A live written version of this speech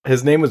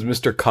His name was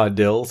Mr.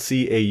 Caudill,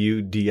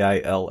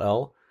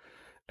 Caudill.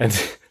 And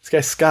this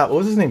guy, Scott, what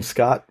was his name?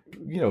 Scott,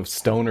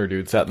 stoner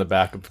dude, sat in the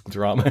back of the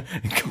drama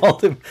and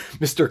called him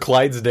Mr.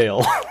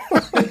 Clydesdale.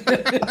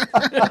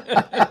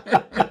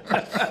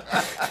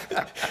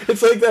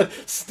 It's like that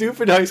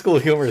stupid high school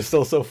humor is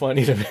still so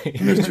funny to me.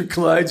 Mr.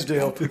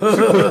 Clydesdale.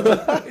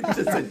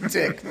 Just a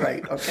dick,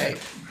 right? Okay.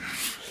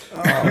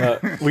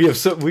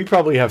 We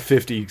probably have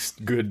 50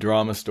 good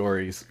drama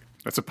stories.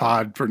 That's a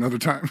pod for another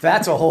time.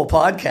 That's a whole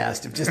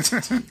podcast of just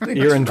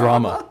Ear and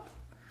drama.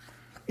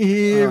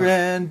 Ear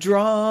and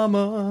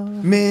drama.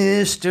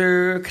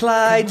 Mr.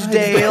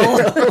 Clydesdale.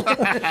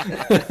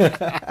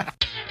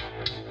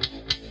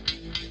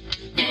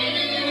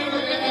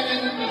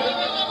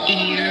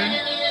 Ear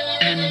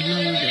and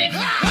Loathing.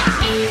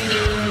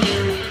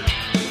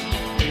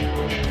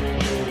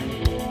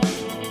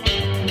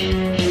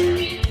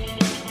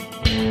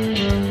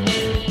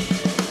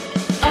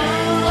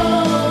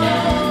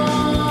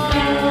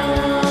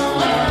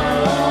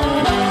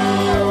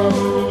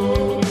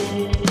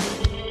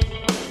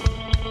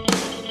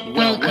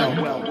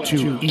 Welcome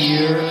to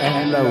Ear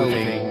and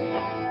Loathing.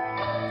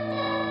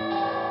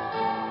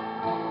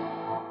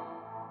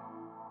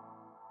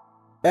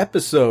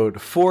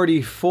 Episode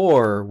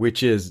 44,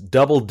 which is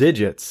double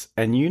digits.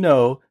 And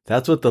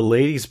that's what the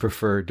ladies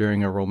prefer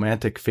during a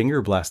romantic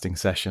finger blasting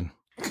session.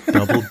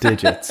 Double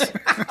digits.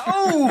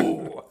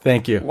 Oh!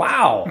 Thank you.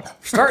 Wow.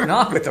 Starting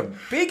off with a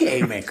big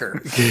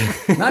haymaker.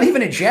 Not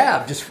even a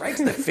jab, just right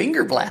to the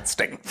finger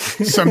blasting.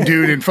 Some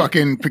dude in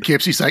fucking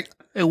Poughkeepsie's like,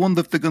 I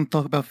wonder if they're going to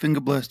talk about finger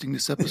blasting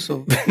this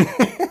episode.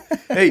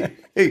 Hey,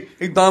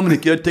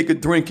 Dominic, you gotta take a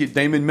drink here.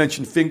 Damon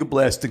mentioned finger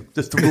blasting.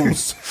 That's the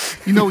rules.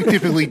 He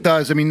typically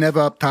does. I mean,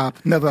 never up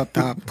top. Never up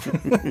top.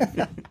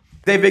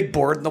 They big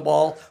board in the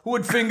wall. Who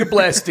had finger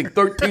blasting?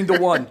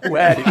 13-1. Who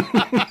had it?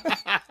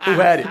 Who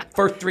had it?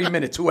 First 3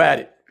 minutes. Who had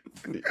it?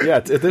 Yeah,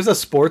 there's a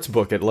sports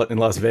book in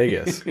Las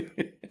Vegas.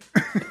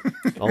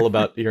 All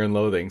about Ear and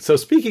Loathing. So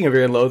speaking of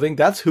Ear and Loathing,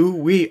 that's who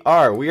we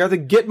are. We are the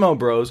Gitmo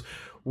Bros.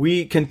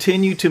 We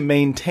continue to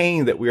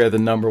maintain that we are the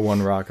number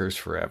one rockers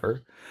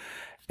forever.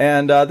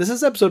 And this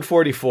is episode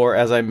 44,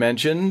 as I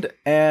mentioned.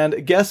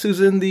 And guess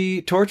who's in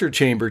the torture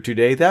chamber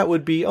today? That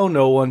would be,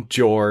 no one,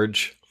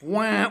 George.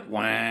 Wah,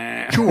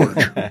 wah. George.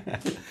 And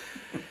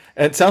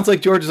it sounds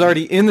like George is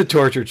already in the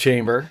torture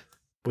chamber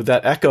with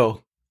that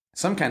echo.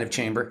 Some kind of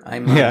chamber.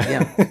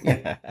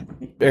 Yeah.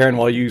 Aaron,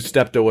 while you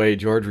stepped away,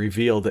 George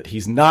revealed that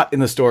he's not in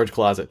the storage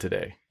closet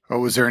today. Oh,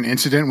 was there an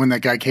incident when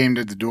that guy came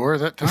to the door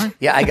that time?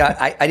 Yeah,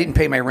 I didn't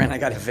pay my rent. I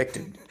got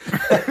evicted.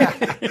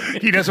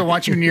 He doesn't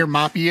want you near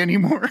Moppy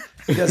anymore.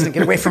 He doesn't.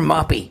 Get away from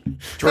Moppy.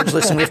 George,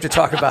 listen, we have to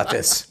talk about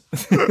this.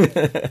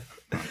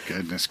 Oh,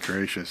 goodness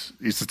gracious.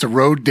 It's a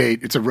road date.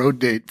 It's a road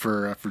date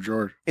for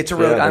George. It's a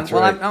road.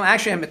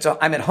 Yeah,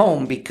 I'm at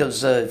home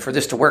because for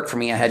this to work for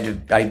me,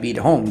 I'd be at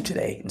home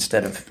today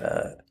instead of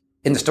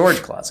in the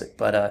storage closet.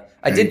 But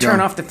I did turn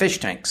off the fish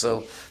tank,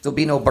 so there'll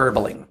be no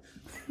burbling.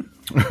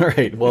 All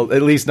right. Well,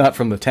 at least not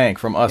from the tank.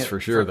 From us, for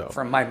sure, though.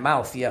 From my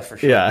mouth, yeah, for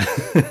sure. Yeah.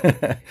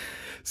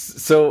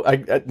 So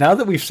now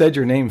that we've said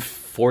your name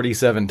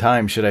 47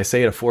 times, should I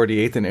say it a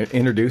 48th and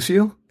introduce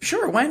you?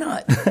 Sure, why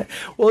not?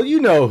 Well, you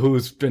know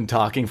who's been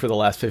talking for the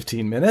last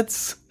 15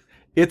 minutes.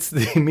 It's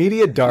the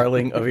media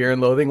darling of Ear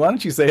and Loathing. Why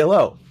don't you say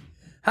hello?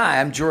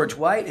 Hi, I'm George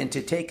White, and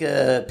to take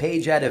a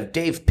page out of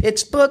Dave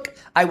Pitt's book,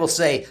 I will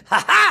say,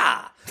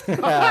 ha-ha!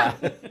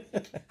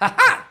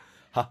 Ha-ha!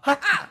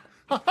 Ha-ha!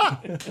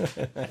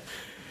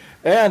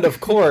 And,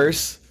 of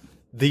course,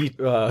 the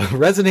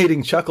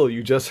resonating chuckle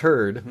you just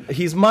heard,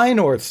 he's my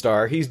North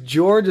Star. He's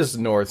George's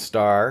North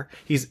Star.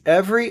 He's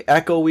every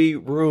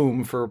echoey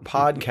room for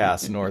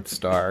podcast North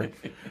Star.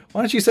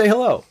 Why don't you say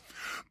hello?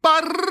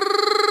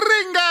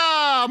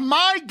 Baringa!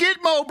 My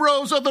Gitmo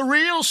Bros are the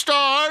real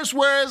stars,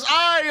 whereas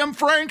I am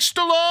Frank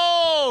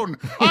Stallone.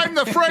 I'm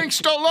the Frank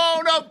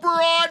Stallone of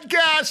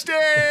broadcasting.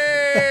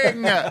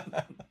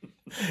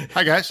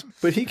 Hi, guys.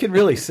 But he can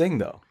really sing,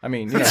 though. I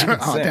mean, he can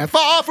sing.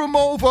 Far from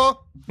over.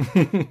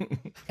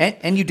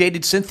 And you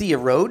dated Cynthia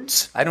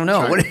Rhodes? I don't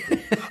know. What?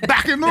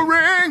 Back in the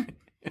ring.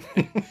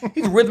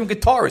 He's a rhythm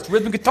guitarist.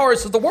 Rhythm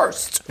guitarists are the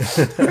worst.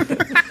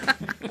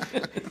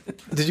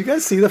 Did you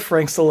guys see the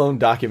Frank Stallone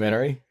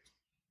documentary?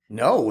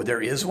 No,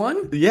 there is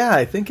one? Yeah,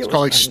 I think it's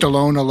called like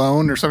Stallone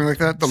Alone or something like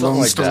that. The Lone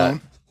like Stallone.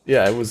 That.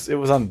 Yeah, it was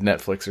on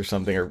Netflix or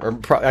something, or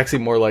actually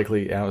more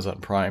likely Amazon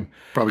Prime.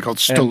 Probably called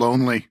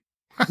Stallonely.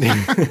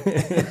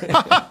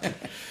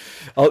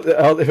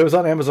 If it was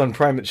on Amazon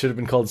Prime, it should have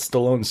been called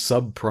Stallone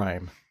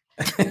Subprime.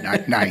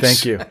 Nice.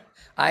 Thank you.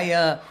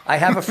 I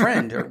have a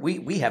friend, or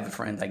we have a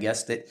friend, I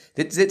guess,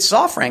 that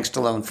saw Frank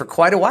Stallone for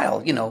quite a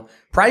while,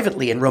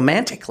 privately and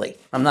romantically.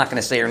 I'm not going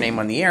to say her name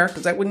on the air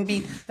because that'd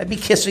be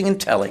kissing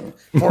and telling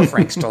for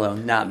Frank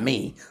Stallone, not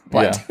me.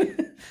 But yeah.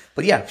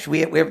 But yeah,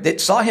 we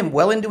saw him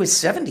well into his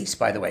 70s,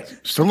 by the way.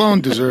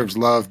 Stallone deserves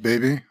love,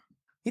 baby.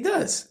 He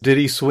does. Did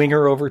he swing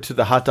her over to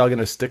the hot dog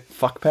and a stick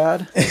fuck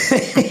pad?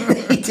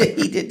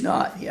 He did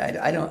not. Yeah,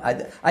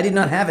 I did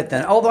not have it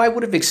then. Although I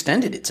would have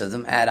extended it to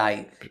them had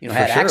I,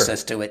 had sure.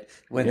 access to it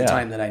when the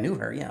time that I knew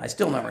her. Yeah, I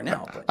still know her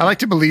now. But. I like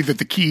to believe that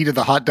the key to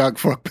the hot dog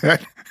fuck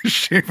pad is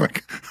shaped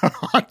like a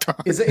hot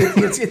dog. It's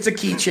a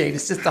keychain.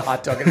 It's just a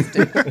hot dog.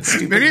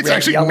 Maybe it's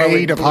actually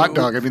made of hot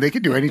dog. I mean, they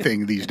can do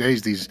anything these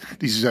days.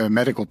 These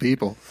medical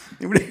people.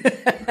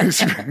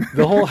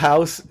 The whole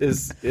house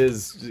is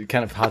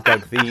kind of hot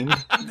dog themed.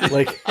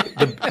 Like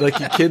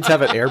your kids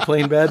have an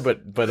airplane bed,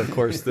 but of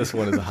course this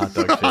one is a hot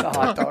dog shape. A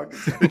hot dog.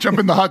 Hey, jump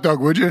in the hot dog,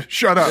 would you?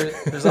 Shut up.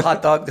 There's a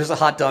hot dog. There's a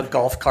hot dog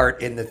golf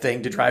cart in the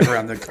thing to drive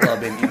around the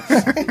club in.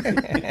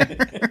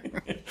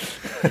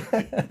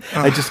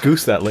 I just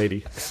goosed that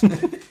lady.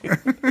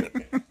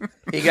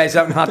 You guys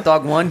out in Hot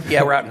Dog 1?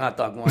 Yeah, we're out in Hot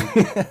Dog 1.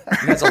 It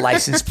has a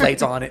license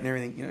plate on it and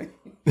everything.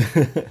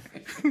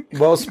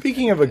 Well,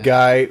 speaking of a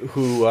guy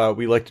who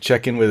we like to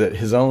check in with at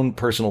his own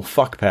personal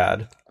fuck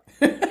pad.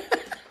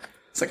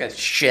 It's like a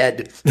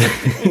shed.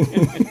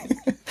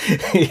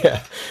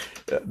 Yeah.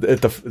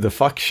 At the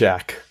fuck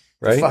shack,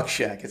 right? Fuck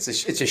shack. It's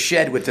a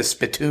shed with a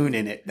spittoon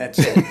in it. That's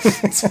it.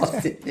 That's all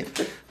it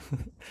is.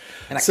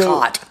 And a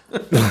cot.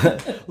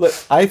 Look,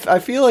 I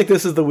feel like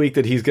this is the week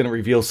that he's going to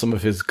reveal some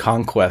of his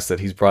conquests that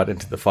he's brought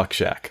into the fuck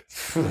shack.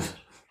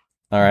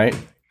 All right.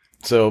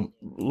 So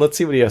let's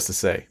see what he has to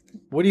say.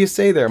 What do you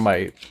say there,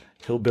 my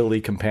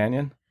hillbilly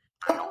companion?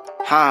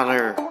 Hi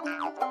there.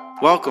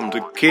 Welcome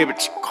to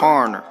Kibit's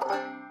Corner.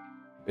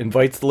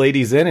 Invites the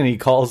ladies in and he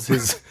calls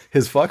his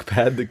fuck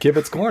pad the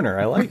Kibit's Corner.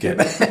 I like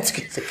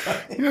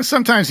it.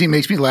 Sometimes he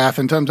makes me laugh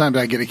and sometimes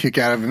I get a kick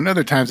out of him. And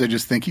other times I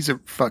just think he's a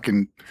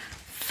fucking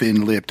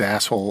thin-lipped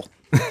asshole.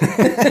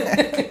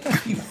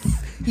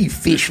 You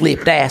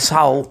fish-lipped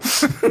asshole.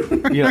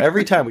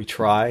 Every time we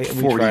try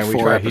and we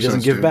try, he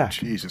doesn't give back.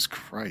 Jesus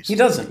Christ. He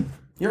doesn't.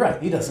 You're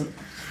right. He doesn't.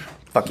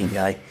 Fucking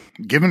guy.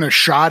 Given a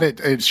shot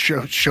at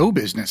show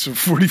business of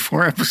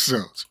 44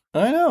 episodes.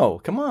 I know.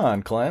 Come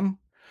on, Clem.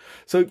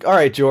 So, all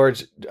right,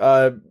 George,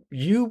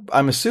 you,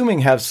 I'm assuming,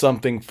 have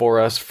something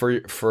for us for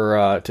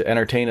to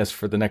entertain us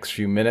for the next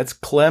few minutes.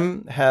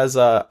 Clem has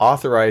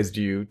authorized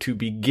you to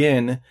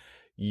begin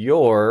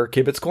your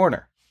Kibit's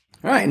Corner.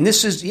 All right, and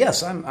this is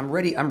I'm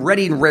ready. I'm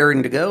ready and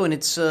raring to go, and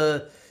it's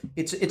a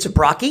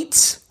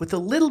Brockets with a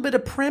little bit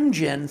of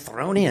Premgen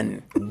thrown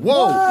in.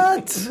 Whoa!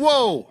 What?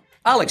 Whoa!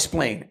 I'll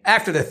explain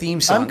after the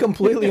theme song. I'm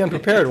completely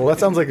unprepared. Well, that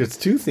sounds like it's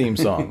 2 theme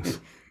songs.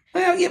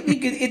 Well, yeah,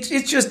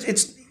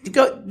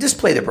 just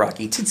play the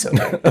Brockets. It's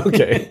okay.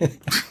 Okay.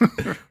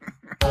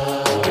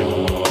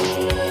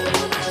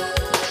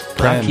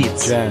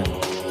 Brockets. Ear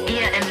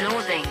and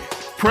Loathing.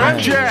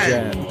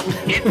 Premgen!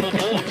 Gitmo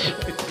Bros.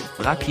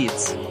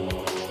 Brockets.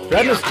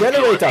 Redness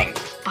generator.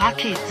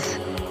 Brackets.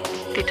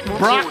 Gitmo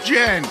Bros.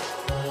 Brockgen!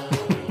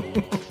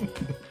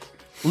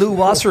 Lou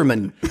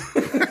Wasserman.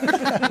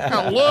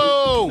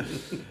 Hello!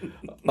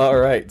 All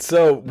right,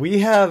 so we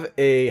have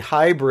a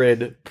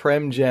hybrid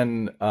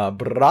Premgen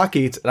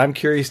Brockets, and I'm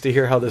curious to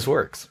hear how this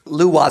works.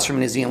 Lou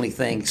Wasserman is the only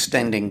thing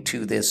extending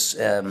to this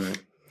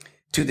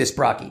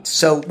Brockets.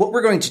 So what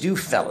we're going to do,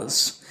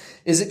 fellas,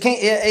 is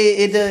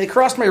it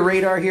crossed my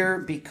radar here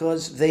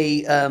because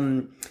they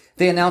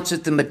announced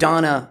that the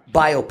Madonna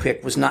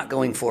biopic was not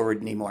going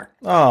forward anymore.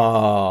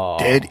 Oh,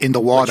 Dead in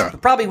the water.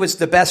 Which probably was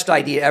the best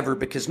idea ever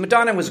because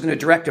Madonna was going to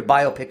direct a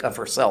biopic of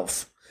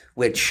herself,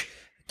 which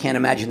I can't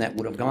imagine that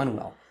would have gone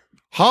well.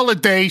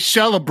 Holiday,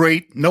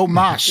 celebrate, no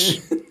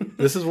mas.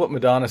 This is what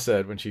Madonna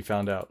said when she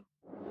found out.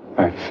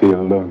 I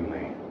feel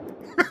lonely.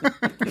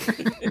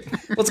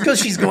 Well, it's because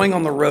she's going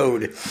on the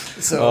road.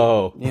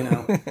 So, she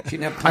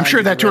didn't have time. I'm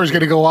sure that tour is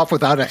going to go off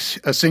without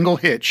a single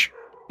hitch.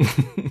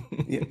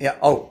 Yeah.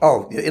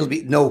 Oh, it'll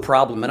be no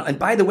problem. And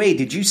by the way,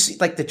 did you see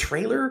the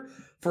trailer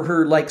for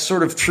her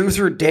sort of Truth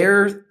or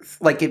Dare?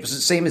 Like it was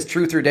the same as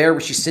Truth or Dare,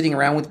 where she's sitting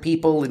around with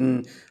people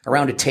and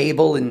around a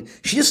table, and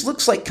she just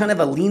looks like kind of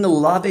a Lena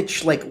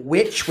Lovitch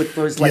witch with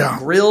those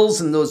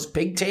grills and those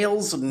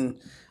pigtails, and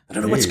I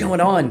don't know what's going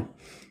on.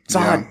 It's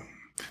odd.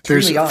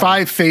 There's really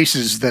 5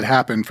 faces that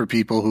happen for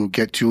people who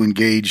get too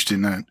engaged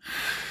in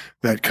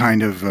that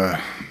kind of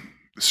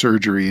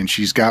surgery, and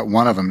she's got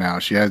one of them now.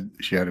 She had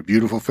a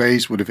beautiful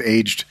face, would have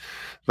aged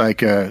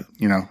like a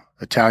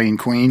Italian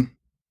queen,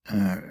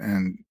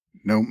 and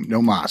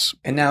no mas.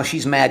 And now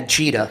she's mad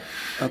cheetah.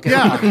 Okay.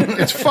 Yeah,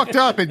 it's fucked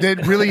up.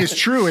 It really is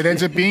true. It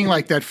ends up being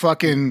like that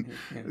fucking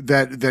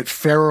that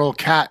feral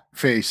cat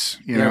face.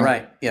 Yeah,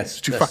 right. Yes,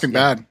 it's too fucking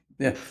bad.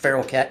 Yeah,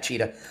 feral cat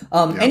cheetah.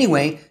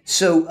 Anyway,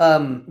 so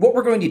what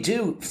we're going to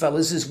do,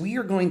 fellas, is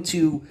we're going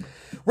to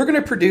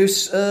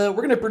produce a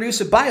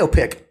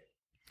biopic.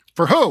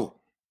 For who?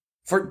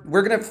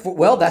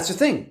 Well, that's the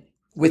thing.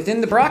 Within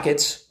the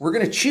Brockets, we're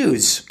going to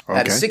choose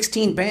out of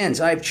 16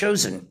 bands I've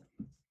chosen.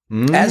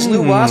 As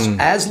Lou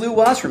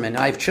Wasserman,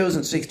 I've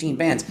chosen 16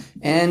 bands.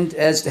 And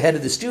as the head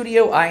of the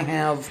studio, I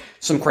have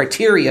some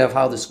criteria of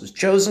how this was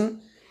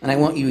chosen. And I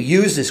want you to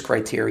use this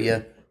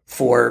criteria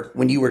for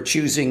when you are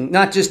choosing,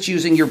 not just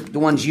choosing the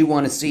ones you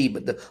want to see,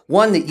 but the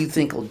one that you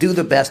think will do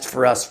the best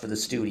for us for the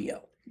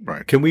studio.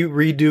 Right. Can we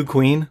redo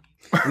Queen?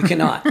 We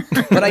cannot.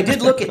 But I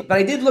did look at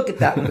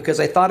that one because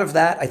I thought of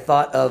that. I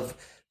thought of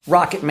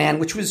Rocket Man,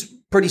 which was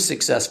pretty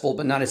successful,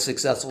 but not as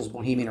successful as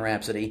Bohemian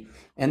Rhapsody.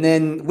 And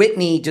then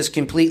Whitney just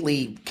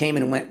completely came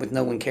and went with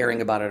no one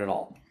caring about it at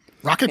all.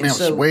 Rocket Man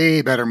was a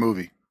way better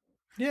movie.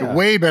 Yeah. A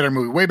way better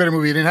movie. Way better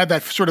movie. It didn't have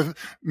that sort of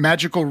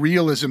magical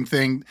realism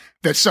thing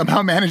that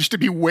somehow managed to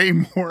be way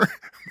more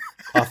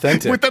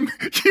Authentic. with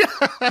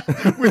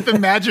the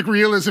magic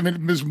realism.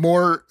 It was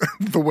more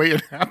the way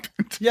it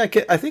happened. Yeah,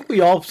 I think we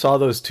all saw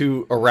those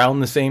two around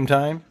the same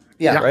time.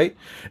 Yeah. Right?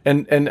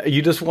 And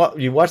you just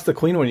you watched the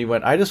Queen one, you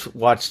went, I just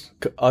watched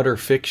utter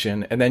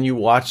fiction, and then you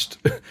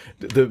watched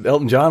the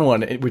Elton John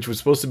one, which was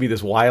supposed to be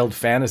this wild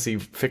fantasy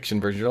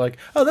fiction version. You're like,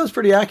 oh, that was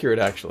pretty accurate,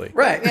 actually.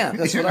 Right, yeah,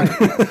 that's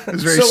what It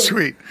was very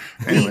sweet.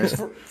 Anyways.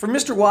 For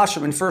Mr.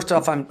 Washerman, first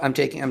off, I'm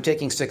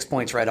taking 6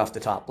 points right off the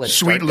top. Let's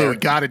Sweet Lou,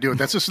 got to do it.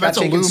 That's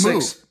a Lou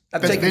move.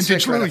 That's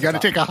vintage Lou. You got to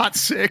take a hot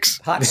 6.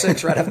 Hot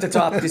 6 right off the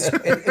top,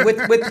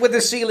 with a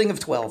ceiling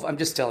of 12. I'm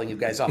just telling you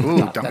guys off the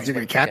top. Don't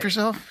you cap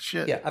yourself?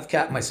 Shit. Yeah, I've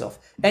capped myself.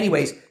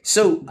 Anyways,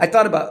 so I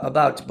thought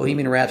about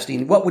Bohemian Rhapsody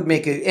and what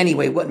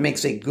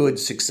makes a good,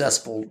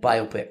 successful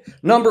biopic.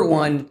 Number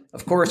one,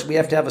 of course, we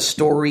have to have a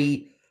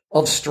story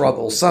of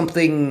struggle,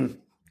 something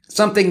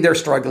they're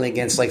struggling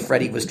against, like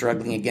Freddie was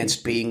struggling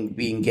against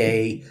being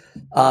gay,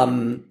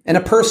 and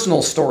a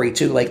personal story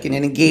too, like an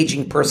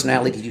engaging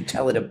personality to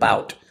tell it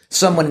about.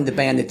 Someone in the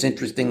band that's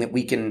interesting that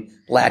we can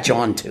latch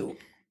on to,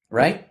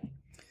 right?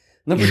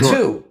 Number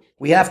two,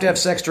 we have to have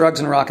sex, drugs,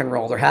 and rock and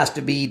roll. There has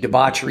to be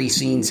debauchery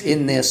scenes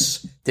in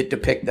this that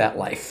depict that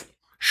life.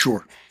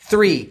 Sure.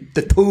 3,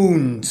 the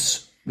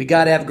tunes. We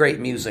got to have great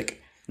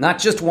music. Not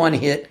just one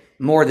hit,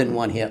 more than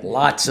one hit.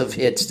 Lots of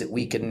hits that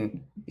we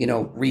can,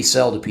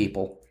 resell to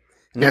people.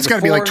 Yeah, it's got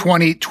to be like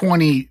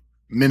 20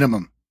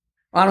 minimum.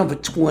 I don't know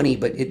if 20,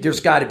 but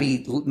there's got to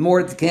be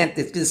more.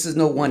 This is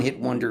no one-hit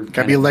wonder.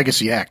 Got to be a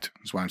legacy act.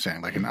 That's what I'm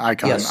saying. Like an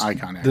icon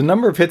act. The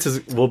number of hits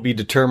will be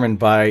determined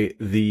by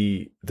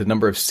the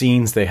number of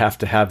scenes they have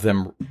to have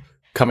them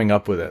coming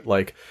up with it.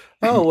 Like,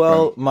 oh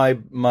well,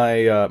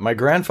 my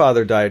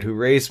grandfather died who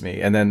raised me,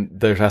 and then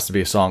there has to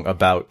be a song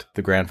about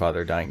the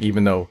grandfather dying,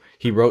 even though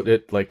he wrote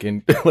it like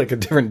in like a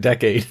different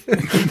decade.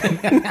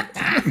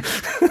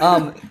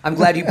 I'm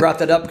glad you brought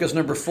that up because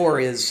number 4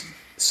 is.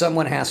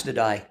 Someone has to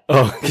die.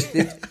 Oh,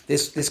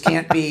 this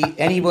can't be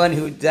anyone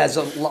who does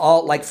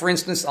all. Like for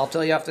instance, I'll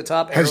tell you off the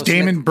top. Has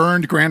Damon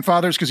burned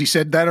grandfathers because he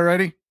said that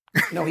already?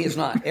 No, he is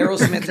not.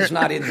 Aerosmith is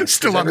not in this.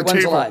 Still on the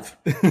table. Alive.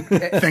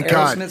 Thank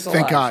God.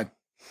 Thank God.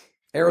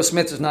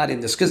 Aerosmith is not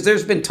in this because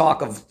there's been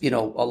talk of a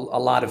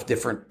lot of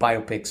different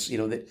biopics.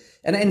 That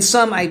and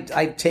some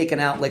I've taken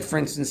out. Like for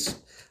instance,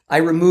 I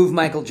removed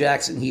Michael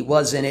Jackson. He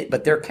was in it,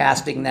 but they're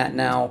casting that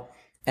now,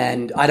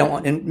 and I don't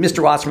want. And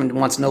Mr. Wasserman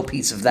wants no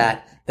piece of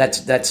that.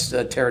 That's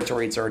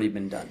territory that's already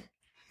been done.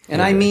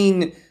 And I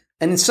mean,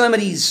 and some of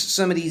these,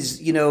 I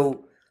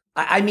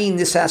mean,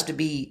 this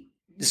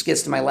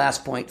gets to my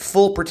last point,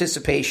 full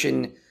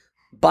participation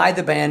by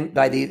the band,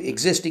 by the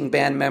existing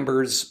band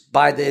members,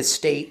 by the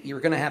state.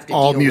 You're going to have to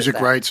all deal music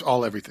with that. rights,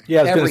 all everything. Yeah,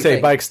 I was going to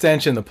say, by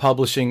extension, the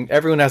publishing,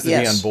 everyone has to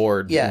be on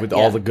board with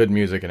all the good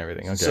music and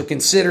everything. Okay. So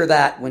consider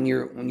that when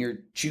you're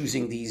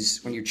choosing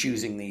these,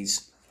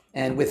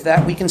 And with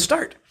that, we can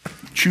start.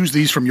 Choose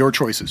these from your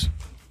choices.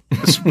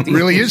 This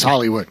really is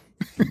Hollywood.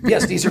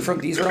 Yes, these are,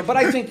 but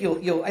I think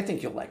you'll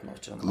like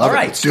most of them. Love All it.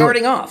 right, Let's do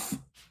starting off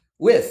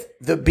with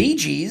the Bee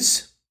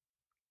Gees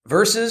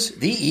versus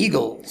the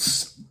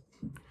Eagles.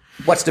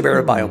 What's the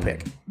better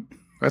biopic?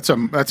 That's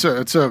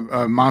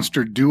a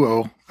monster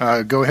duo.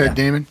 Go ahead,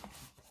 Damon.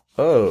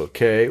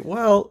 Okay,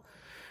 well,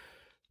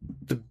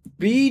 the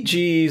Bee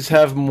Gees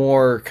have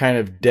more kind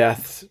of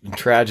death and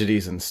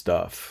tragedies and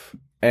stuff,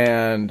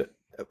 and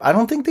I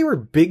don't think they were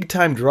big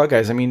time drug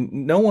guys. I mean,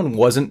 no one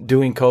wasn't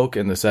doing coke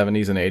in the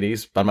 70s and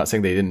 80s, but I'm not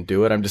saying they didn't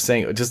do it. I'm just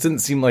saying it just didn't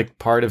seem like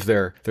part of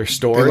their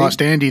story. They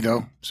lost Andy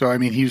though. So I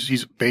mean,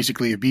 he's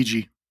basically a Bee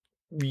Gee.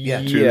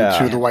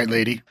 To the white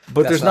lady.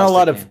 But there's not a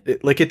lot of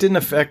it didn't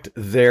affect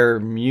their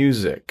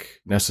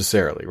music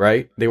necessarily,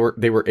 right? They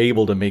were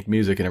able to make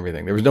music and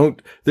everything. There was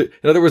in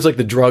other words, like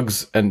the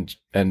drugs and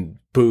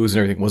booze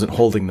and everything wasn't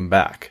holding them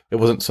back. It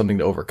wasn't something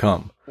to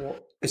overcome. Well,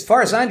 as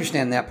far as I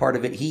understand that part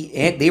of it,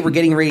 they were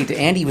getting ready to.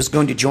 Andy was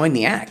going to join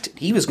the act.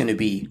 He was going to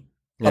be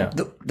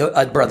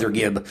a Brother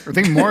Gibb. I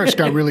think Morris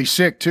got really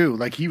sick too.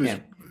 Like he was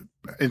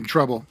in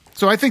trouble.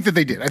 So I think that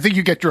they did. I think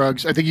you get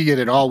drugs. I think you get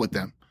it all with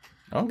them.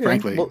 Okay.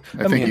 Frankly, well,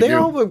 I think they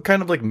all were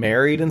kind of like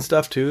married and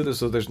stuff too.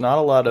 So there's not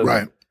a lot of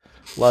like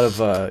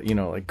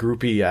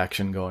groupie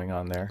action going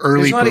on there.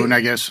 Early Boone,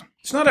 I guess.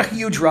 It's not a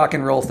huge rock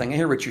and roll thing. I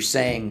hear what you're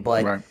saying,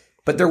 but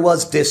there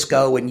was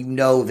disco, and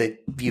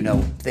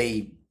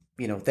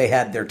they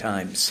had their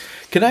times.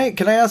 Can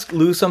I ask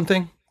Lou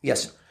something?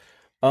 Yes.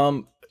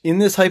 In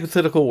this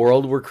hypothetical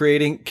world we're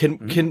creating,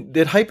 can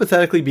it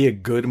hypothetically be a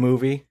good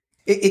movie?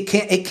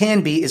 It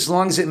can be, as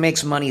long as it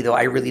makes money, though.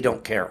 I really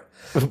don't care.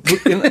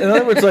 In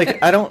other words,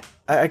 like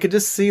I could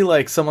just see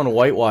like someone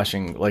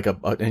whitewashing like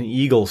an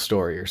Eagle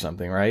story or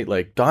something, right?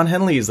 Like Don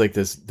Henley is like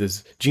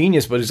this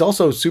genius, but he's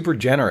also super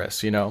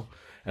generous, and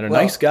a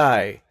nice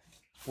guy,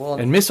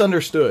 and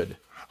misunderstood.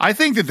 I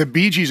think that the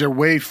Bee Gees are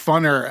way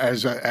funner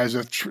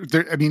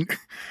I mean,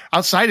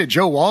 outside of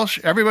Joe Walsh,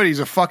 everybody's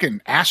a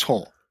fucking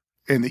asshole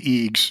in the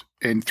Eags.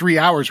 In 3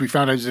 hours, we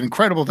found out it's an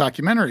incredible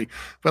documentary,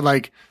 but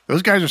like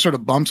those guys are sort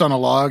of bumps on a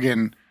log.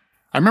 And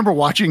I remember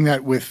watching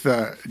that with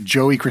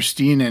Joey,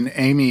 Christine, and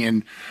Amy,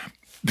 and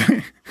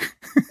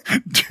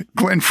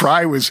Glenn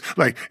Fry was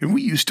like, and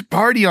we used to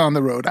party on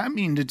the road. I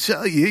mean to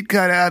tell you, it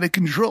got out of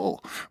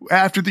control.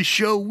 After the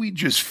show, we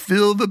just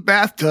fill the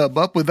bathtub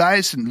up with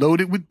ice and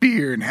load it with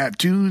beer and have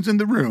tunes in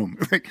the room.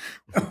 Like,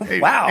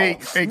 wow.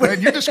 Hey,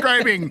 Glenn, you're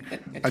describing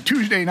a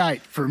Tuesday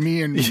night for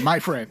me and my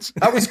friends.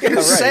 I was going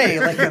to say,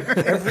 like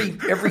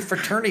every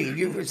fraternity,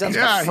 it sounds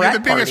like a frat you're the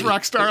biggest party.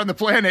 rock star on the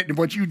planet, and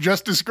what you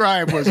just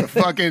described was a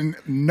fucking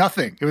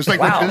nothing. It was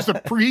like Wow. it was a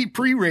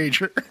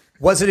pre-rager.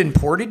 Was it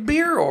imported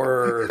beer,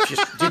 or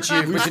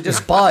was it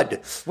just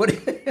Bud? What?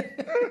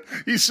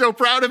 He's so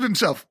proud of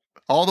himself.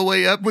 All the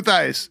way up with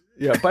ice.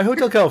 Yeah, by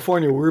Hotel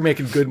California, we were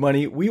making good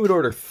money. We would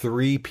order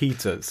 3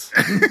 pizzas.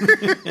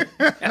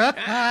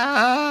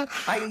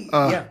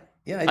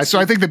 So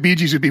I think the Bee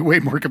Gees would be way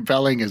more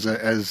compelling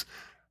as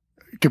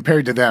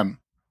compared to them.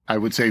 I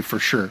would say for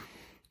sure.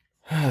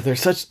 They're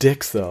such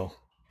dicks, though.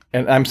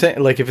 And I'm saying,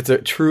 like, if it's a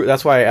true,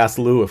 that's why I asked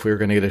Lou if we were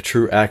going to get a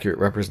true, accurate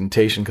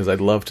representation, because I'd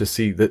love to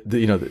see the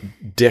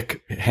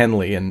Dick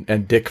Henley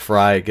and Dick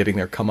Fry getting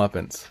their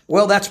comeuppance.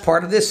 Well, that's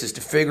part of this, is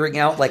to figuring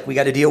out, like, we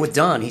got to deal with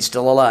Don. He's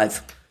still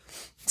alive.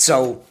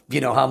 So,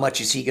 how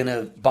much is he going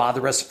to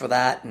bother us for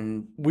that?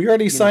 And he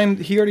already signed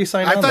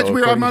I on, thought though,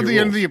 we were according on to the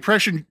your end of the rules.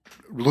 impression,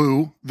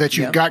 Lou, that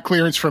you've got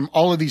clearance from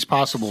all of these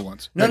possible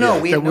ones. No,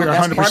 that we're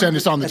 100%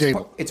 is on the that's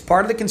table. It's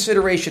part of the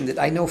consideration that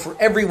I know for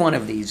every one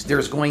of these,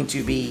 there's going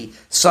to be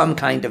some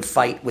kind of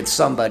fight with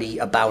somebody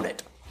about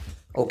it.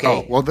 Okay.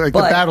 Oh, well,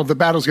 the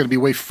battle's going to be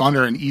way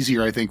funner and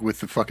easier, I think,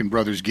 with the fucking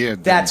Brothers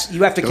Gibb.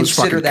 You have to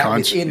consider that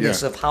cunts. within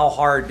this of how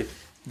hard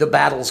the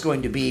battle's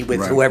going to be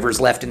with whoever's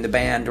left in the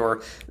band,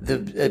 or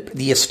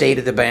the estate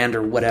of the band,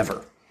 or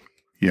whatever.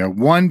 Yeah,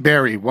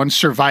 one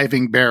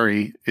surviving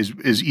Barry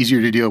is easier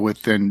to deal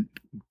with than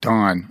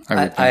Don.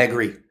 I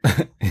agree.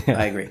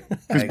 I agree.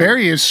 Because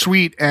Barry is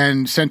sweet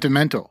and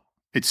sentimental,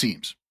 it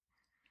seems.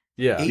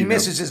 Yeah, he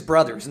misses his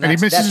brothers, and he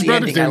misses his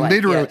brothers. They're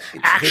literally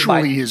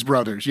actually his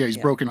brothers. Yeah, he's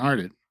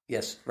brokenhearted.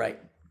 Yes, right.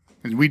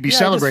 And we'd be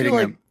celebrating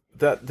them.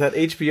 That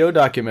HBO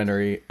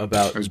documentary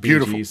about It's Bee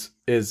beautiful. Gees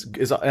is,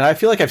 and I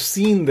feel like I've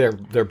seen their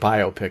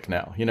biopic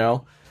now.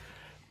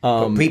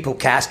 People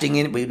casting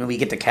in, when we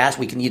get to cast,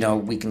 we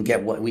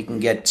can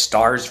get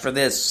stars for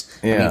this.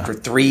 Yeah. I mean, for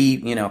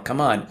 3,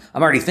 come on.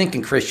 I'm already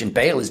thinking Christian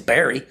Bale is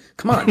Barry.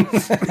 Come on.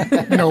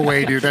 No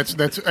way, dude. That's.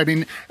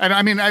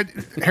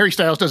 Harry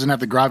Styles doesn't have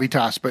the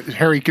gravitas, but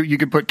you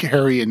could put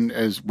Harry in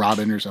as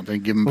Robin or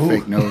something. Give him a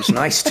fake nose.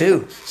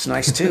 It's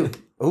nice too.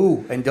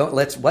 Ooh, and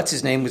what's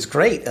his name was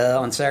great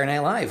on Saturday Night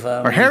Live.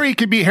 Or Harry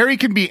could be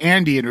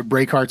Andy and it would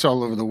break hearts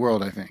all over the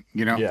world. I think.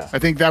 Yeah. I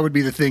think that would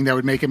be the thing that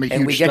would make him a huge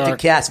and we get star. to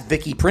cast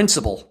Vicky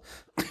Principal.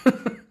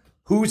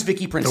 Who's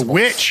Vicky Principal?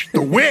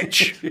 The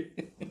witch.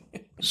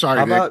 Sorry,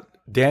 How Vic. about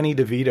Danny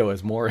DeVito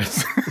as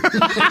Morris?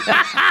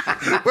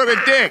 What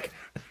a dick.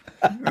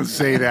 Let's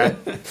say that.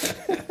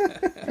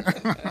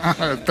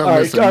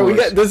 All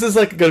right, this is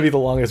like going to be the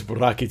longest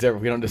Burakis ever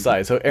if we don't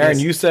decide. So, Aaron,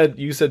 you said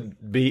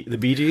the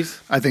Bee Gees?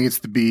 I think it's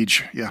the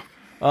Beach. Yeah.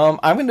 I'm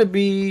going to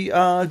be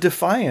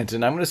defiant,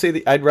 and I'm going to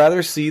say I'd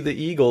rather see the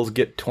Eagles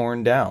get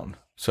torn down.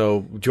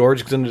 So,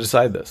 George is going to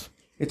decide this.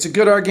 It's a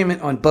good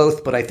argument on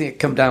both, but I think it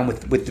come down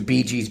with the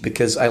Bee Gees,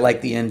 because I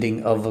like the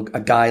ending of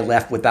a guy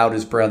left without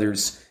his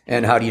brothers,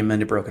 and how do you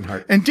mend a broken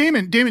heart? And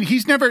Damon,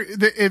 he's never,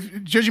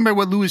 if judging by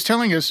what Lou is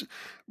telling us,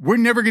 we're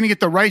never going to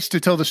get the rights to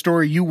tell the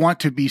story you want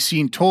to be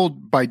seen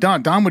told by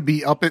Don. Don would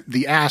be up at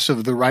the ass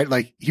of the right,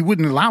 like he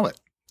wouldn't allow it.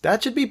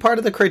 That should be part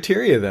of the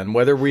criteria then,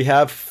 whether we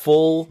have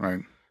full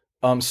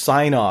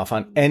sign off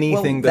on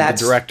anything that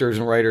the directors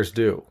and writers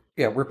do.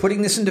 Yeah, we're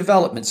putting this in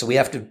development, so we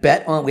have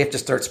to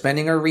start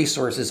spending our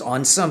resources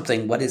on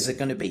something. What is it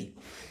going to be?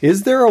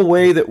 Is there a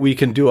way that we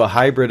can do a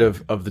hybrid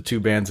of the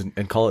two bands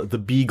and call it the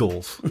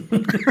Beagles?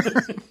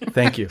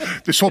 Thank you.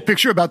 This whole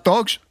picture about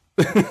dogs?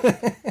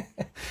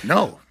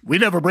 No, we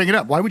never bring it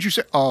up. Why would you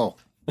say, oh.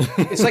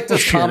 It's like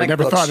those comic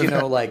never books, thought of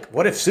that. like,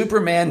 what if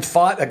Superman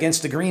fought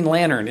against the Green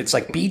Lantern? It's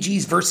like Bee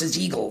Gees versus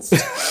Eagles.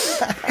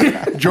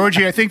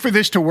 Georgie, I think for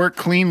this to work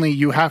cleanly,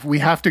 we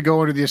have to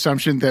go under the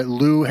assumption that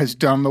Lou has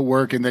done the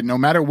work, and that no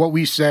matter what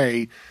we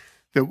say,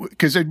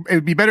 because it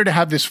would be better to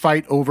have this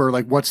fight over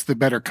like what's the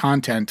better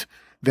content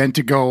than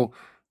to go,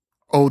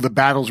 oh, the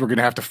battles we're going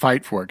to have to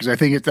fight for. Because I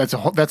think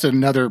that's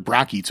another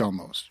Brackeats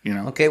almost,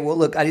 Okay, well,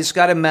 look, I just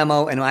got a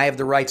memo, and I have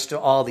the rights to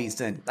all these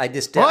then. I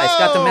just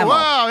got the memo.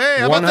 Wow, hey,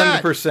 how about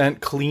that? 100%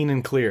 clean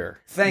and clear.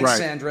 Thanks, Right.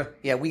 Sandra.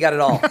 Yeah, we got it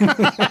all.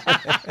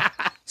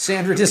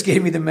 Sandra just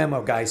gave me the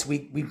memo, guys.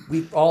 We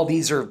all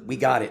these are, we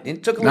got it.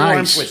 It took a little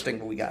arm twisting,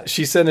 but we got it.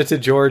 She sent it to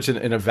George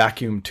in a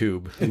vacuum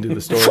tube into the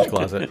storage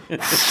closet.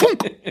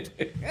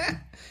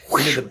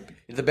 into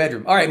the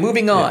bedroom. All right,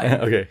 moving on.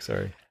 Okay,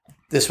 sorry.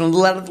 This one a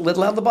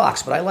little out of the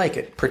box, but I like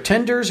it.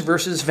 Pretenders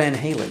versus Van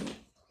Halen.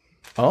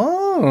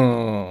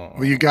 Oh.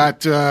 Well, you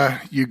got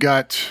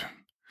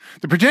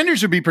the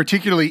Pretenders would be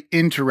particularly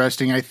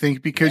interesting, I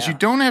think, because you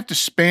don't have to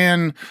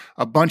span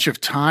a bunch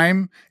of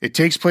time. It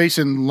takes place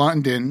in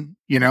London,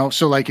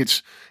 so like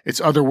it's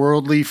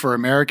otherworldly for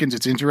Americans.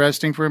 It's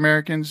interesting for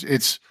Americans.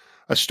 It's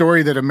a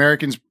story that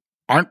Americans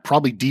aren't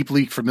probably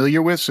deeply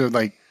familiar with. So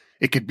like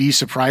it could be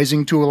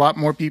surprising to a lot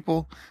more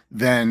people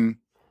than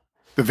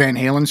the Van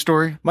Halen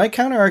story. My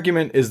counter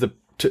argument is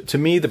to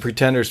me, the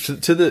Pretenders,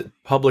 to the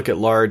public at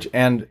large,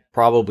 and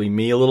probably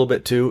me a little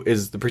bit too,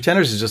 is the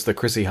Pretenders is just the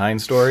Chrissy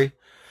Hynde story.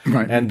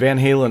 Right. And Van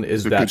Halen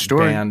is that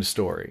story. band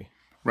story.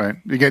 Right.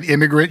 You get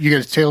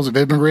tales of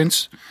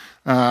immigrants.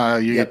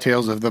 You get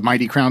tales of the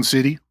mighty Crown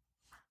City.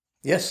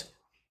 Yes.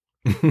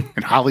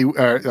 And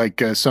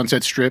Hollywood,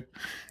 Sunset Strip.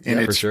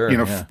 And it's, for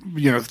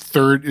sure.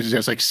 Third is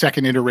just like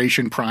second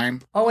iteration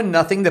Prime. Oh, and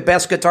Nothing, the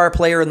best guitar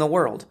player in the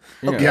world.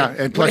 Okay. Yeah.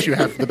 And plus you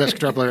have the best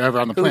guitar player ever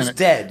on the planet. Who's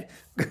dead.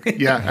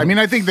 Yeah. I mean,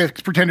 I think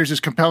that Pretenders is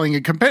compelling.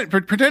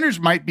 Pretenders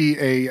might be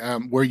a,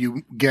 where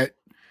you get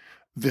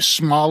the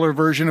smaller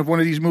version of one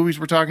of these movies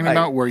we're talking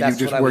about, where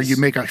you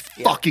make a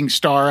fucking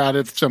star out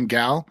of some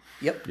gal.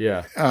 Yep.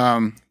 Yeah.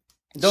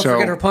 Don't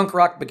forget her punk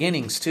rock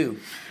beginnings too.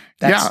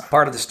 That's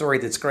part of the story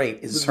that's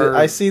great. Is her?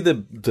 I see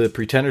the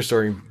Pretender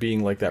story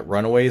being like that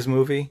Runaways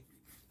movie.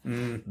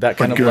 That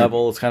kind of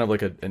level. It's kind of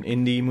like an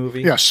indie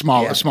movie. Yeah, a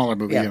smaller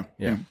movie.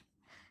 Yeah.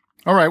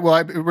 All right.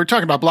 Well, we're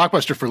talking about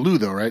Blockbuster for Lou,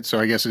 though, right? So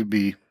I guess it'd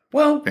be.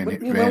 Well, I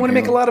want to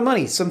make a lot of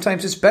money.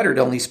 Sometimes it's better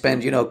to only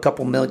spend, a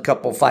couple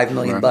 $5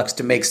 million bucks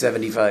to make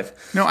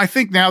 75. No, I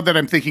think now that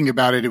I'm thinking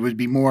about it, it would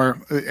be more.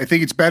 I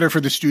think it's better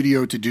for the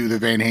studio to do the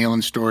Van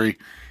Halen story.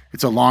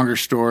 It's a longer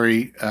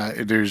story.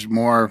 There's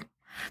more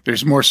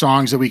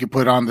songs that we could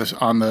put on the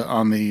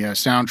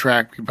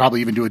soundtrack. We could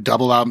probably even do a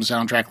double album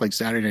soundtrack like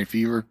Saturday Night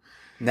Fever.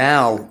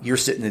 Now you're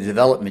sitting in the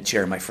development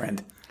chair, my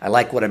friend. I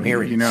like what I'm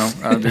hearing.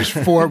 There's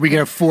four. We can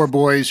have four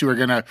boys who are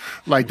going to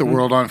light the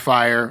world on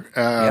fire.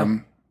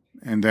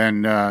 And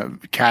then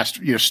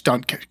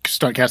stunt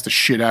cast the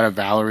shit out of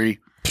Valerie,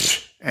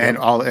 and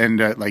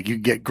you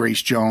get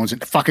Grace Jones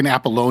and fucking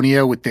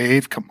Apollonia with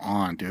Dave. Come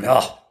on, dude.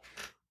 Oh,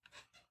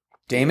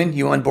 Damon,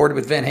 you on board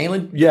with Van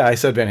Halen? Yeah, I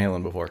said Van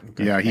Halen before.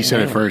 Yeah, he said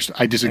it first.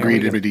 I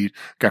disagreed, but he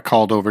got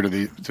called over to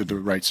the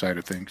right side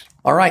of things.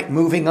 All right,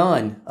 moving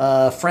on.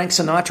 Frank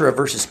Sinatra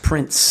versus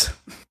Prince.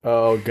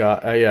 Oh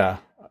God, yeah,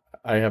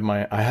 I have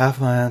my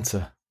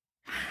answer.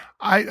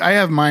 I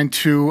have mine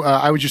too.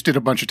 I just did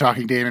a bunch of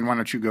talking, Damon. Why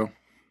don't you go?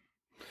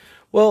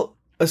 Well,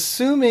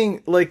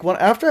 assuming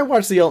after I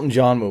watched the Elton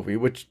John movie,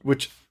 which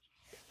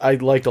I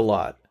liked a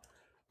lot,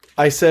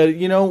 I said,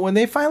 when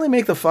they finally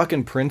make the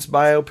fucking Prince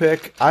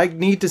biopic, I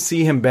need to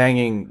see him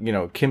banging,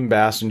 Kim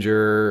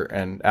Basinger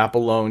and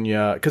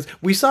Apollonia, because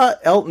we saw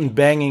Elton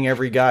banging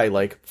every guy,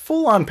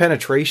 full on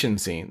penetration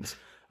scenes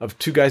of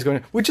two guys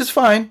going, which is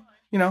fine.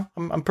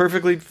 I'm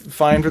perfectly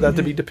fine for that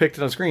to be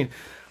depicted on screen.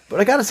 But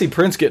I got to see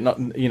Prince getting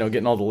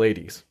all the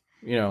ladies,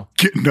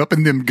 Getting up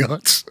in them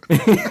guts.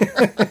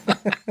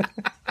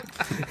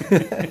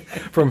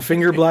 From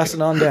finger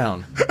blasting on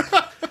down.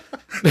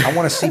 I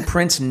want to see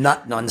Prince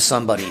nutting on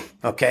somebody,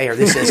 okay? Or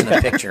this isn't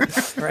a picture,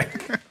 right?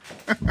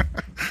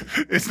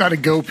 It's not a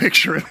go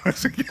picture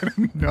unless you get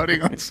him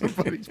nutting on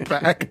somebody's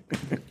back.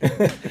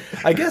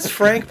 I guess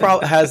Frank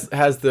probably has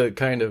the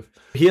kind of,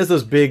 he has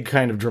those big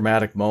kind of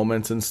dramatic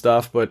moments and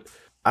stuff, but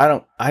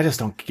I just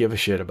don't give a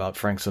shit about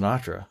Frank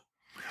Sinatra.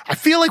 I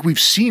feel like we've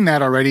seen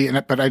that already,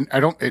 but I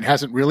don't. It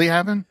hasn't really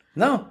happened.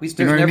 No, there's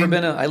never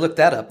been I looked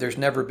that up. There's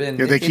never been.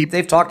 Yeah,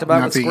 they've talked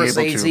about it with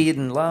Scorsese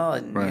and Law,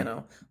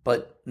 and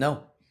but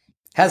no.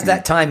 Has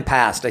that time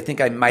passed? I think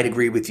I might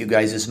agree with you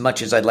guys. As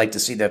much as I'd like to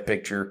see that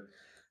picture,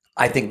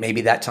 I think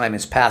maybe that time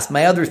has passed.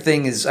 My other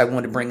thing is I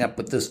want to bring up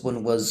with this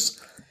one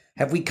was,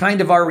 have we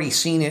kind of already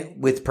seen it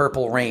with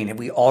Purple Rain? Have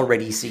we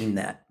already seen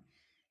that?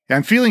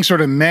 I'm feeling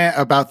sort of meh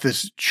about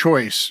this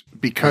choice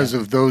because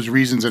of those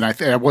reasons, and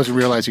I wasn't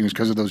realizing it was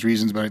because of those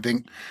reasons. But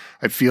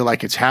I feel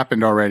like it's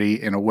happened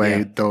already in a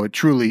way, though it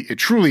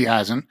truly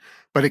hasn't.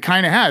 But it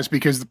kind of has,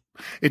 because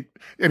it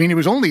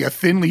was only a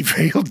thinly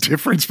veiled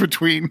difference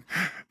between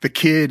the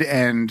Kid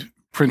and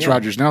Prince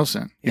Rogers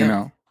Nelson. You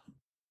know,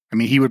 I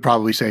mean, he would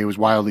probably say it was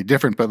wildly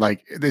different, but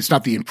it's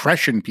not the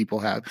impression people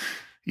have.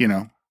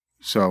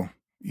 So.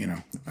 I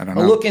don't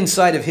know. A look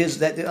inside of his.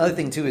 The other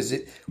thing too is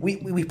that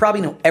we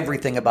probably know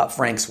everything about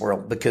Frank's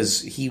world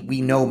because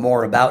we know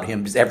more about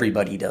him as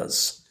everybody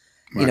does.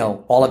 Right.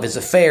 All of his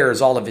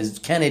affairs, all of his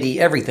Kennedy,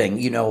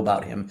 everything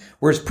about him.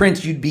 Whereas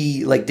Prince, you'd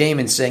be like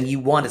Damon saying, you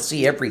want to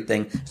see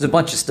everything. There's a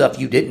bunch of stuff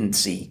you didn't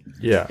see.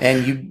 Yeah,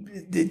 and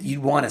you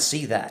want to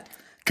see that.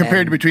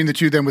 Compared to between the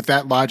two, then with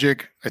that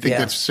logic, I think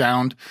that's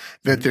sound.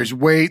 That there's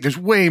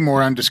way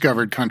more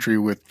undiscovered country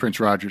with Prince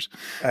Rogers.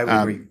 I would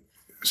agree.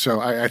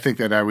 So I think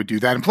that I would do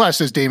that. And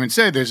plus, as Damon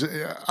said, there's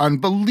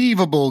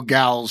unbelievable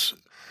gals.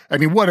 I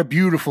mean, what a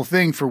beautiful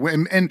thing for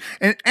women.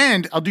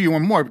 And I'll do you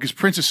one more because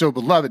Prince is so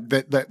beloved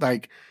that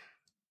like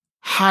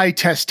high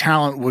test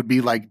talent would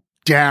be like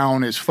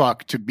down as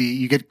fuck to be.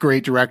 You get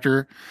great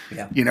director,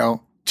 you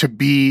know, to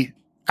be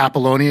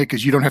Apollonia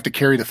because you don't have to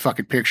carry the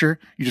fucking picture.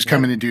 You just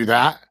come in and do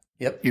that.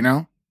 Yep. You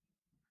know.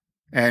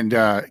 And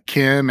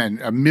Kim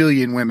and a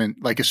million women,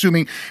 like we're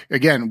assuming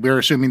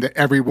that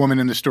every woman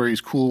in the story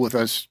is cool with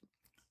us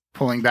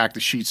pulling back the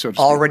sheets. So to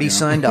speak, Already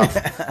signed off.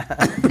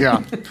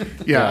 Yeah.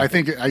 I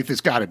think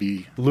it's got to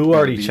be. Lou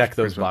already checked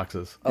those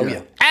boxes. Oh,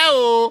 yeah.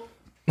 Ow!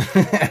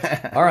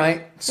 All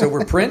right. So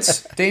we're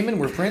Prince. Damon,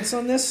 we're Prince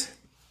on this?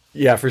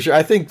 Yeah, for sure.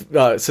 I think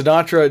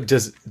Sinatra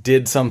just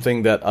did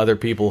something that other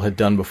people had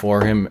done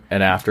before him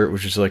and after,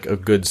 which is like a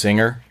good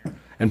singer.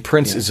 And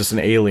Prince is just an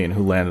alien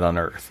who landed on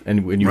Earth.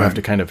 And you have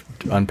to kind of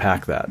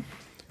unpack that.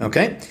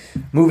 Okay.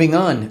 Moving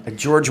on.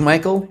 George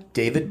Michael,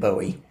 David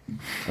Bowie.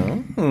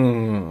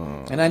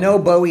 Oh. And I know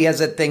Bowie has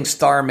that thing,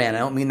 Starman. I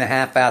don't mean the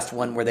half-assed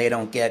one where they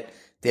don't get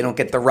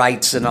the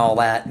rights and all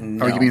that. And,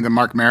 you mean the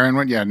Mark Maron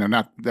one? Yeah, no,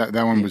 not that.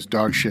 That one was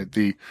dog shit.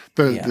 The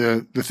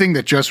thing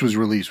that just was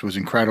released was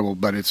incredible,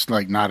 but it's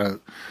like not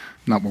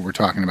what we're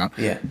talking about.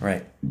 Yeah,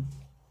 right.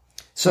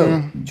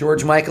 So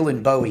George Michael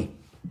and Bowie.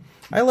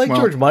 I like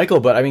George Michael,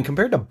 but I mean,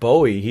 compared to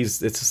Bowie,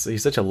 he's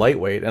such a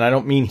lightweight, and I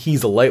don't mean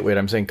he's a lightweight.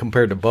 I'm saying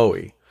compared to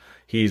Bowie,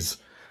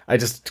 I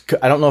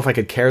don't know if I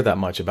could care that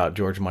much about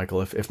George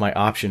Michael if my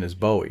option is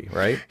Bowie,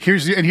 right?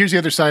 Here's the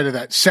other side of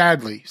that.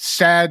 Sadly,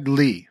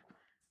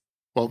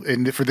 well,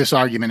 for this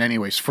argument,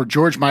 anyways, for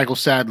George Michael,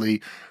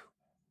 sadly,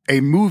 a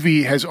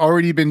movie has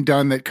already been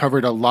done that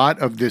covered a lot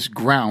of this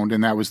ground,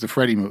 and that was the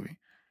Freddie movie.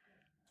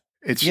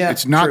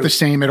 It's not the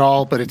same at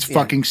all, but it's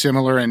fucking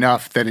similar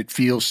enough that it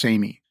feels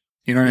samey.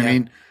 You know what I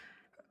mean?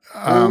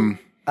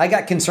 I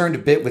got concerned a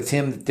bit with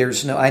him.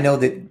 I know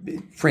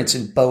that Prince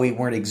and Bowie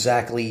weren't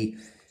exactly,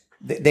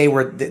 they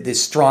were the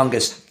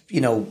strongest,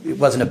 you know, it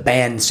wasn't a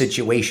band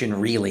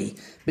situation really,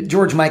 but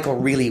George Michael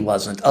really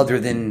wasn't other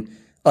than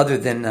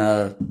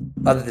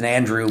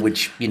Andrew,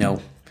 which, you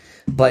know,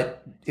 but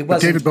it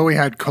wasn't. David Bowie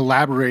had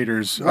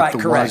collaborators up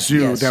the wazoo.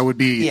 Yes. That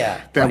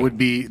would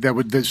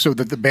so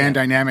that the band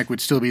dynamic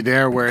would still be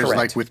there. Whereas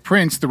like with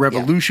Prince, the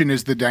revolution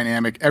is the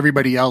dynamic.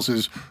 Everybody else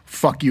is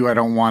fuck you. I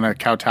don't want to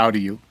kowtow to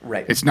you.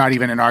 Right. It's not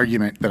even an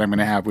argument that I'm going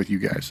to have with you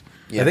guys.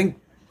 Yeah. I think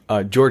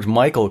George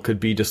Michael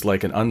could be just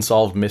like an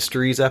Unsolved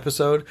Mysteries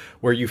episode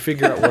where you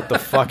figure out what the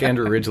fuck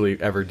Andrew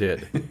Ridgeley ever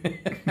did.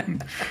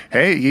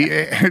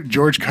 Hey,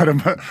 George cut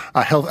him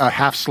a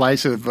half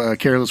slice of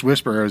Careless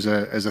Whisper as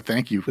a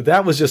thank you. But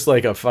that was just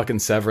like a fucking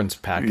severance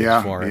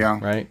package for him,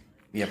 right?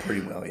 Yeah,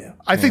 pretty well, yeah.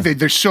 I think that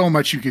there's so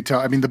much you could tell.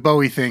 I mean, the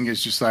Bowie thing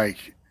is just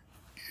like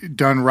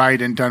done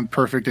right and done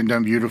perfect and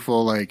done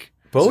beautiful. Like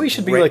Bowie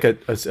should be like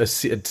a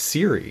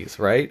series,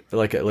 right?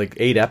 Like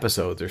 8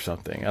 episodes or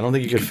something. I don't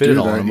think you could fit it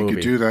all in a movie. You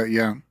could do that,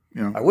 yeah.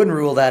 I wouldn't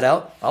rule that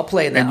out. I'll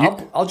play in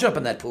that. I'll jump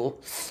in that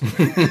pool.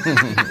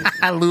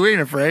 Lou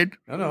ain't afraid.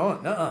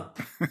 No.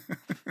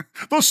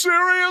 The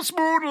serious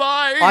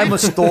moonlight. I'm a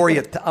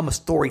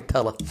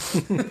storyteller.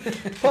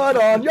 Put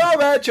on your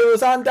red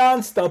shoes and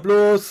dance the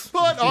blues.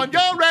 Put on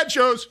your red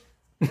shoes.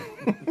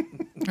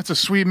 That's a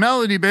sweet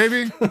melody,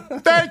 baby.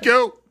 Thank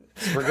you.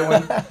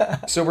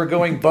 So we're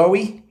going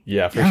Bowie?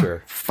 Yeah, for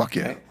sure. Fuck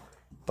yeah. Okay.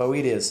 Bowie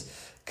it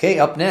is. Okay,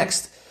 up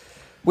next,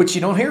 which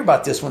you don't hear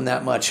about this one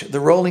that much, the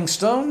Rolling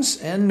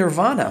Stones and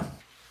Nirvana.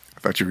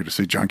 I thought you were going to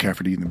say John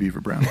Cafferty and the Beaver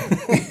Brown.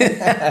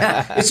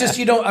 It's just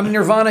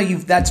Nirvana,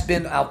 that's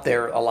been out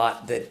there a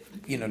lot, that,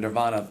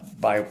 Nirvana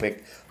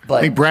biopic.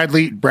 But I think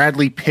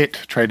Bradley Pitt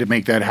tried to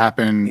make that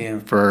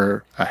happen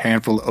for a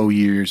handful of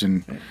years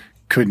and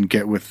couldn't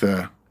get with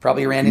the...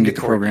 Probably ran into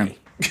the program.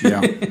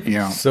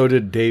 Yeah. So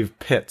did Dave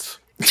Pitts.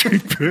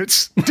 Dave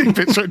Pitts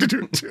tried to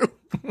do it too.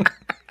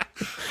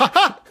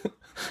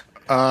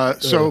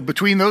 So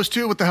between those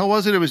two, what the hell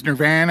was it? It was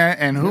Nirvana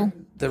and who?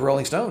 The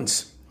Rolling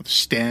Stones.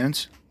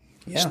 Stans.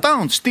 Yeah.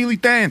 Stones, Steely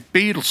Dan,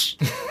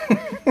 Beatles.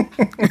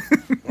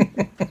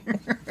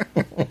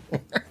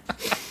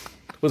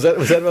 Was that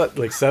about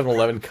like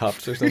 7-Eleven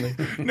cups or something?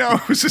 No,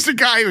 it was just a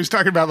guy who was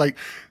talking about like,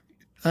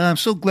 I'm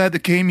so glad the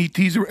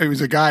KMET's around. It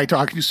was a guy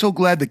talking. He's so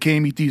glad the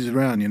KMET's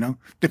around,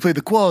 They play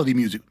the quality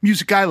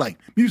music I like.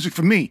 Music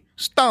for me.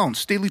 Stones,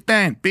 Steely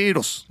Dan,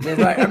 Beatles.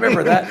 Yeah, right. I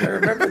remember that.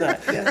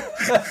 Yeah.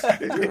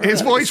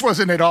 His voice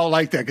wasn't at all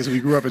like that because we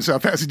grew up in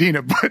South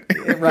Pasadena, but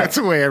that's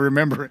the way I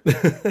remember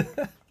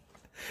it.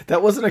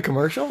 That wasn't a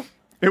commercial?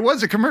 It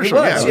was a commercial.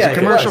 It was a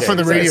commercial for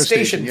the radio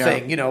station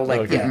thing.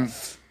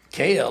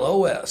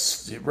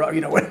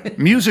 KLOS.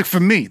 Music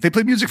for me. They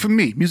play music for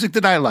me. Music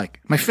that I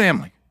like. My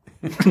family.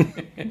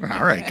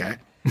 All right, guy.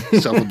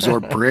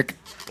 Self-absorbed prick.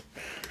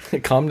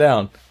 Calm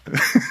down.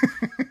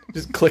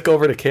 Just click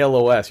over to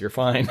KLOS. You're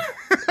fine.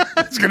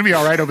 It's going to be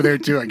all right over there,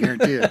 too. I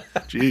guarantee you.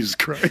 Jesus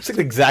Christ. It's like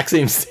the exact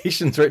same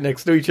stations right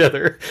next to each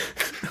other.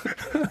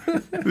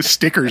 The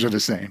stickers are the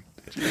same.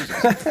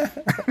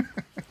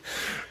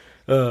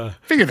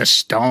 Figure the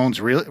Stones,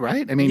 really,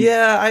 right? I mean,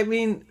 Yeah, I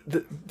mean,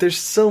 there's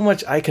so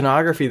much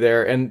iconography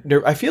there, and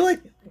I feel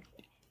like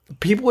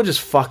people would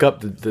just fuck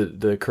up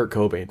the Kurt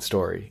Cobain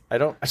story. I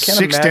can't 6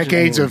 imagine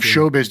decades anyone of doing-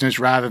 show business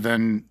rather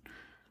than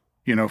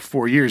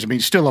 4 years. I mean,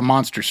 still a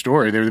monster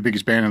story. They're the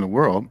biggest band in the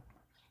world,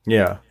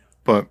 Yeah.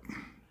 but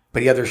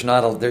But there's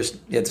not there's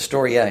the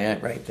story. Yeah,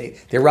 right.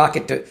 They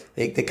rocket to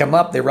they come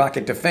up. They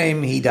rocket to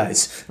fame. He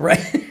dies. Right.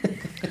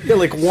 Yeah,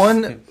 like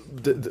one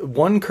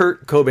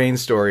Kurt Cobain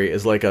story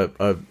is like a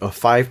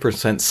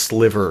 5%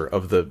 sliver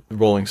of the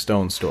Rolling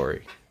Stone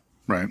story.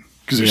 right,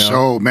 because there's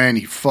so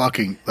many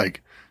fucking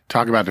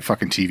talk about the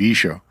fucking TV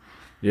show.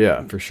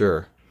 Yeah, for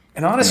sure.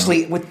 And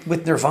honestly,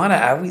 with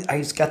Nirvana, I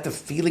just got the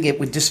feeling it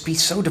would just be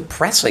so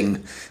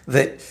depressing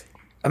that.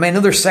 I mean, I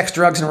know there's sex,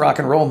 drugs, and rock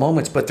and roll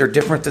moments, but they're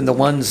different than the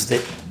ones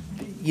that,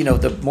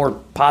 the more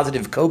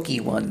positive, cokey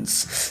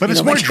ones. But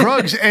it's more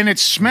drugs and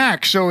it's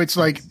smack, so it's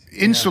like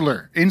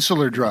insular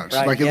drugs.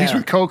 Right, At least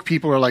with coke,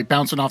 people are like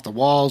bouncing off the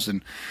walls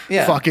and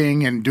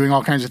fucking and doing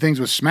all kinds of things.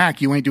 With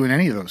smack, you ain't doing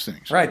any of those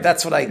things. Right,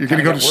 that's what You're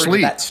gonna go to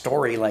sleep. That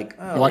story,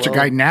 Watch a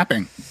guy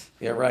napping.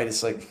 Yeah, right.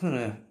 It's like,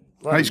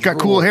 He's got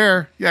cool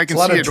hair. Yeah, I can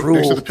see it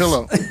next to the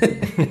pillow.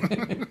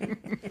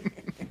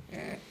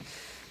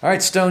 All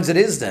right, Stones it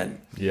is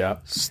then. Yeah.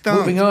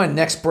 Moving on,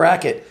 next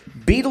bracket.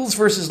 Beatles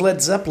versus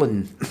Led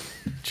Zeppelin.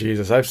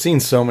 Jesus, I've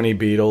seen so many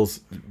Beatles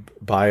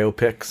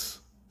biopics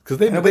because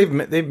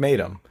they've made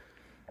them.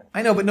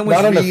 I know, but no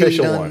Not one's an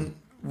official one.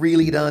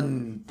 really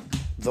done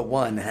the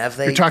one, have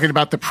they? You're talking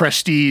about the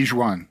Prestige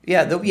one.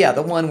 Yeah,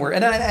 the one where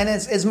and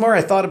as more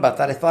I thought about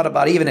that, I thought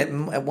about even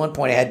at one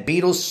point I had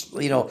Beatles,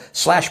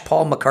 /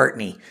 Paul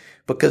McCartney,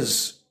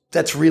 because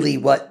that's really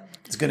what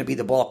is going to be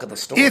the bulk of the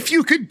story. If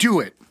you could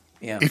do it.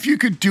 Yeah. If you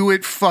could do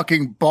it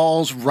fucking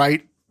balls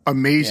right,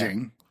 amazing.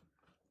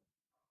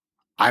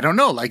 Yeah. I don't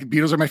know.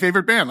 Beatles are my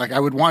favorite band. I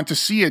would want to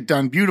see it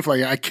done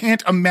beautifully. I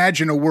can't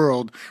imagine a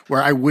world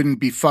where I wouldn't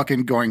be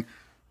fucking going,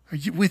 are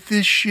you with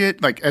this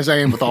shit? As I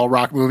am with all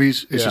rock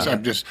movies. It's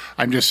I'm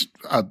just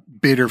a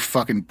bitter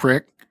fucking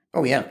prick.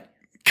 Oh yeah.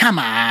 Come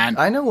on.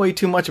 I know way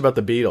too much about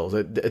the Beatles.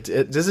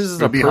 This is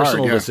a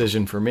personal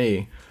decision for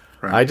me.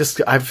 Right.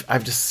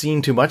 I've just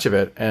seen too much of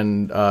it,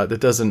 and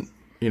that doesn't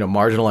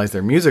marginalize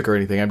their music or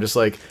anything. I'm just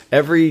like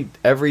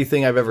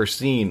everything I've ever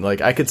seen.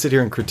 I could sit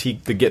here and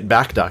critique the Get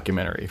Back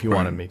documentary if you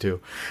wanted me to.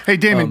 Hey,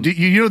 Damon, do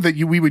you know that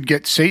we would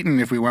get Satan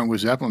if we went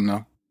with Zeppelin,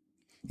 though?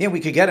 Yeah,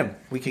 we could get him.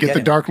 We could get the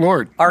him. Dark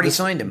Lord. Already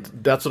signed him.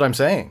 That's what I'm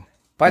saying.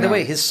 By the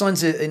way, his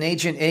son's an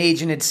agent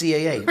at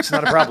CAA. It's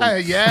not a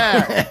problem.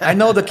 Yeah. I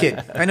know the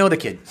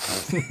kid.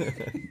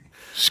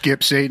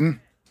 Skip Satan.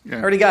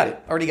 Yeah. Already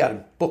got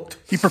him. Booked.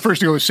 He prefers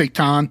to go with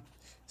Satan.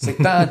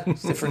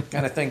 It's different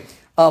kind of thing.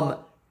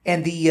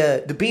 And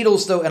the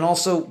Beatles, though, and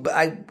also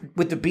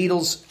with the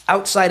Beatles,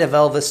 outside of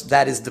Elvis,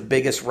 that is the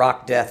biggest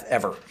rock death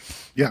ever.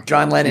 Yeah,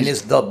 John Lennon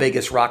is the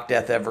biggest rock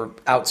death ever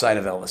outside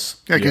of Elvis.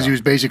 Yeah, because he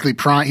was basically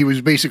prime.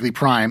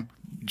 Prime.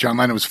 John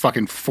Lennon was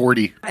fucking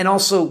 40. And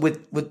also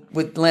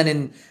with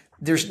Lennon,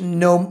 there's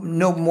no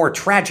more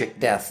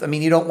tragic death. I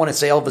mean, you don't want to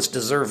say Elvis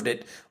deserved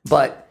it,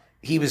 but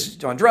he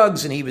was on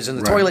drugs and he was in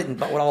the toilet, and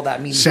what all that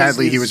means.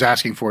 Sadly, he was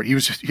asking for it. He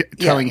was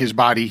telling his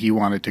body he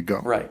wanted to go.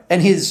 Right,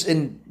 and he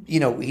didn't.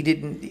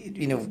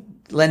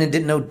 Lennon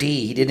didn't know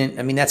D. He didn't.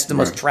 I mean, that's the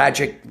most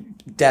tragic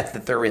death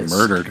that there is.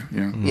 Murdered.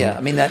 Yeah. Mm-hmm. Yeah.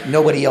 I mean, that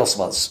nobody else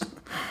was.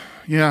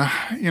 Yeah.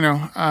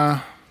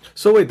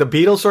 So wait, the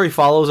Beatles story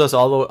follows us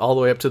all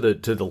the way up to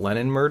the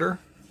Lennon murder.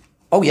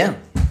 Oh yeah.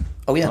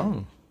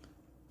 Oh.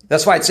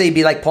 That's why I'd say it'd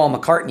be like Paul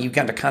McCartney. You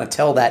got to kind of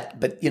tell that,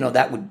 but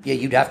that would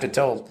you'd have to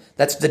tell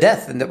that's the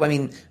death. And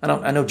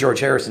I know George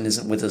Harrison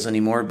isn't with us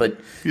anymore, but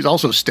he's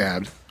also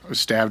stabbed. Was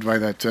stabbed by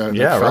that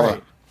fella.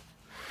 Right.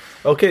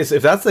 Okay, so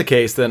if that's the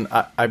case, then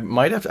I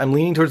might have. I'm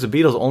leaning towards the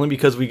Beatles only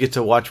because we get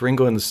to watch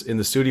Ringo in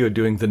the studio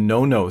doing the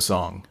No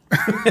song.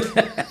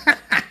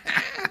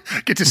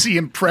 Get to see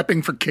him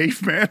prepping for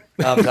Caveman.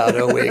 I'm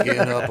not waking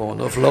up on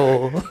the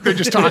floor. They're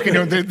just talking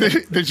to him.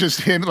 They're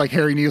just him, like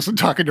Harry Nilsson,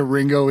 talking to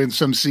Ringo in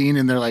some scene,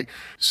 and they're like,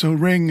 "So,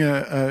 Ring,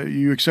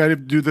 you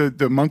excited to do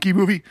the monkey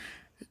movie?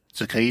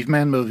 It's a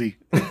caveman movie.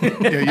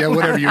 yeah,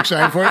 whatever. You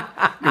excited for it?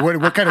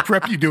 What kind of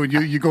prep you doing?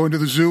 You going to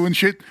the zoo and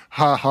shit?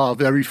 Ha ha,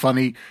 very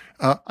funny.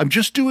 I'm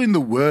just doing the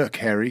work,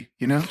 Harry.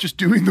 Just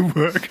doing the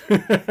work.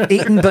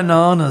 Eating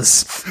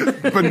bananas.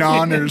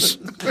 Bananas.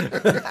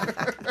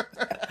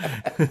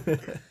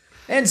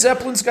 And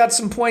Zeppelin's got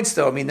some points,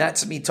 though. I mean,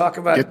 that's me talk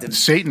about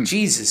Satan.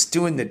 Jesus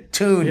doing the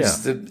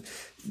tunes, the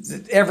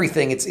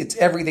everything. It's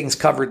everything's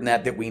covered in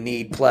that we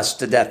need, plus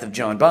the death of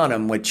John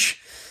Bonham,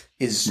 which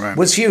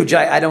was huge.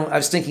 I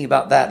was thinking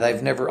about that.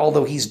 I've never,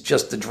 although he's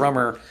just the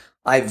drummer,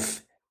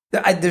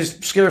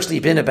 there's scarcely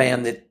been a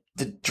band that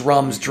the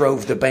drums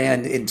drove the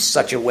band in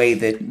such a way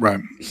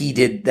that he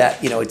did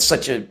that. It's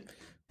such a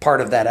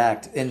part of that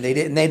act, and they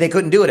didn't. They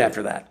couldn't do it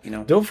after that.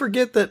 Don't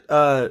forget that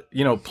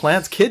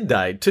Plant's kid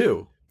died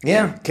too.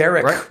 Yeah,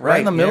 Carrick, right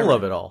in the middle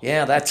of it all.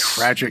 Yeah, that's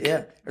tragic.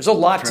 Yeah, there's a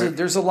lot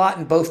there's a lot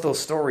in both those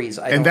stories.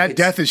 And that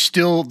death is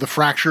still the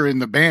fracture in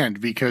the band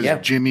because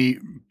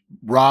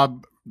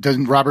Rob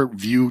doesn't Robert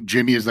view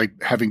Jimmy as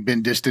like having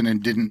been distant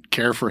and didn't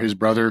care for his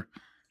brother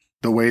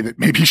the way that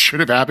maybe should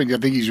have happened? I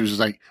think he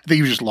was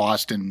just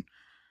lost in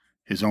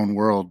his own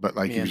world, but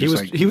like he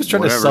was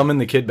trying to summon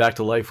the kid back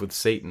to life with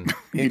Satan.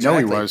 You know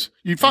he was.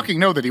 You fucking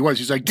know that he was.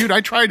 He's like, dude,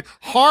 I tried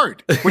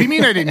hard. What do you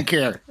mean I didn't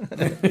care?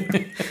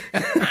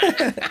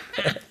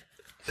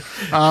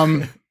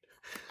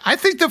 I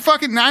think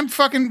I'm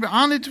fucking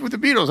on it with the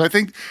Beatles. I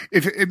think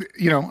if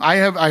I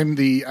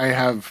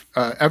have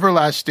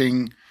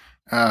everlasting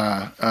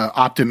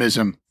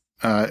optimism,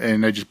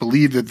 and I just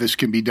believe that this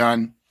can be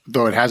done,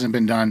 though it hasn't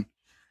been done.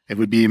 It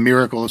would be a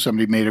miracle if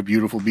somebody made a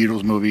beautiful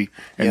Beatles movie,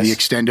 and the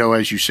extendo,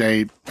 as you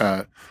say,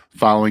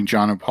 following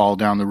John and Paul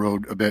down the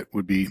road a bit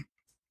would be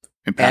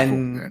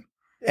impactful.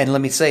 And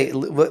let me say,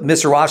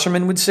 Mr.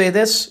 Wasserman would say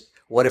this.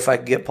 What if I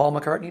could get Paul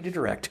McCartney to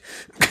direct?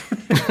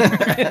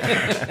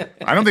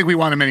 I don't think we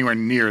want him anywhere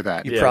near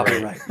that. You're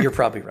probably right. You're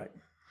probably right.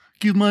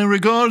 Give my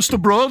regards to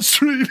Broad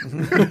Street.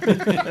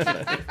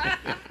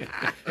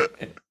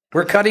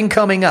 We're cutting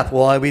Coming Up.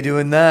 Why are we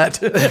doing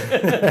that?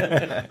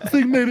 I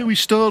think maybe we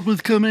start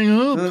with Coming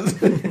Up.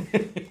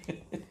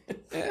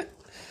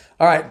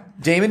 All right,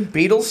 Damon,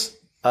 Beatles?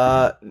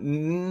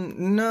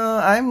 No,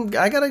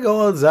 I gotta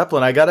go with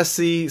Zeppelin. I gotta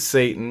see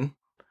Satan.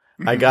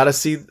 I gotta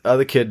see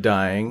the kid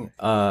dying.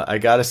 I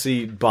gotta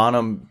see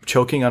Bonham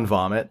choking on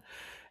vomit.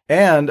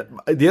 And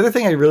the other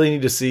thing I really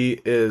need to see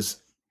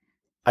is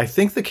I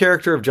think the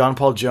character of John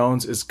Paul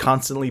Jones is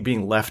constantly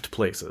being left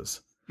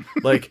places.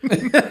 Like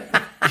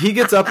he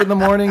gets up in the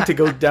morning to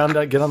go down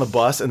to get on the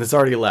bus and it's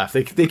already left.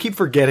 They keep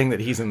forgetting that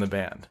he's in the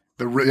band.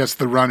 That's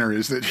the runner,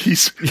 is that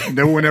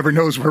no one ever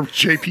knows where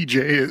JPJ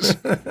is.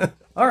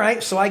 All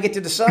right, so I get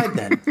to decide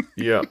then.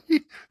 Yeah.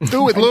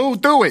 Do it, Lou.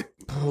 Do it.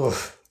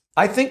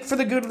 I think for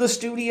the good of the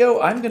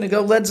studio, I'm going to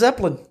go Led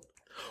Zeppelin.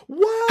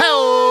 What?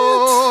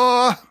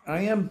 Hello.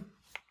 I am.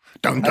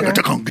 I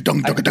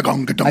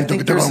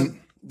think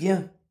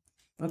yeah.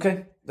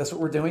 Okay, that's what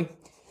we're doing.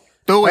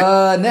 Do it.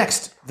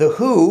 Next, The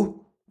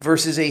Who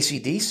versus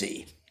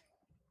AC/DC.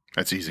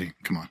 That's easy.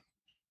 Come on.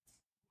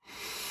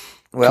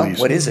 Well, Please.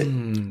 What is it?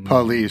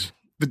 Police.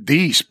 The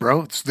Dees,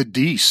 bro. It's the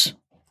Dees.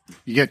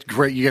 You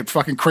get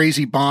fucking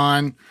Crazy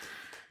Bond.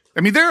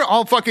 I mean, they're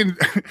all fucking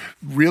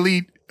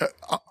really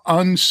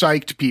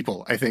unpsyched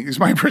people, I think. Is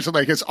my impression.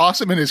 Like, as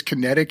awesome and as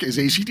kinetic as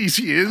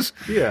AC/DC is,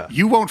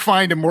 you won't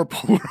find a more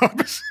polar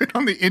opposite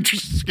on the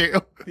interest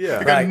scale.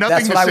 Yeah. Right.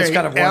 That's what I was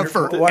kind of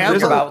wondering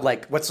ever. about.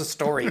 Like, what's the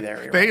story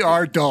there? They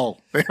are dull.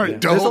 They are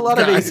dull. There's a lot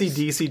guys. of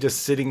AC/DC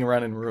just sitting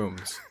around in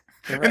rooms.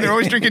 Right. And they're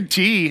always drinking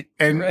tea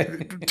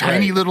and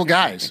tiny little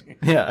guys.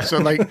 Yeah. So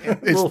like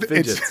little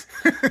fidgets.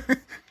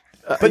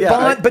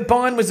 But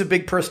Bond was a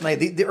big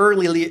personality. The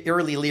early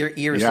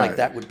years like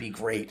that would be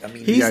great. I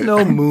mean, he's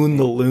no Moon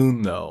the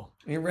Loon though.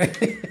 You're right.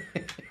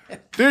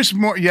 There's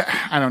more. Yeah,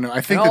 I don't know. I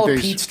think and all that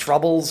there's Pete's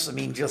troubles. I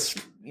mean, just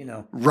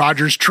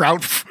Rogers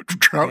Trout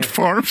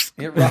Farms.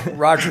 Yeah,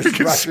 Rogers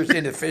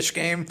into fish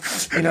game.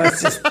 It's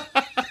just.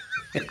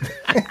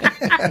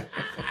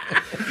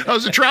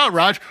 How's the trout,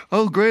 Raj?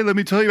 Oh, great. Let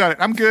me tell you about it.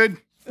 I'm good.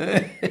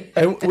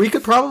 And we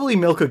could probably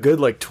milk a good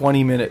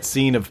 20-minute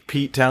scene of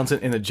Pete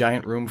Townsend in a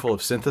giant room full of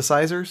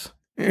synthesizers,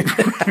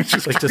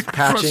 just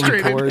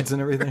patching chords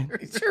and everything.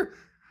 Sure.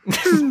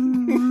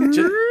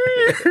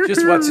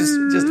 just watch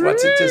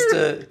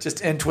it.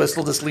 Just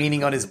Entwistle just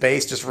leaning on his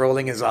bass, just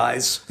rolling his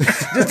eyes.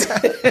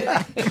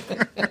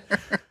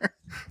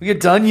 We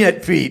get done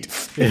yet, Pete?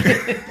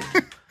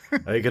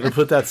 Are you gonna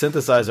put that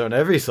synthesizer on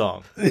every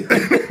song?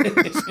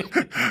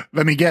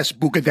 Let me guess.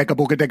 Booka deka,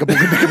 booka deka, booka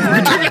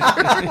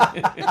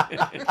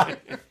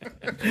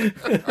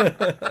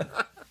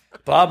deka.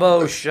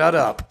 Bobo, shut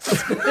up.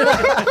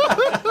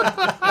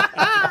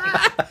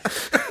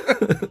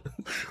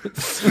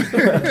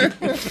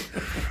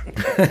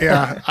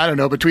 Yeah, I don't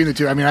know. Between the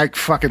two, I mean, I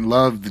fucking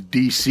love the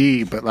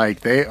DC, but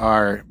they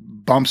are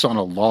bumps on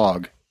a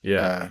log.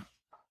 Yeah.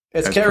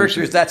 As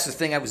characters, that's the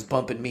thing I was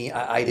bumping me.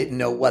 I didn't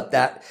know what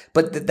that,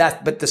 but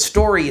the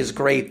story is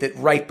great. That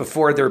right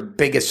before their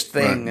biggest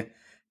thing,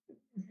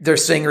 their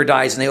singer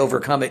dies and they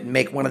overcome it and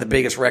make one of the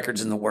biggest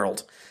records in the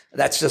world.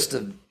 That's just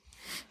a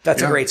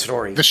great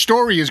story. The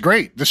story is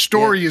great.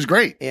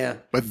 Yeah,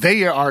 but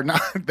they are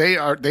not. They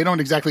don't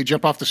exactly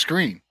jump off the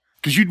screen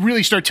because you'd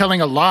really start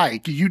telling a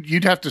lie.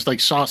 You'd have to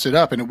sauce it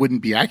up and it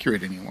wouldn't be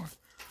accurate anymore.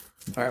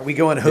 All right, we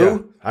going Who? Yeah,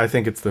 I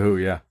think it's the Who.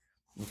 Yeah.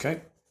 Okay.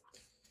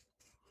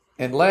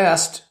 And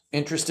last,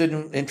 interested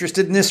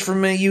in this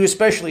from you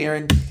especially,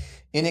 Aaron,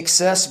 In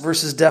Excess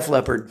versus Def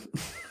Leppard.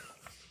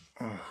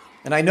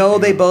 And I know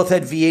they both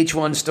had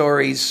VH1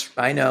 stories.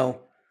 I know.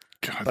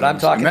 God, but I'm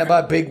talking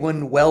about big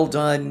one, well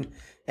done,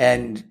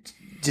 and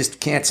just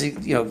can't see,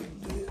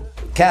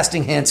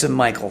 casting handsome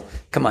Michael.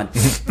 Come on.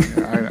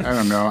 I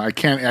don't know. I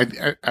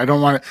can't. I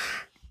don't want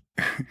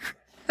to.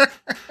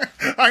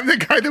 I'm the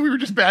guy that we were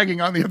just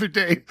bagging on the other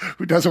day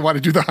who doesn't want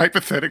to do the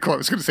hypothetical. I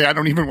was going to say, I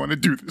don't even want to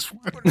do this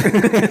one.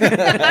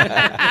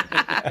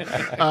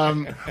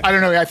 I don't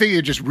know. I think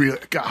it just really,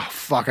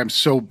 fuck, I'm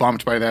so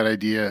bummed by that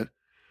idea.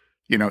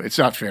 it's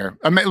not fair.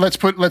 I mean, let's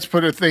put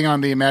a thing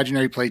on the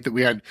imaginary plate that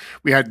we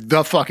had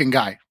the fucking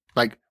guy.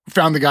 Like,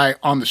 found the guy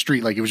on the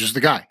street, like he was just the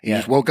guy. He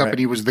just woke up and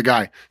he was the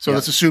guy. So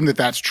let's assume that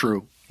that's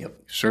true.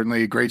 Yep.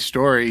 Certainly a great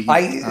story.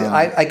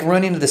 I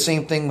run into the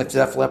same thing with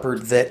Def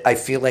Leppard, that I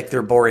feel like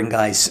they're boring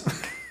guys,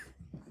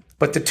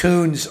 but the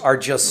tunes are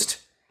just.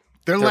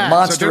 They're lads.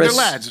 Monstrous.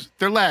 So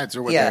they're lads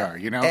are what they are,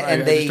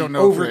 And they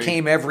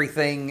overcame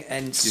everything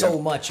and so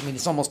much. I mean,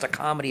 it's almost a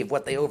comedy of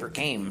what they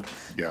overcame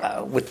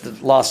with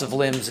the loss of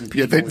limbs and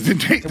people. Yeah,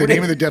 the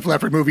name of the Def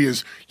Leppard movie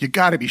is "You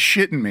Got to Be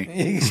Shitting Me."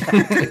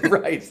 Exactly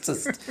right.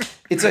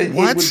 It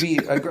would be.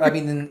 I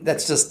mean,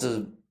 that's just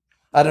a.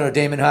 I don't know,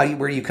 Damon.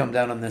 Where do you come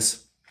down on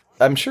this?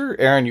 I'm sure,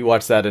 Aaron, you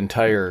watched that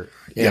entire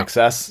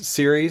INXS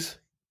series.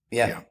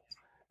 Yeah.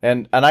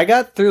 And I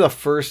got through the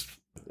first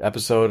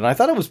episode, and I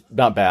thought it was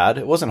not bad.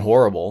 It wasn't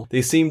horrible.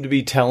 They seemed to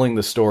be telling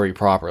the story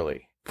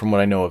properly, from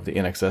what I know of the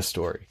INXS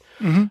story.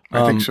 Mm-hmm.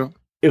 I think so.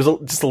 It was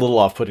just a little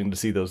off-putting to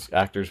see those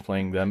actors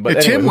playing them.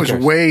 But Tim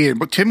anyway,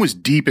 Tim was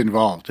deep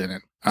involved in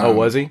it.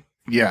 Was he?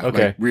 Yeah.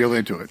 Okay. Like, real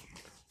into it.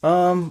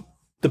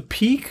 The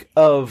peak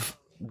of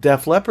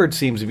Def Leppard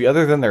seems to be,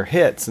 other than their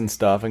hits and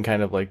stuff, and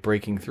kind of like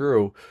breaking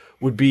through,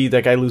 would be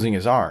that guy losing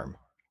his arm,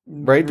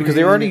 right? Because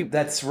they already.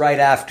 That's right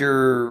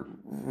after.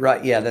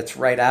 Right. Yeah. That's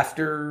right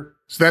after.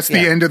 So that's the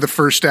end of the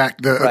first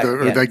act,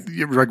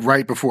 like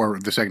right before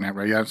the second act,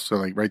 right? Yeah, so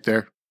like right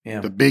there,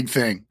 the big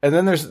thing. And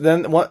then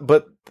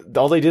but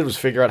all they did was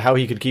figure out how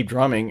he could keep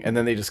drumming, and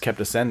then they just kept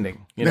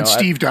ascending. Then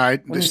Steve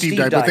died. Steve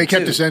died, but they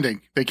kept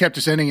ascending. They kept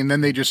ascending, and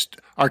then they just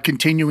are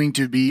continuing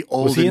to be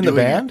old. Was he in the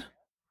band?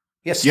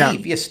 Yes,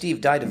 Steve. Yes, Steve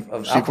died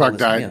of Steve Clark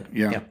died.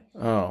 Yeah.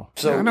 Oh,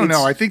 so I don't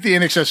know. I think the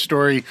INXS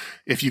story,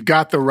 if you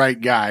got the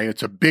right guy,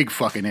 it's a big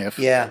fucking if.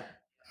 Yeah.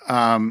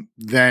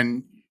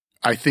 Then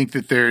I think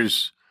that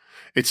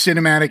it's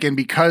cinematic, and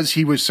because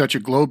he was such a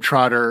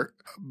globetrotter,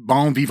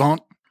 bon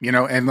vivant,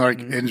 and like,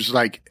 and it's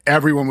like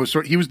everyone was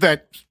he was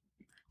that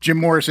Jim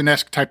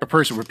Morrison-esque type of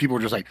person where people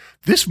were just like,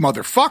 this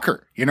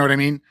motherfucker, you know what I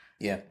mean?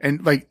 Yeah.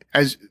 And like,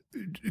 as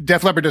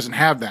Def Leppard doesn't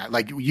have that,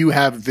 like you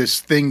have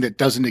this thing that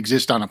doesn't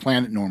exist on a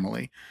planet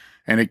normally,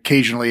 and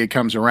occasionally it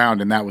comes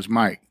around, and that was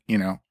Mike,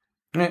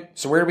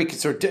 So where do we,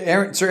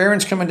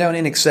 Aaron's coming down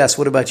in excess.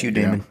 What about you,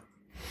 Damon?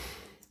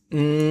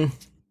 Yeah.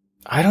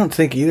 I don't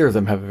think either of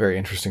them have a very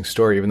interesting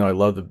story, even though I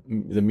love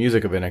the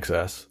music of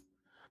INXS.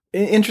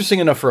 Interesting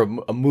enough for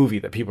a movie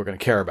that people are going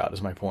to care about,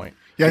 is my point.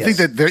 Yeah, I think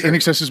that the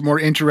INXS is more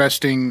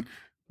interesting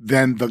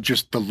than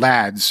just the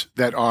lads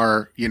that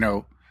are,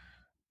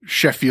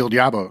 Sheffield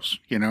Yabos,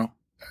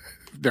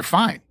 They're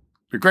fine.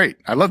 They're great.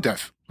 I love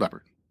Def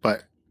Leppard.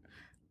 But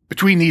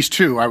between these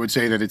two, I would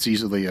say that it's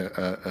easily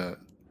an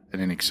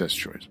INXS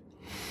choice.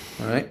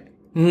 All right.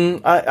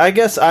 I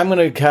guess I'm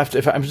going to have to,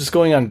 if I'm just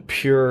going on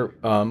pure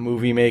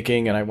movie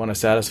making and I want to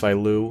satisfy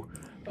Lou,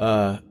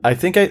 I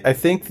think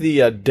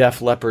the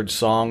Def Leppard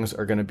songs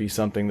are going to be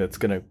something that's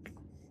going to,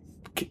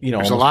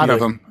 there's a lot of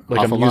them.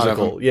 Like a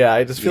musical. Yeah,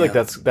 I just feel like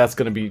that's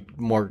going to be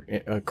more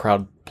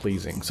crowd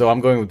pleasing. So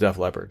I'm going with Def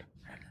Leppard.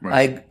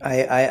 Right.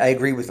 I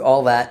agree with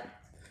all that.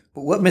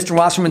 But what Mr.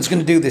 Wasserman's going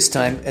to do this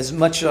time, as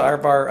much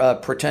of our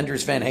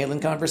Pretenders Van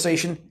Halen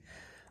conversation,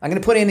 I'm going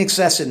to put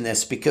INXS in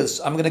this because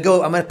I'm going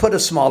to put a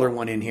smaller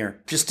one in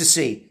here just to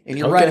see. And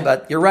you're right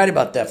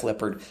about Def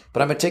Leppard,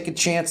 but I'm going to take a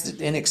chance that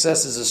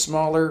INXS is a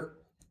smaller,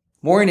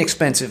 more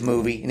inexpensive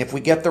movie. And if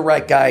we get the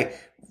right guy,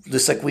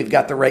 just like we've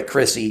got the right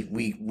Chrissy,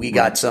 we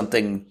got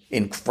something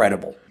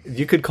incredible.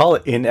 You could call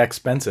it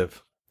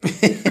inexpensive.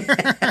 This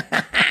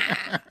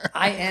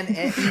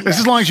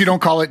as long as you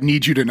don't call it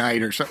 "Need You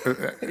Tonight" or something.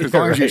 As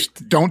long as you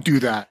don't do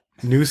that.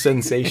 New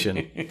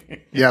sensation.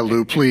 Yeah,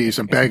 Lou, please.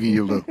 I'm begging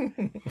you, Lou.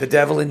 The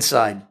Devil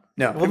Inside.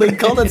 No. Well, they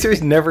called that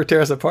series Never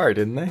Tear Us Apart,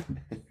 didn't they?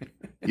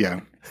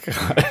 Yeah.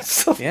 God, it's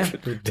so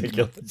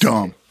ridiculous.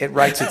 Dumb. It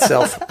writes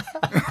itself.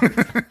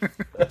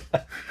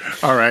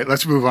 All right,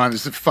 let's move on.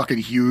 This is fucking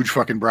huge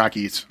fucking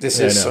brockies.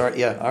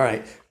 All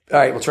right. All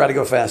right, we'll try to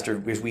go faster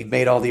because we've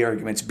made all the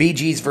arguments. Bee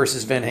Gees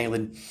versus Van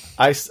Halen.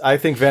 I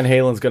think Van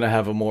Halen's going to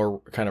have a more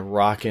kind of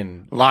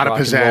rockin', a lot of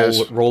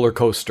pizzazz, roller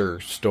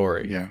coaster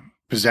story. Yeah,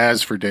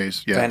 pizzazz for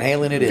days. Yeah, Van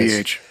Halen it is.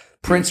 VH.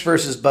 Prince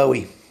versus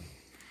Bowie.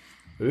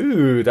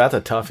 Ooh, that's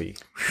a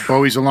toughie.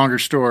 Bowie's a longer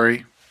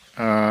story.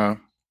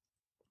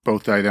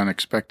 Both died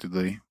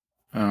unexpectedly.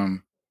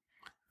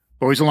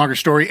 Bowie's a longer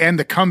story, and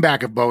the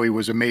comeback of Bowie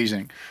was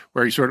amazing.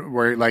 Where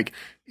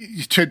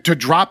to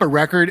drop a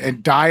record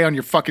and die on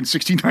your fucking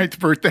 69th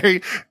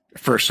birthday.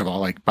 First of all,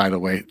 like, by the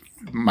way,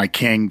 my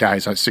king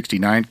dies on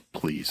 69.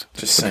 Please,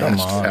 just saying,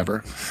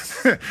 ever.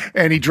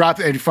 And he dropped,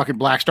 and fucking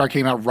Black Star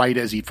came out right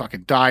as he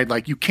fucking died.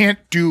 Like, you can't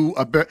do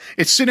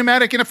it's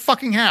cinematic in a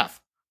fucking half.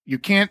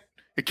 It can't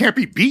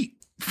be beat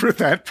for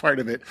that part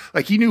of it.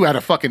 Like, he knew how to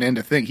fucking end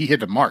a thing. He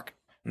hit the mark.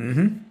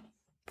 Mm-hmm.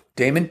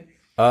 Damon?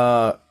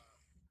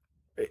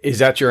 Is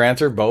that your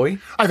answer, Bowie?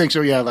 I think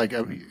so. Yeah, like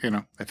I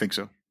think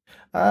so.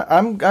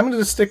 I'm going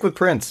to stick with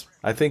Prince.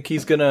 I think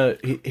he's gonna.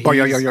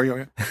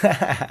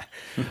 Yeah.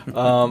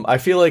 I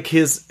feel like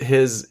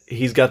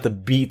he's got the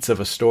beats of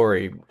a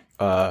story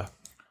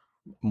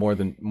more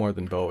than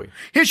Bowie.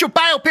 Here's your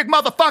biopic,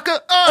 motherfucker.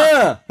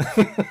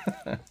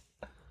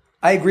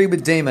 I agree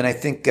with Damon. I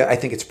think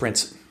it's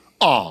Prince.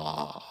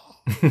 Aw.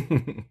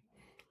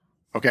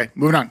 Okay,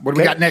 moving on. What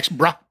do we got next,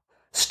 bruh?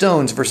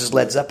 Stones versus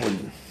Led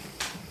Zeppelin.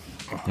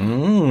 I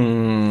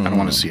don't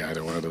want to see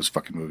either one of those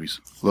fucking movies.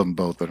 Love them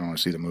both, but I don't want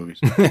to see the movies.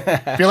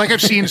 I feel like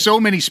I've seen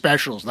so many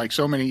specials, like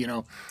so many,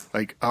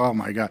 like, oh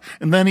my God.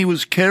 And then he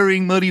was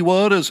carrying muddy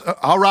waters.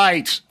 All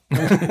right.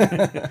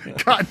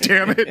 God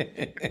damn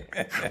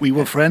it. We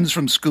were friends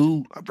from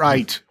school.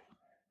 Right.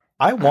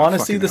 I want to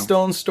see the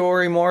Stones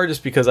story more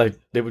just because it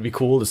would be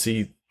cool to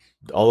see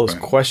all those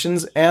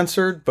questions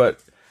answered, but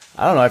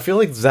I don't know. I feel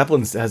like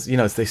Zeppelin has,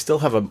 they still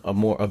have a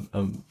more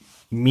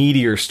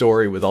meatier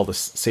story with all the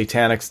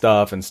satanic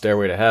stuff and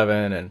Stairway to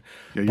Heaven and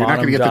you're not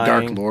going to get the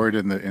Dark Lord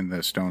in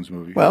the Stones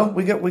movie. Well,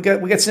 we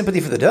got sympathy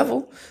for the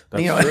devil.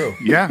 That's true.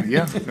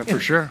 Yeah, for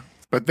sure.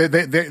 But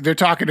they're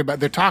talking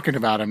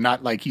about him,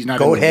 not like he's not.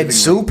 Goathead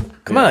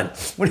soup. Come on.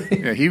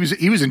 Yeah, he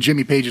was in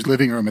Jimmy Page's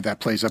living room at that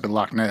place up in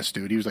Loch Ness,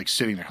 dude. He was like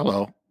sitting there.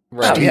 Hello,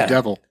 right. Steve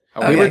Devil.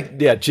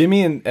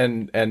 Jimmy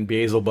and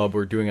Beelzebub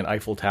were doing an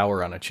Eiffel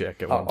Tower on a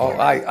chick at one point.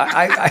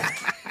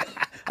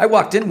 I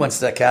walked in once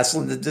to that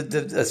castle, and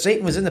the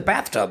Satan was in the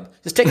bathtub,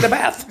 just taking a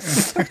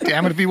bath.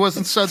 Damn it, if he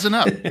wasn't sudsing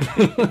up.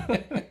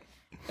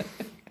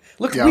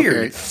 Looked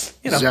weird.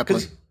 Okay.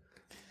 Zeppelin.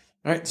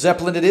 All right,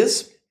 Zeppelin it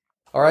is.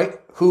 All right,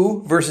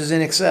 Who versus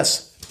In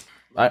Excess.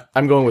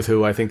 I'm going with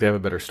Who. I think they have a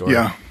better story.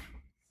 Yeah.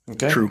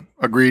 Okay. True.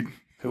 Agreed.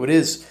 Who it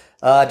is.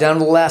 Down to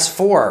the last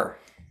four.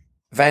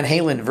 Van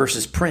Halen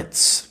versus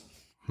Prince.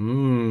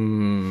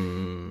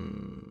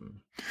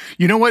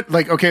 You know what?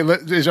 Like, okay, I'm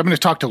going to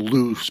talk to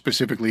Lou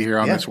specifically here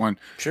on this one.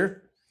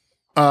 Sure.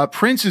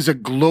 Prince is a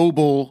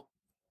global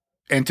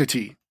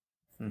entity,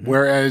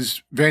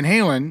 whereas Van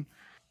Halen,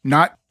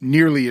 not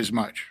nearly as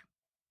much.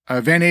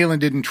 Van Halen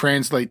didn't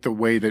translate the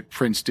way that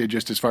Prince did,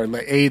 just as far as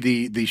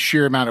the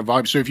sheer amount of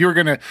volume. So if you were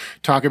going to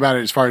talk about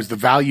it as far as the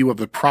value of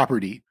the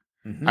property,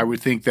 I would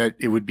think that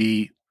it would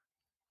be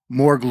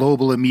more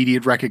global,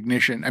 immediate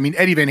recognition. I mean,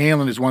 Eddie Van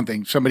Halen is one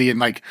thing. Somebody in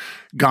like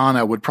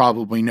Ghana would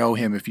probably know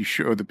him if you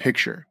show the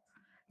picture.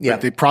 Yeah.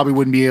 But they probably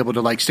wouldn't be able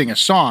to like sing a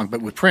song.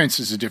 But with Prince,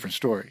 it's a different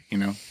story,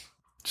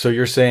 So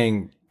you're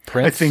saying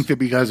Prince? I think that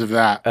because of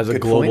that. As a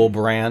global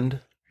brand?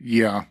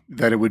 Yeah,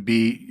 that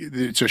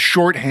it's a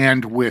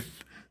shorthand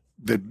with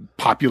the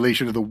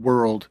population of the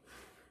world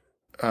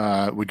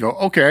would go,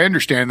 okay, I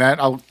understand that.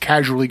 I'll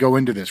casually go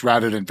into this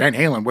rather than Van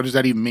Halen. What does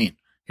that even mean?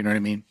 You know what I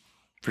mean?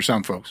 For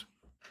some folks.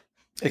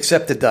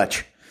 Except the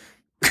Dutch.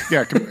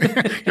 Yeah,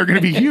 you're going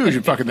to be huge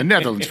in fucking the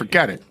Netherlands.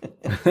 Forget it.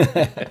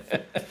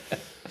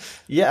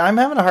 Yeah, I'm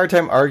having a hard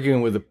time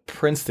arguing with the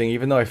Prince thing,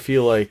 even though I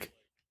feel like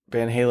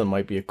Van Halen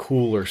might be a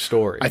cooler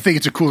story. I think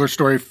it's a cooler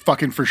story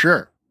fucking for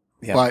sure.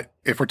 Yeah. But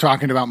if we're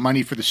talking about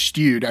money for the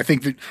stewed, I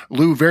think that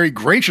Lou very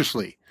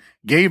graciously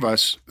gave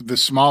us the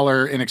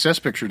smaller In Excess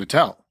picture to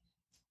tell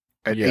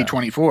at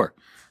A24.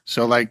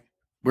 So, like,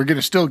 we're going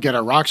to still get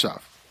our rocks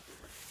off.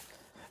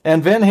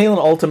 And Van Halen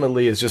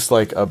ultimately is just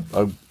like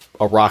a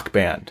rock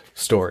band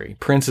story.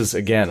 Prince is,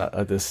 again,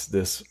 this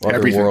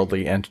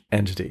otherworldly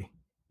entity.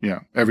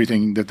 Yeah,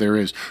 everything that there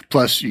is.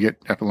 Plus, you get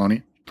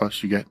Apollonia.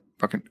 Plus, you get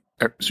fucking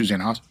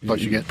Suzanne Haas.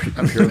 Plus, you get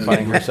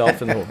purifying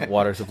herself in the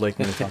waters of Lake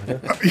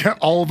Minnetonka. Yeah,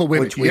 all the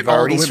women. Which we've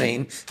already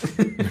seen.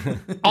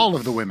 All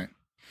of the women.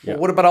 Well,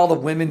 what about all the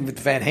women with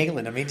Van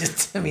Halen?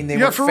 They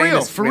were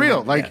famous. For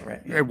real. Like,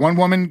 one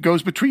woman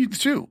goes between the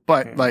two.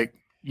 But, like,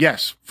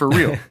 yes, for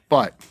real.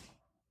 But,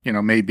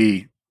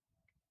 maybe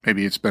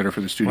it's better for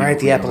the studio. Right,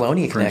 the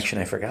Apollonia connection.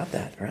 I forgot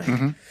that. Right.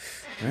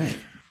 Mm-hmm. Right.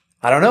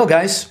 I don't know,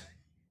 guys.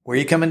 Where are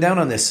you coming down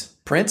on this?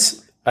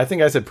 Prince? I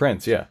think I said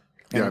Prince, yeah.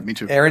 Yeah, me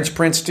too. Aaron's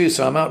Prince, too,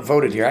 so I'm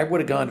outvoted here. I would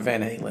have gone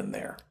Van Halen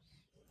there.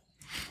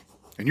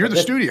 And you're the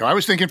studio. I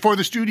was thinking for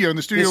the studio, and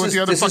the studio went the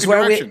other fucking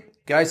direction.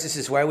 Guys, this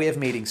is why we have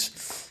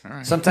meetings.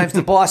 Right. Sometimes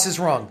the boss is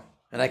wrong,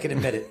 and I can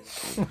admit it.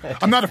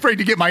 I'm not afraid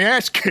to get my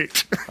ass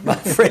kicked. I'm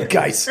not afraid,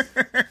 guys.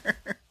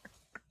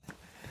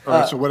 All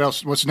right, so what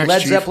else? What's next, Led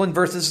Chief? Zeppelin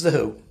versus The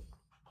Who.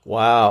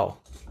 Wow.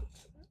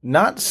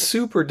 Not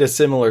super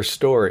dissimilar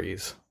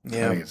stories.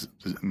 Yeah. I think it's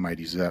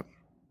Mighty Zepp.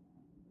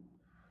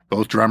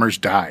 Both drummers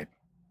died.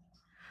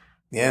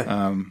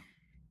 Yeah.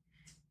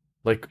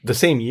 Like the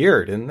same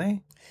year, didn't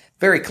they?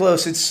 Very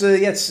close. It's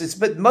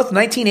but both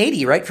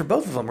 1980, right, for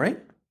both of them, right?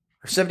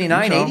 Or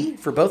 79, 80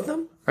 for both of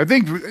them? I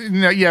think,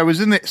 it was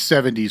in the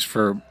 70s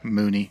for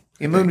Mooney.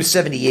 You moved to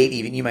 78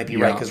 even, you might be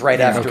right, because right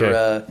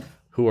after...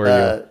 Who Are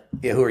You?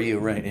 Yeah, Who Are You,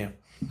 right, yeah.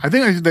 I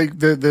think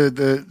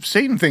the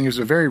Satan thing is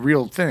a very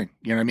real thing.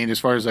 You know what I mean? As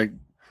far as like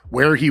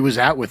where he was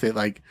at with it,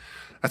 like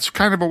that's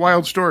kind of a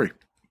wild story.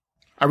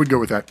 I would go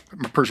with that.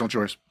 My personal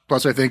choice.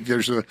 Plus, I think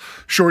there's a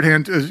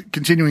shorthand,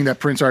 continuing that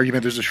Prince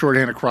argument, there's a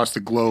shorthand across the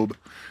globe.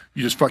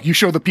 You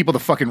show the people the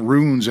fucking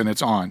runes and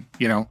it's on,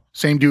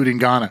 Same dude in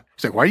Ghana.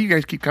 He's like, why do you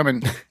guys keep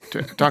coming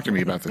to talk to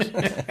me about this?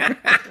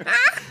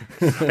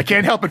 I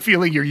can't help but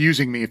feeling you're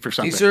using me for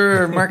something. These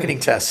are marketing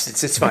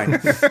tests. It's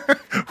fine.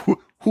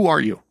 Who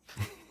are you?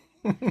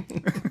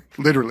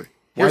 Literally.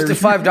 Here's the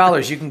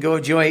 $5. You can go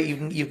enjoy.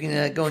 You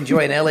can go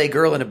enjoy an LA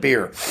girl and a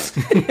beer.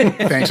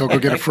 Thanks. I'll go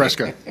get a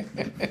Fresca.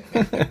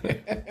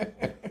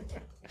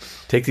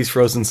 Take these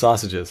frozen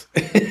sausages.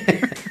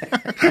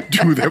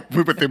 Do that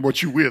with them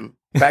what you will.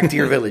 Back to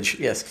your village.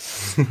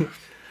 Yes.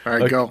 All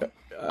right, go.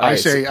 I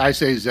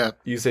say Zepp.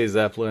 You say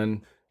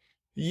Zeppelin.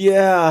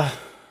 Yeah.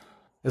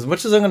 As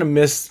much as I'm going to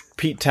miss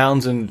Pete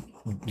Townsend,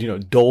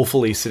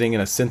 dolefully sitting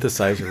in a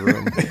synthesizer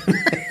room,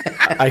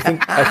 I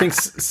think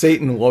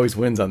Satan always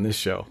wins on this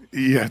show.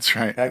 Yeah, that's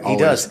right. He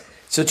does.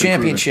 So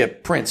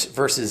championship, Prince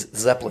versus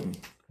Zeppelin.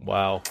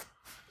 Wow.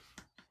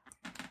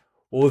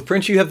 Well, with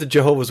Prince, you have the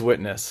Jehovah's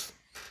Witness.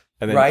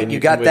 And then, right, you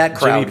got that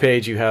crowd. Jimmy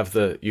Page, you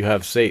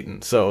have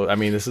Satan. So, I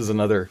mean, this is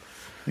another.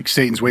 I think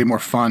Satan's way more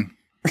fun.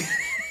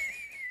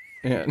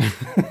 Yeah.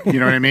 You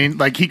know what I mean?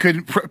 Like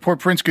poor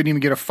Prince couldn't even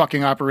get a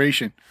fucking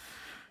operation.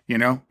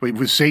 But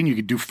with Satan, you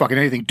could do fucking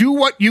anything. Do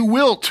what you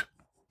wilt.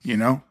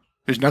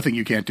 There's nothing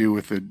you can't do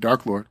with the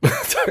Dark Lord.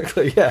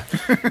 Yeah.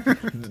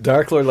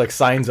 Dark Lord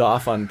signs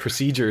off on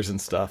procedures and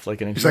stuff.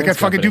 He's like, I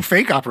fucking do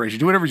fake operations.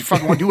 Do whatever you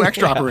fucking want. Do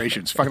extra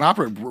operations.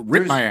 Fucking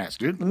rip my ass,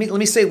 dude. Let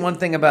me say one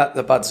thing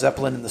about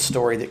Zeppelin and the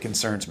story that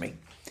concerns me.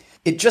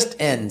 It just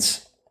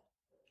ends.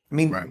 I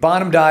mean, right.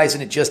 Bonham dies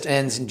and it just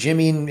ends, and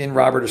Jimmy and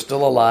Robert are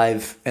still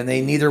alive, and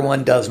neither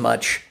one does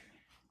much.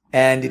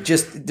 And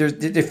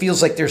it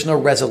feels like there's no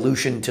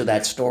resolution to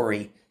that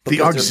story. The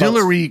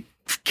auxiliary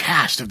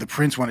cast of the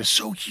Prince one is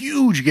so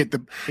huge. You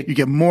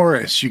get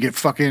Morris, you get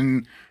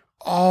fucking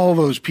all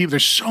those people.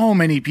 There's so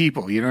many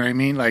people. You know what I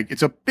mean?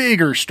 It's a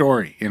bigger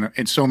story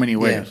in so many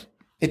ways.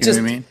 Yeah. What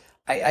I mean?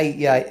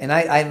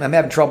 I'm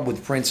having trouble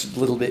with Prince a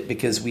little bit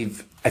because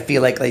I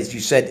feel like, as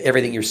you said,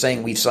 everything you're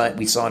saying we saw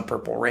in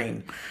Purple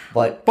Rain,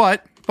 but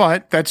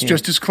that's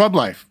just his club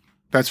life.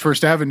 That's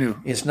First Avenue.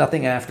 It's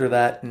nothing after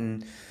that,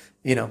 and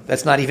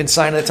that's not even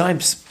Sign of the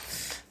Times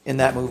in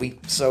that movie.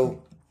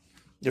 So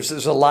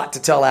there's a lot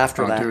to tell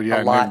after that. Dude,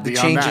 yeah, a lot. The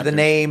change of the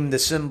name, the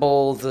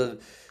symbol, the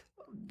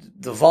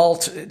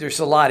vault. There's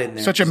a lot in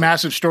there. Such a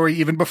massive story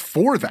even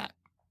before that.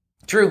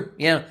 True.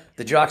 Yeah,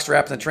 the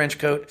jockstrap and the trench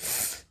coat.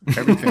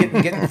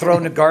 Everything getting thrown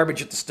in the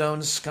garbage at the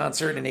Stones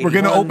concert in 81.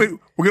 We're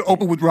gonna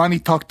open with Ronnie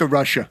Talk to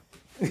Russia.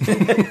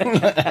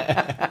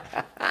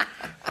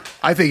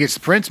 I think it's the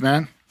Prince,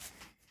 man.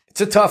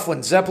 It's a tough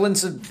one.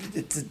 Zeppelin's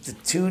the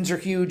tunes are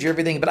huge,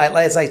 everything. But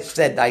as I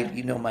said,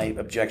 my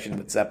objection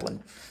with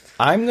Zeppelin.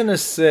 I'm gonna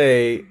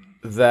say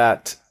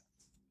that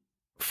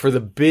for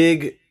the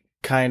big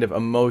kind of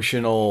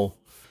emotional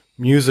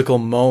musical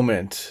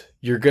moment,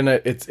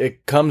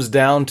 it comes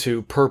down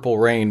to Purple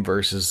Rain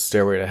versus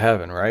Stairway to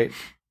Heaven, right?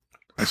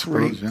 I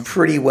suppose,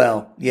 pretty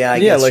well. Yeah,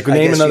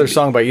 name another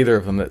song by either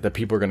of them that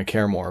people are going to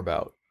care more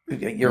about.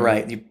 You're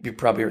right. You're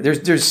probably right.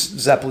 There's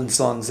Zeppelin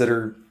songs that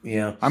are,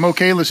 I'm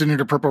okay listening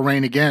to Purple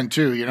Rain again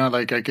too.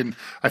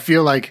 I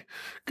feel like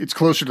it's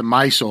closer to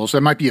my soul. So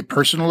that might be a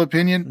personal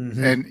opinion.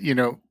 And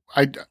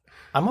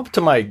I'm up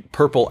to my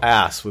purple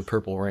ass with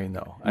Purple Rain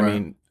though. I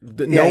mean,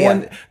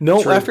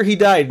 True. After he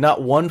died,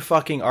 not one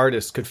fucking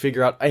artist could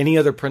figure out any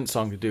other Prince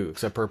song to do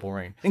except Purple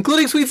Rain,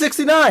 including Sweet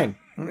 69.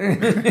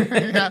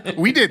 Yeah,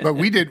 we did.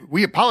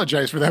 We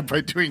apologized for that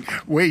by doing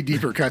way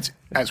deeper cuts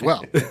as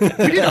well. We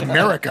did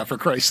America, for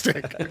Christ's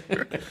sake.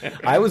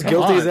 I was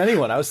guilty as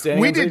anyone. I was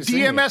standing. We did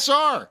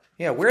DMSR.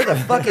 Yeah, where the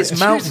fuck is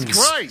mountains?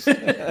 Jesus Christ.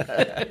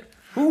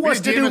 Who wants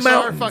to do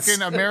mountains?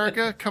 Fucking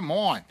America? Come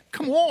on.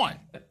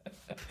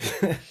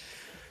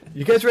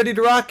 You guys ready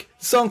to rock?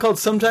 A song called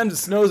 "Sometimes It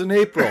Snows in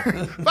April."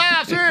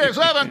 5, 6,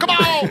 7, come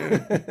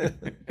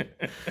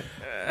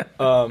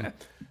on.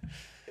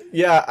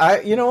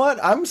 Yeah, you know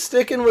what? I'm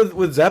sticking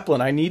with Zeppelin.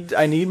 I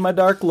need my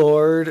Dark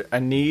Lord. I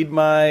need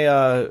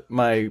my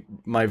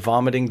my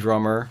vomiting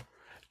drummer,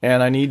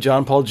 and I need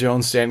John Paul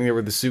Jones standing there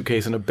with a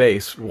suitcase and a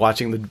bass,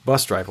 watching the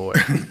bus drive away.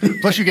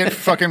 Plus, you get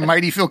fucking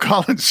Mighty Phil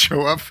Collins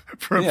show up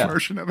for a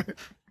version of it.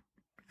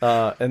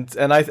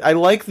 And I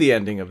like the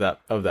ending of that.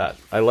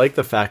 I like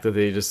the fact that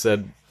they just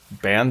said,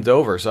 "Band's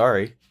over."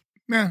 Sorry.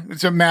 Yeah,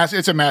 it's a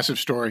massive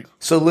story.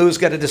 So Lou's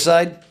got to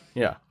decide.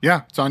 Yeah,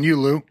 it's on you,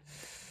 Lou.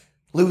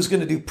 Lou's going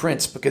to do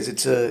Prince because we're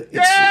going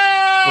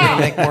to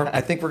make more. I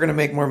think we're going to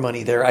make more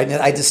money there. I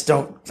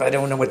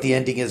don't know what the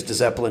ending is to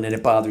Zeppelin, and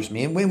it bothers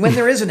me. And when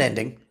there is an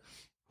ending,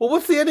 well,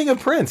 what's the ending of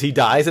Prince? He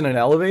dies in an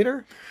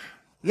elevator.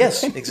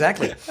 Yes,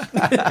 exactly.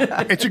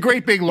 It's a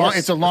great big long. Yes.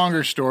 It's a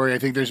longer story. I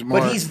think there's more.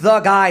 But he's the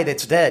guy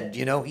that's dead.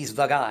 He's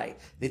the guy.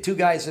 The two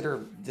guys that are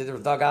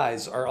the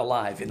guys are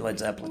alive in Led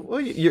Zeppelin. Well,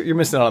 you're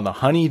missing out on the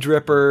Honey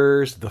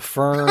Drippers, the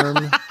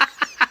Firm.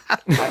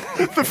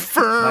 The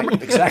Firm.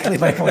 Exactly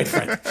my point,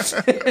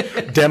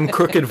 friend. Dem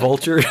Crooked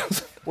Vultures.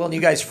 Well,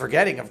 you guys are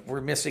forgetting. We're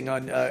missing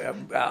on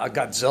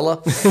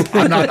Godzilla.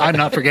 I'm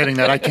not forgetting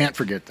that. I can't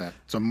forget that.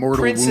 It's a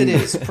mortal Prince wound.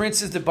 It is.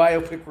 Prince is the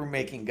biopic we're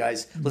making,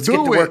 guys. Let's get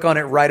to work on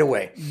it right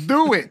away.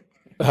 Do it.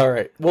 All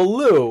right. Well,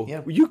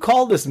 Lou, you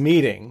called this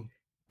meeting,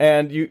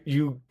 and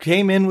you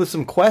came in with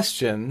some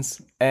questions,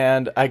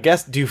 and I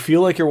guess, do you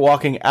feel like you're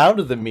walking out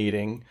of the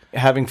meeting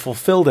having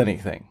fulfilled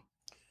anything?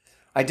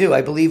 I do.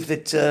 I believe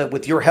that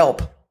with your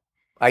help,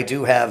 I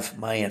do have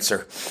my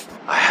answer.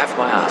 I have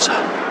my answer.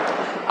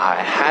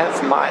 I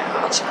have my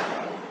answer.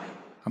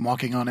 I'm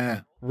walking on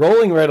air.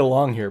 Rolling right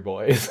along here,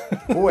 boys.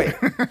 Boy,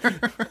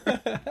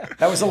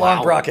 that was a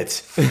long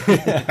bracket.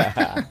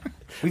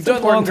 We've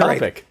done long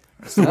topic.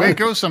 It's the way it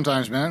goes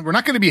sometimes, man. We're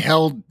not going to be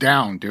held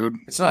down, dude.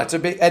 It's not. It's a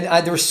big. And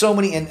there were so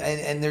many,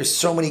 and there's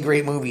so many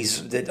great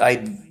movies that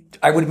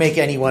I would make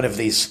any one of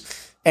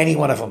these. Any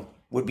one of them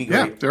would be great.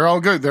 Yeah, they're all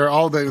good. They're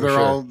all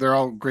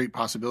great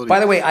possibilities.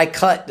 By the way,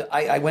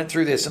 I went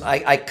through this and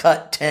I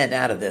cut 10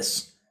 out of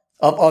this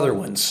of other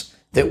ones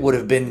that would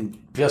have been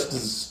just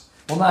as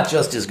well, not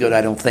just as good,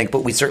 I don't think,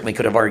 but we certainly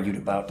could have argued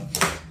about.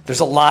 There's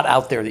a lot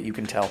out there that you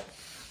can tell.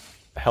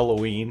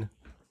 Halloween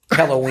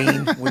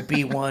would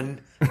be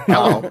one.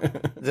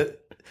 The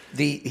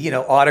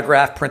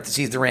autograph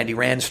parentheses the Randy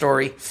Rand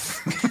story.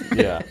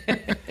 Yeah.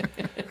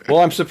 Well,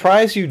 I'm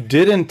surprised you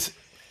didn't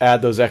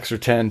add those extra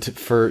 10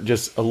 for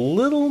just a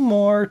little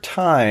more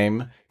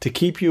time to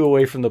keep you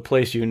away from the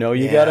place you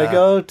gotta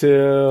go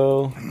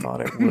to. I thought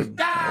it would.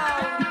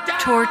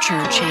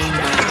 Torture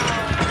chamber.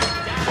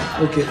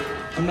 Okay,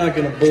 I'm not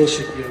gonna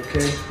bullshit you,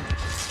 okay?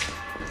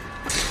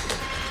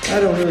 I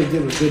don't really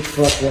give a good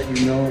fuck what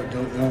you know or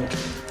don't know.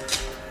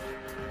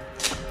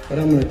 But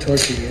I'm gonna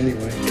torture you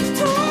anyway.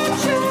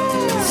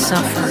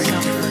 Suffering.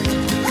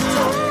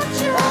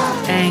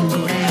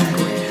 Anger.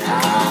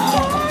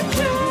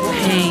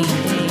 Pain.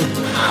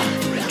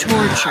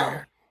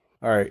 Torture.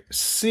 All right.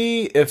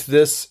 See if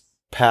this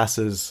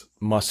passes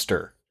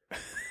muster.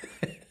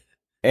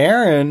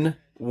 Aaron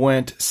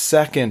went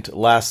second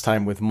last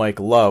time with Mike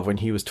Love when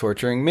he was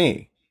torturing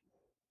me.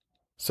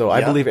 So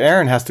I believe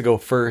Aaron has to go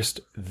first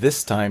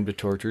this time to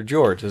torture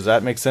George. Does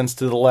that make sense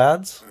to the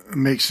lads?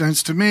 Makes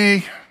sense to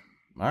me.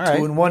 All right.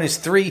 2 and 1 is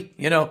 3,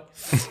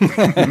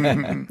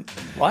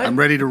 What? I'm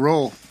ready to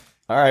roll.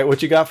 All right.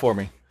 What you got for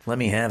me? Let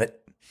me have it.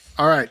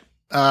 All right.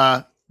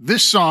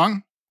 This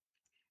song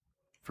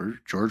for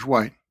George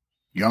White,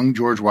 young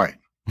George White.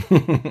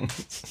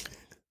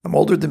 I'm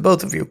older than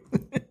both of you.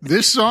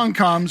 This song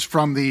comes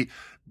from the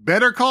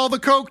Better Call the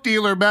Coke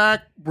Dealer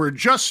Back. We're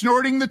just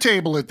snorting the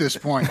table at this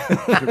point.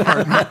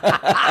 Department.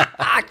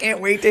 I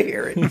can't wait to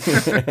hear it.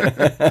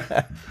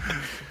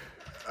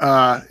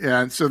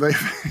 And so they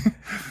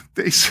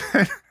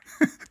said,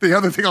 the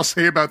other thing I'll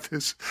say about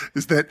this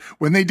is that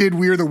when they did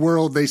We're the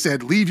World, they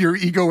said, leave your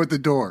ego at the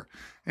door.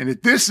 And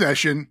at this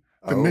session,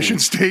 the mission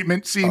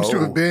statement seems to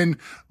have been,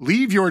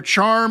 leave your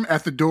charm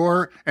at the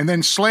door and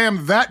then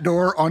slam that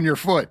door on your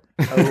foot.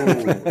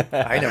 Oh,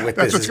 I know what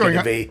this is going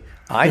to be.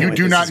 You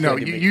do not know.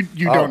 You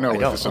don't know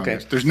what the song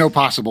is. There's no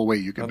possible way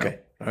you can know.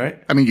 All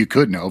right. I mean, you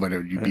could know, but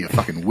you'd be a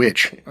fucking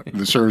witch,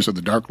 the service of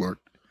the Dark Lord.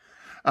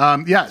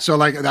 So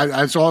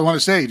that's all I want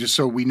to say, just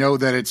so we know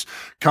that it's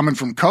coming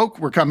from Coke.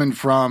 We're coming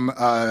from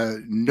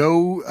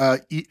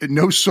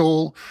no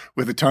soul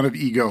with a ton of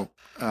ego.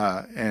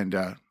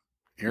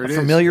 Here it is.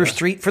 Familiar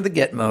street for the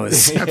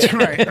Gitmos. That's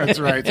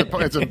right.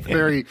 It's a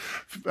very,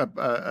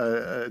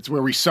 it's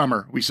where we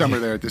summer. We summer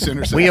there at this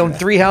intersection. We own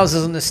 3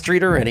 houses on the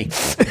street already.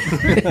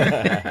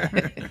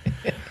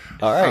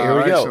 All right, here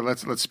we go. So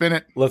let's spin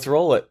it. Let's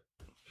roll it.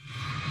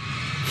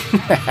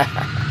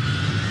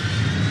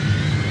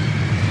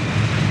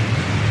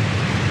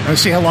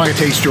 Let's see how long it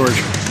takes,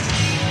 George.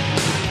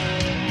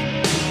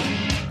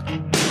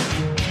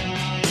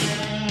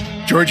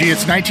 Georgie,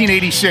 it's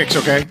 1986,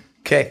 okay?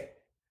 Okay.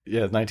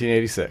 Yeah,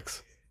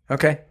 1986.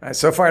 Okay.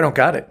 So far, I don't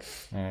got it.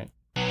 All right.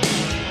 I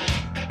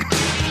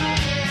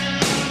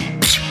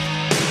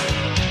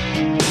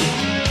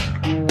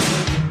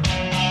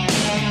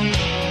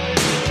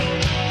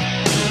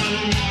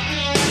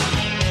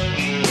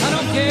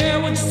don't care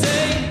what you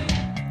say.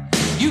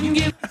 You can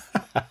give.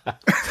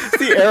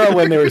 The era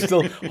when they were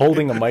still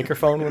holding a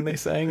microphone when they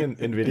sang in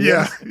videos.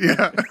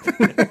 Yeah.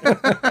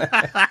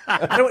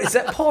 Is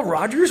that Paul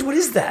Rogers? What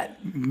is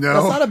that? No,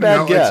 that's not a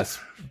bad guess.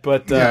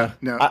 But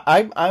no.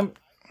 I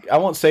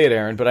won't say it,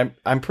 Aaron. But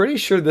I'm pretty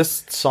sure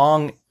this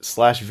song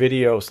 /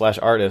 video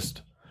 /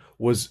 artist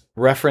was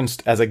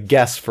referenced as a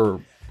guess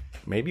for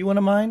maybe one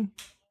of mine.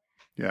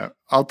 Yeah,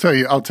 I'll tell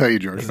you,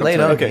 George. Lay it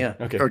on.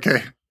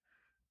 Okay.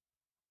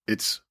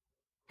 It's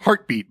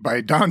Heartbeat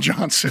by Don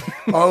Johnson.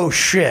 Oh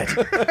shit!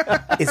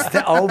 It's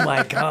that. Oh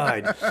my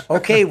god.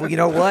 Okay, well, you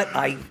know what?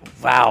 I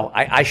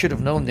should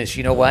have known this.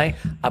 You know why?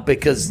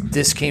 Because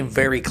this came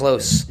very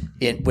close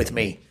with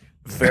me.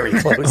 Very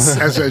close.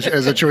 as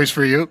a choice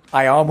for you.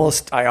 I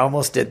almost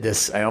did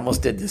this. I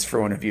almost did this for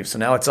one of you. So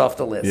now it's off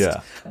the list.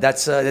 Yeah.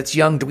 That's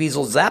young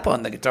Dweezil Zappa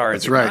on the guitar.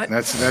 That's right.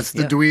 Not? That's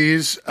the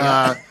Dweez.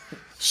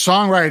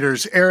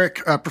 Songwriters,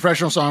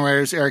 professional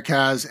songwriters, Eric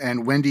Kaz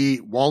and Wendy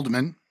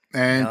Waldman.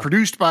 And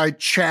produced by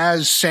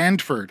Chaz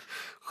Sandford.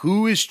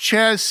 Who is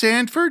Chaz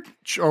Sandford?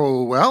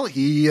 Oh, well,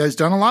 he has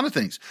done a lot of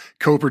things.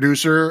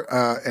 Co-producer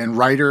and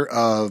writer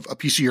of A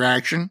Piece of Your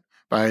Action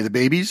by The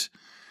Babies.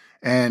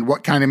 And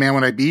What Kind of Man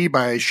Would I Be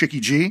by Shicky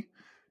G.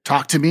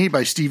 Talk to Me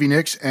by Stevie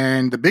Nicks.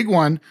 And the big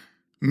one,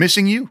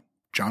 Missing You,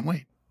 John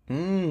Wayne.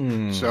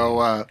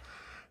 So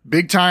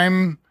big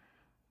time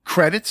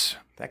credits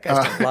That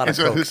guy's got a lot of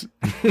coke. This is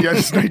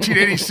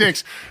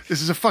 1986.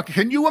 This is a fucking.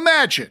 Can you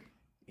imagine?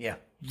 Yeah.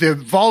 The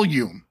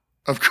volume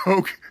of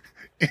coke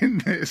in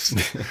this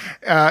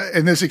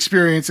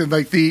experience, and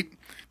like there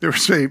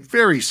was a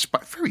very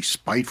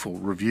spiteful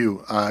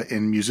review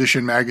in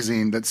Musician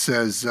magazine that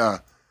says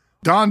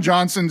Don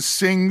Johnson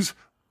sings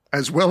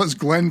as well as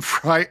Glenn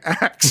Fry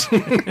acts.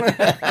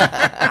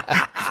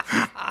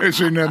 It's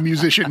in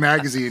Musician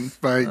magazine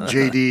by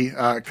J.D.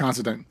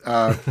 Considine.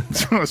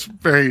 So it's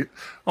very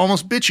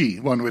almost bitchy,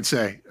 one would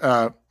say.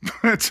 But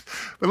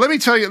let me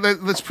tell you,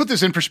 let's put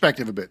this in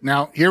perspective a bit.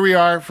 Now, here we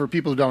are, for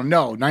people who don't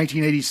know,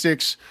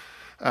 1986,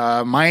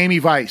 Miami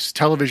Vice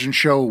television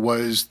show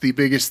was the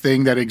biggest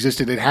thing that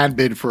existed. It had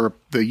been for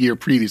the year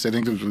previous. I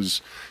think it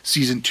was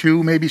season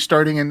 2, maybe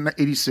starting in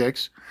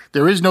 86.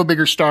 There is no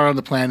bigger star on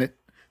the planet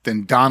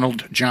than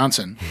Donald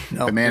Johnson,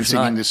 the man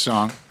singing this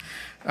song.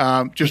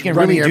 Just he can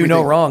running really do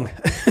no wrong.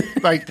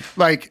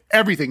 like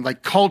everything,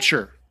 like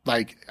culture.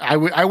 Like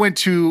I went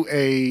to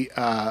a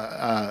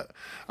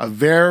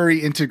very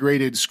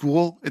integrated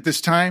school at this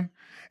time,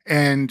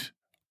 and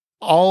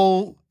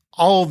all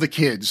the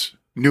kids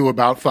knew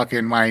about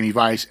fucking Miami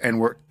Vice and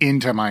were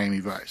into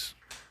Miami Vice.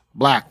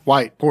 Black,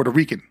 white, Puerto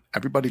Rican,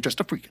 everybody just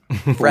a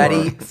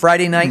freaking.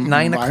 Friday night,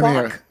 9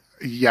 o'clock.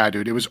 Yeah,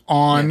 dude, it was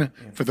on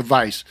for the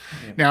Vice.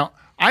 Yeah. Now,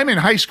 I'm in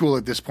high school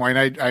at this point.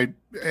 I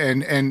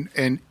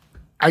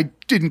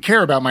didn't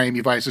care about Miami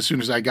Vice as soon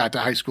as I got to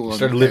high school. You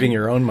started living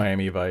your own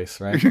Miami Vice,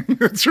 right?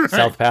 That's right.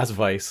 South Pass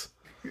Vice.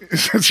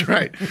 That's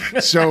right.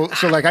 So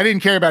like I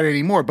didn't care about it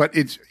anymore. But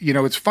it's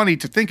it's funny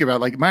to think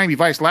about. Like Miami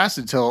Vice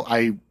lasted until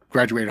I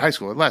graduated high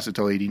school. It lasted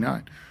until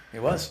 '89.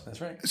 It was. That's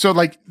right. So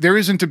like there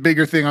isn't a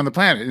bigger thing on the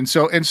planet, and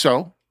so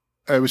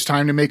it was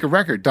time to make a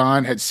record.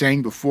 Don had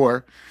sang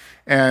before,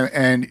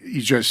 and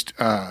he just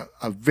a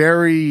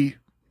very.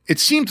 It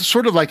seemed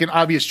sort of like an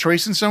obvious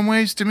choice in some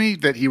ways to me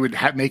that he would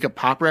make a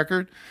pop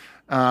record.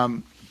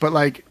 But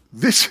like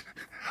this,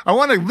 I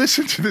want to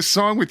listen to this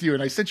song with you.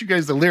 And I sent you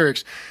guys the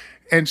lyrics.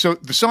 And so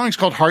the song's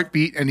called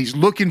Heartbeat, and he's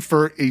looking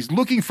for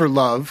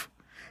love,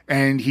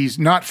 and he's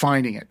not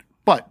finding it.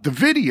 But the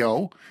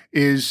video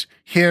is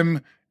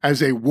him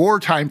as a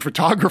wartime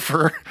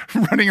photographer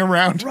running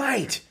around.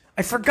 Right.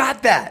 I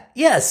forgot that.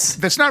 Yes.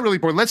 That's not really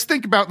important.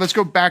 Let's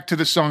go back to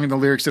the song and the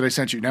lyrics that I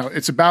sent you. Now,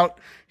 it's about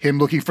him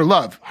looking for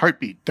love,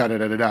 heartbeat,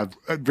 da-da-da-da-da,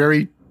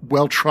 very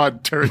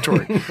well-trod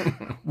territory.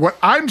 What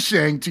I'm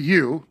saying to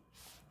you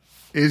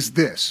is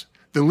this.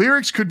 The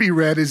lyrics could be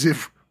read as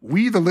if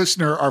we, the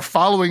listener, are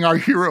following our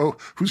hero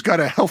who's got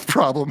a health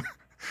problem,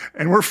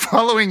 and we're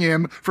following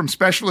him from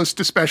specialist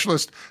to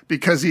specialist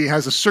because he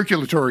has a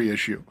circulatory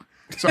issue.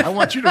 So I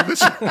want you to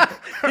listen.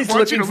 He's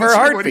looking for a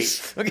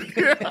heartbeat.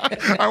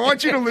 I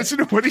want you to listen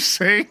to what he's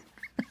saying.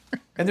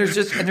 And there's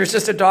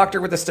just a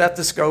doctor with a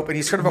stethoscope, and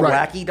he's sort of a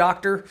wacky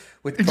doctor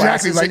with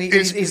glasses. Exactly,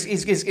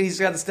 and he's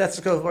got a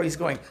stethoscope where he's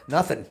going,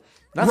 nothing.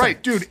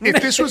 Right, dude.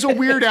 If this was a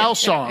Weird Al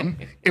song,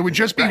 it would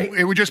just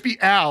be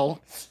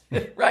Al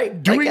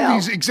doing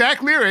these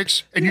exact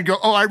lyrics, and you'd go,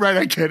 "Oh,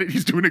 I get it.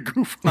 He's doing a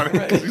goof on it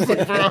because he's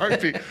looking for a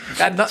heartbeat."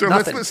 So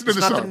let's listen to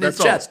the song. That's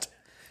all. Chest.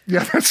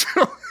 Yeah, that's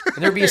all.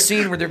 And there'd be a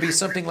scene where there'd be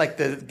something like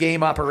the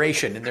game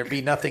Operation, and there'd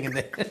be nothing in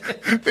there.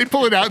 They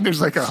pull it out, and there's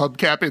like a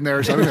hubcap in there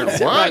or something.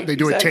 What? Right, they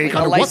do a take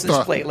on a what license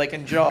the plate, like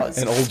in Jaws.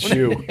 An old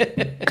shoe.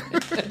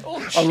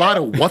 A lot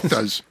of what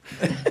does.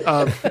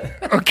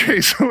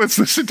 Okay, so let's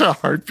listen to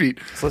Heartbeat.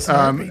 Let's listen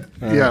to Heartbeat.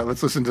 Yeah,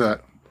 let's listen to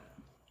that.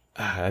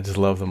 I just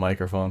love the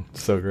microphone.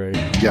 It's so great.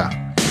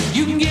 Yeah.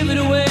 You can give it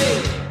away.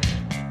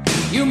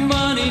 Your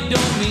money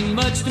don't mean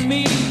much to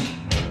me.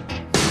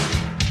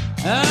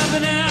 I've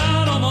been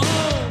out on my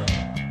own.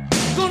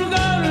 Gonna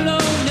go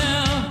alone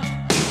now.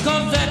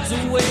 Cause that's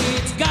the way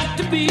it's got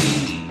to be.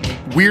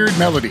 Weird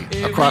melody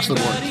across the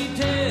board.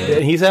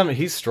 And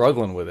he's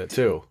struggling with it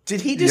too.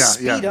 Did he just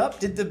speed up?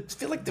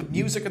 Feel like the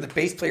music of the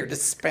bass player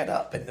just sped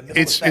up in the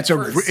middle of that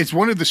verse? It's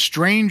one of the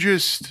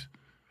strangest.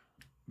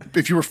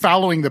 If you were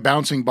following the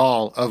bouncing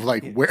ball of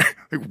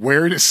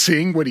where to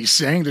sing what he's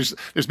saying, there's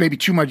maybe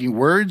too many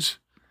words.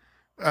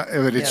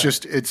 But it's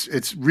just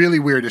it's really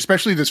weird,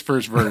 especially this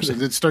first verse,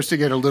 and it starts to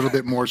get a little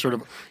bit more sort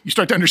of. You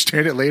start to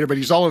understand it later, but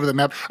he's all over the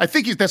map. I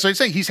think that's what I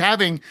say. He's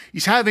having.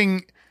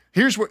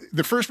 Here's what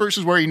the first verse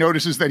is where he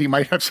notices that he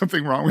might have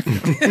something wrong with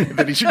him,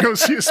 that he should go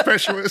see a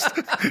specialist.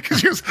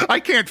 He goes, I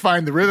can't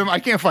find the rhythm. I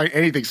can't find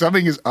anything.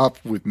 Something is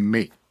up with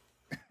me.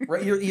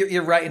 Right,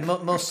 you're right. In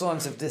most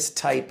songs of this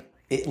type,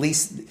 at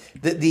least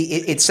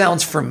it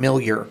sounds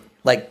familiar.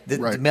 Like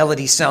the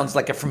melody sounds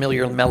like a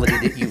familiar melody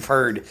that you've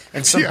heard,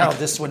 and somehow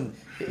this one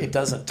it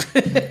doesn't.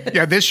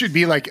 Yeah, this should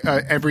be like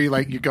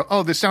you go,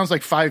 oh, this sounds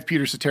like 5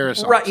 Peter Cetera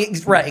songs.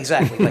 Right,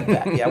 exactly like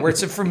that. Yeah, where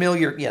it's a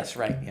familiar. Yes,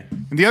 right. Yeah.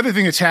 And the other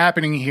thing that's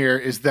happening here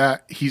is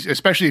that he's,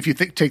 especially if you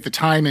take the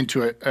time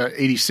into it,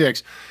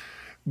 86,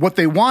 what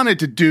they wanted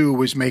to do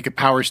was make a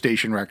power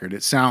station record.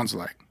 It sounds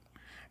like,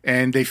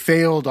 and they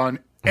failed on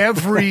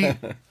every.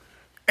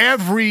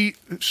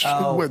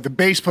 The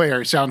bass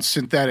player sounds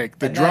synthetic.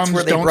 The drums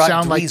don't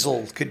sound like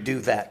Weasel could do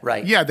that,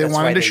 right? Yeah, they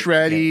wanted a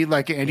shreddy,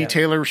 like Andy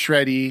Taylor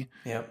shreddy.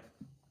 Yep.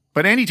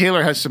 But Andy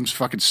Taylor has some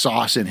fucking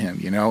sauce in him,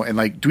 and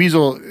like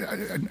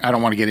Dweezil, I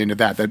don't want to get into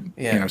that.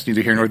 It's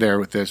neither here nor there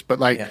with this. But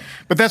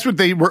but that's what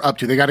they were up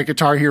to. They got a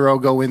Guitar Hero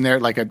go in there,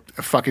 like a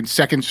fucking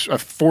a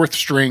fourth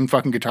string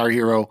fucking Guitar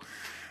Hero,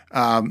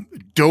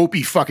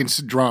 dopey fucking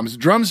drums.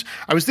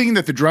 I was thinking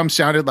that the drums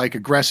sounded like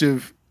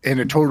aggressive in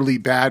a totally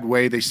bad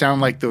way. They sound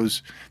like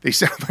the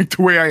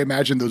way I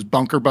imagine those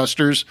bunker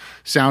busters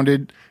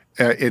sounded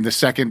in the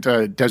second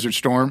Desert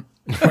Storm.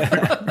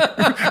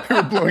 They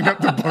were blowing up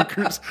the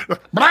bunkers.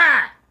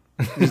 Blah!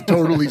 It's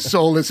totally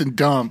soulless and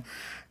dumb.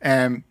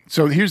 And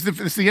so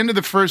it's the end of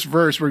the first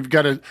verse where we've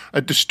got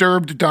a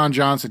disturbed Don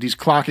Johnson. He's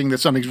clocking that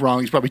something's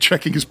wrong. He's probably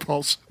checking his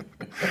pulse.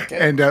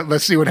 Okay. And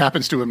let's see what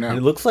happens to him now.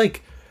 It looks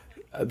like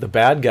the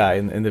bad guy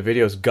in the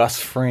video is Gus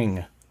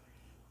Fring.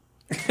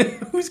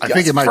 Who's I Gus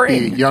think it might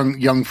Fring? be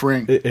young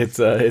Fring. It's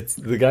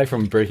the guy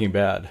from Breaking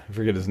Bad. I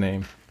forget his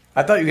name.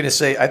 I thought you were going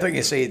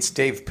to say it's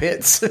Dave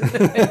Pitts.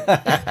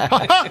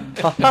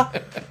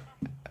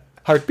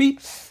 Heartbeat.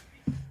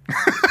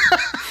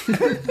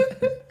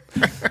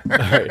 All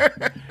right,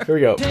 here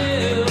we go.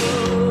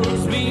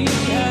 Tells me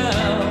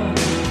how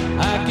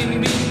I can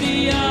beat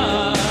the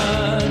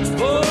odds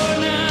for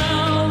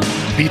now.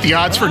 Beat the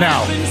odds for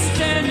now. I've been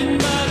standing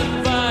by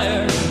the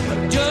fire,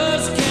 but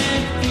just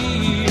can't feel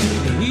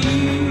the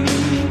heat.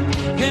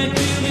 Can't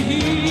feel the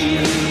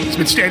heat. He's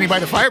been standing by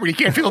the fire, but he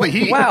can't feel the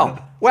heat.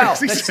 Wow.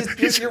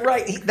 You're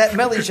right. That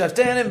melody shot,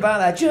 standing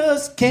by, I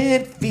just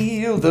can't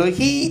feel the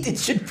heat. It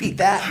should be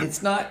that.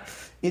 It's not.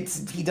 He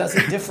does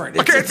it different.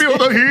 I can't feel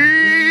the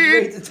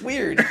heat. It's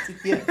weird.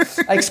 Yeah.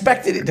 I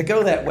expected it to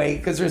go that way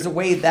because there's a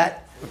way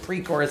that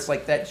pre-chorus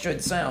like that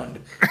should sound,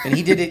 and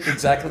he did it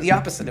exactly the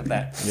opposite of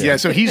that. Yeah,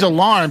 so he's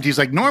alarmed. He's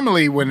like,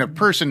 normally when a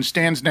person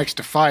stands next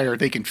to fire,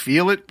 they can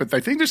feel it, but I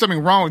think there's something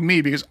wrong with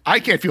me because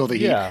I can't feel the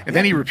heat. Yeah. And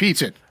then he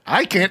repeats it.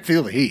 I can't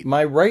feel the heat.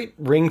 My right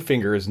ring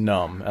finger is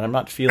numb, and I'm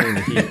not feeling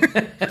the heat.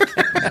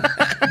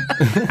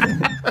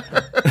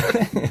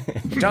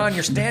 Don,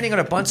 you're standing on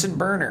a Bunsen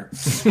burner.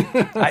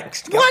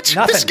 What?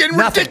 This is getting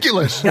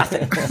ridiculous.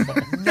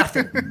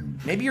 Nothing.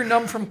 Maybe you're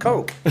numb from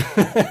Coke.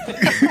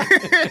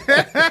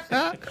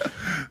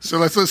 So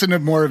let's listen to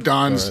more of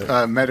Don's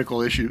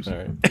medical issues. All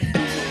right.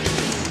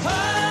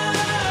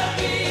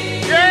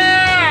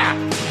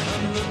 Yeah!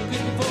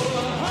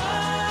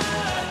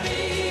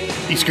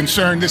 He's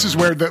concerned. This is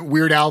where the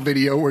Weird Al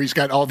video where he's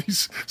got all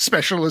these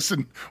specialists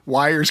and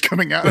wires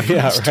coming out of him.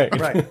 Yeah,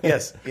 Right.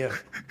 Yes. Yeah.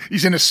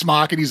 He's in a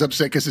smock and he's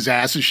upset because his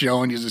ass is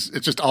showing. It's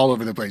just all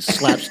over the place.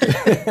 Slapstick.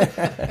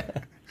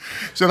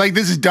 So like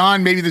this is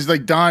Don. Maybe this is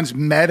like Don's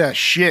meta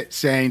shit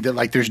saying that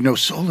like there's no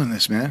soul in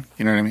this, man.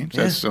 You know what I mean?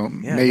 So,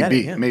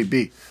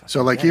 maybe.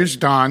 So like here's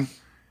Don.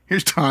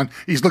 Here's Don.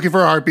 He's looking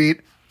for a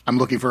heartbeat. I'm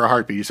looking for a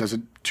heartbeat. He says it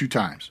 2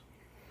 times.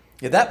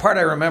 Yeah, that part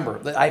I remember.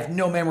 I have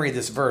no memory of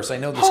this verse. I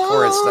know this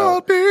chorus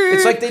though.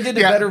 It's like they did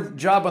a better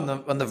job on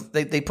the.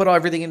 They put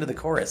everything into the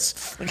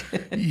chorus.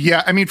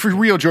 Yeah, I mean for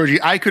real,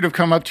 Georgie, I could have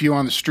come up to you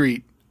on the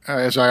street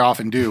as I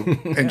often do,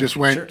 and just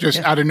went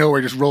out of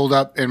nowhere, just rolled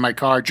up in my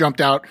car,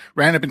 jumped out,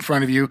 ran up in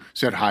front of you,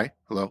 said hi,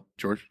 hello,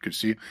 George, good to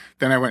see you.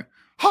 Then I went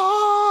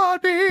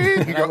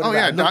heartbeat. You go, oh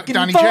yeah,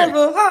 Donnie J.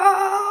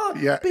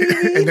 Yeah,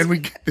 and then we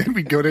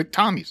go to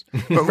Tommy's.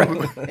 Go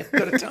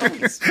to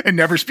Tommy's and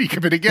never speak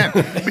of it again.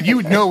 But you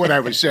would know what I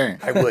was saying.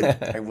 I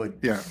would.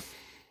 Yeah.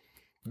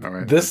 All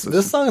right. This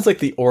song is like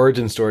the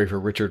origin story for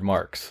Richard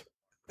Marx.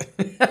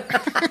 This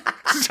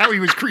is how he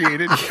was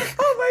created.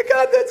 Oh my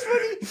God, that's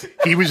funny.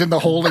 He was in the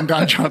hole in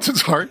Don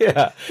Johnson's heart.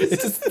 Yeah,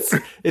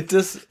 it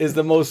just is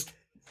the most.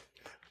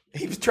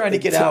 He was trying to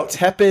get out.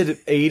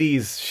 Tepid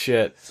 80s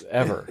shit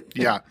ever.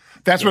 Yeah,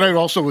 that's what I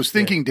also was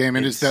thinking,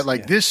 Damon. Is that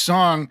like this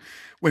song?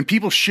 When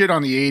people shit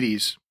on the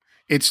 80s,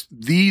 it's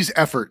these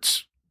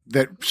efforts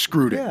that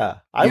screwed it. Yeah.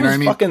 I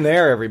was fucking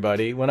there,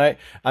 everybody. When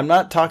I'm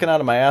not talking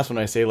out of my ass when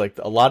I say like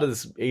a lot of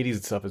this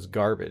 80s stuff is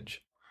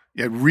garbage.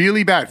 Yeah,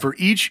 really bad.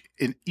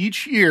 In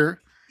each year,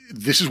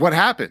 this is what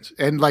happens.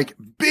 And like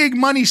big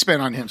money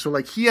spent on him. So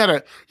like he had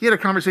a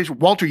conversation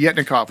with Walter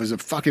Yetnikoff, is a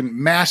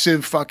fucking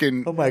massive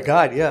fucking oh my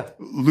God, yeah.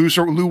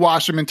 Lou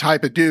Wasserman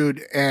type of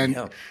dude.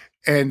 And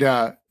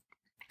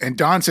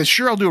Don says,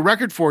 sure, I'll do a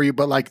record for you,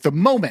 but like the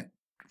moment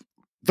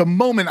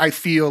I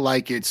feel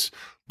like it's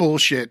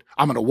bullshit,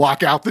 I'm going to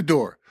walk out the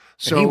door.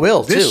 So and he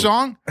will this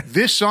too.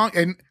 This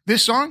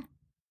song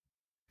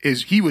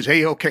is he was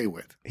A-okay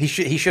with. He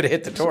should have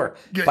hit the door.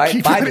 Yeah,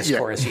 by this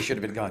chorus, he should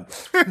have been gone.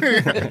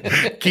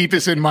 Keep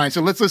this in mind.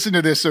 So let's listen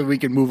to this so we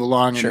can move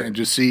along and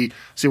just see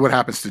what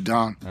happens to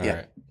Don. All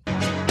right.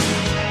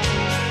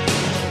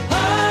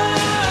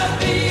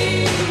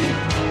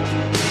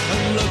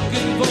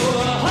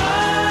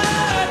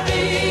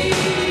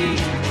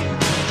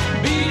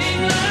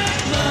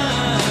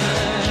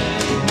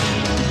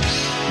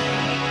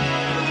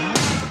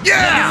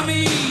 Yeah!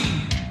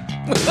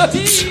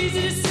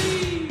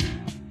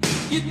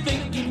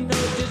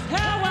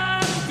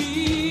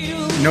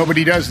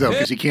 Nobody does though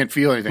because he can't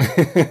feel anything.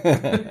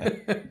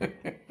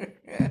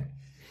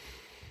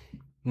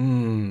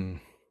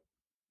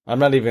 I'm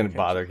not even going to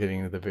bother getting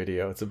into the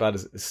video. It's about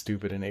as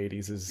stupid in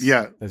 80s as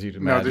you'd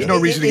imagine. No, there's no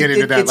reason to get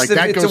into that. Like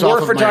that goes it's a off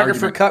war of my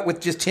photographer argument. cut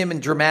with just him in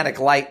dramatic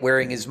light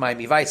wearing his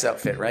Miami Vice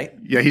outfit, right?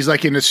 Yeah, he's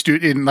like in a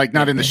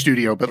not in the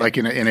studio, but like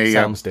in a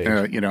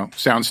Soundstage.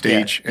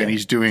 soundstage, and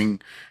he's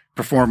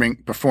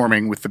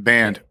performing with the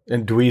band.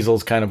 And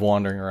Dweezil's kind of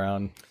wandering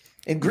around.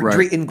 And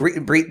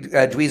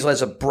Dweezil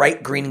has a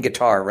bright green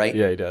guitar, right?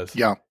 Yeah, he does.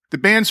 Yeah, the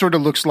band sort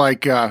of looks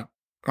like.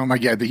 Oh my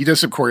God, he does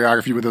some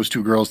choreography with those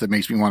two girls that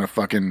makes me want to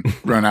fucking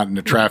run out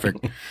into traffic.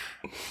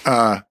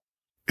 But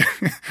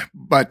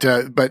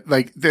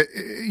like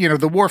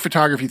the war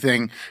photography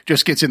thing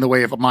just gets in the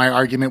way of my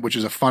argument, which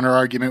is a funner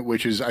argument,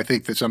 which is I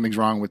think that something's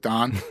wrong with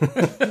Don,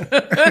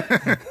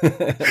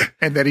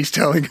 and that he's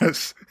telling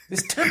us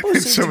His tempo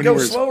seems to go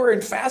slower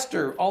and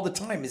faster all the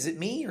time. Is it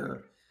me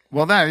or?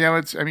 Well,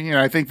 I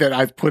think that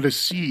I've put a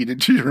seed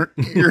into your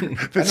ear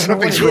that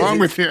something's wrong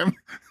with him.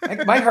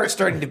 My heart's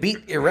starting to beat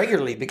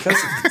irregularly because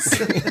of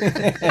this.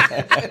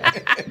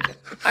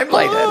 I'm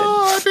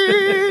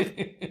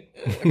lightheaded.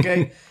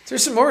 Okay, so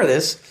there's some more of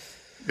this.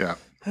 Yeah.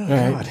 Oh,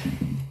 God.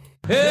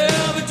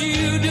 Yeah, but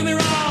you do me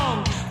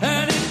wrong,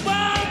 and it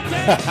won't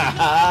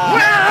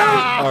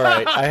All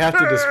right, I have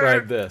to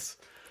describe this.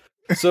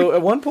 So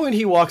at one point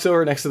he walks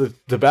over next to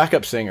the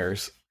backup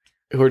singers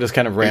who are just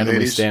kind of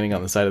randomly standing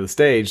on the side of the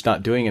stage,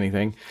 not doing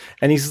anything.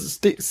 And he's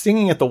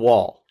singing at the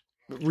wall,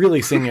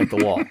 really singing at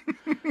the wall.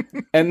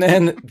 And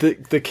then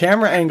the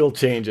camera angle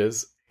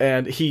changes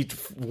and he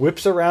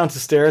whips around to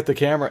stare at the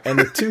camera. And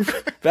the two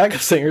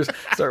backup singers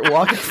start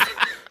walking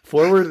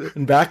forward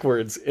and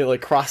backwards,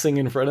 like crossing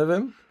in front of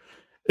him.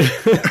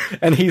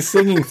 And he's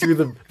singing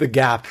through the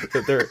gap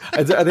that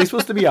are they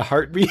supposed to be a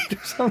heartbeat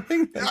or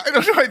something? I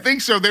don't know. I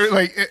think so. They're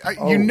like,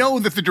 you know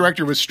that the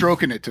director was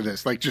stroking it to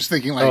this, like just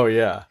thinking like, oh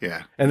yeah.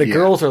 And the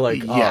girls are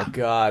like, oh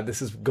God,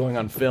 this is going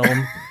on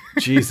film.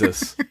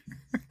 Jesus.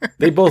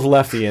 They both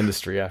left the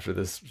industry after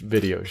this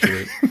video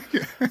shoot.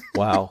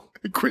 Wow.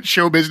 Quit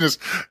show business,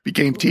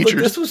 became teachers.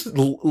 Look, this was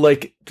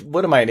like,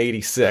 what am I in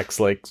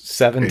 86? Like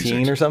 17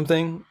 86. Or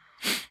something?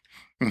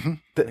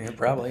 Mm-hmm.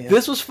 Probably. Yeah.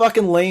 This was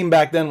fucking lame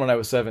back then when I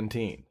was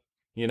 17.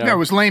 You know? No, it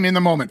was lame in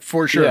the moment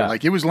for sure. Yeah.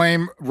 Like it was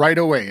lame right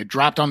away. It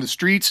dropped on the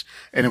streets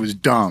and it was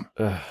dumb.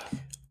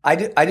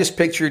 I just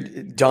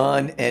pictured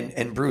Don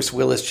and Bruce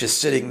Willis just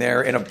sitting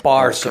there in a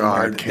bar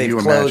somewhere. They've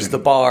closed the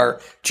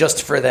bar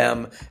just for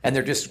them, and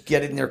they're just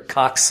getting their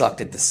cock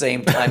sucked at the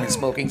same time and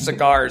smoking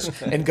cigars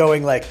and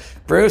going like,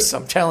 Bruce,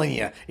 I'm telling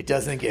you, it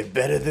doesn't get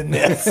better than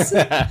this.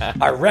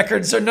 Our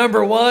records are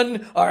number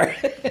one.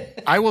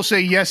 I will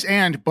say yes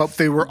but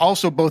they were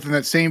also both in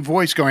that same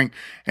voice going,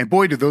 and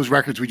boy, did those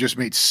records we just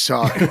made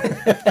suck.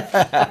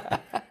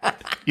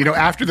 You know,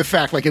 after the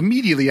fact, like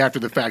immediately after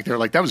the fact, they're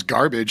like, that was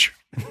garbage.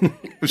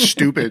 It was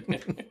stupid.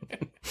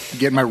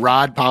 Getting my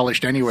rod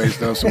polished anyways,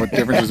 though, so what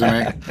difference does it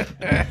make?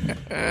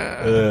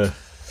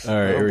 All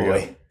right, here we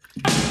go.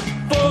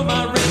 For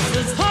my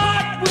restless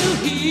heart will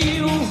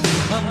heal.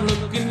 I'm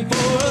looking for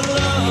a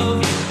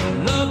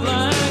love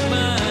like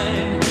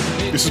mine.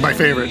 This is my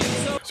favorite.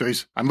 So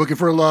I'm looking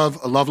for a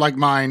love like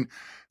mine.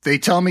 They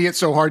tell me it's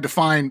so hard to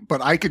find,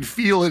 but I could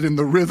feel it in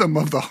the rhythm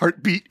of the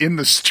heartbeat in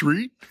the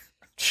street.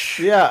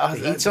 Yeah.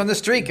 The heat's on the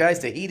street, guys.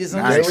 The heat is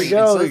on There the we street.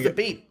 go. And so is the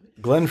beat.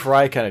 Glenn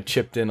Fry kind of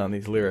chipped in on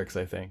these lyrics,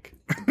 I think.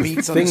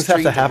 Beats on Things the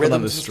street, have to happen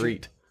on the rhythms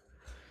street.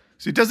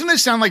 See, doesn't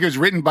this sound like it was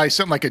written by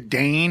something like a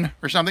Dane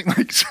or something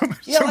like some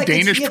like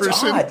Danish it's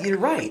person? Odd. You're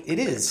right. It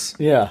is.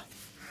 Yeah.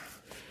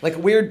 Like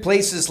weird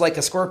places, like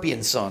a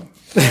Scorpion song.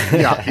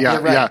 Yeah,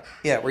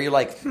 Yeah, where you're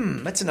like,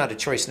 that's not a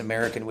choice an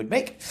American would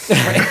make.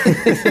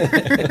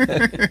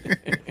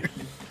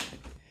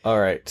 All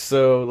right,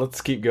 so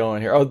let's keep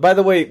going here. Oh, by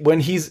the way,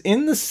 when he's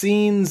in the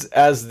scenes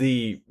as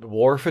the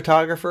war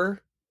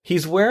photographer,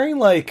 he's wearing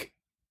like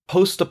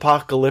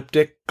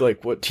post-apocalyptic,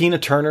 like what Tina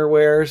Turner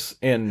wears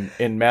in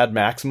Mad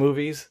Max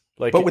movies.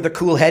 Like, but with a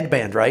cool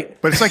headband, right?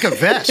 But it's like a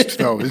vest,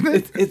 though, isn't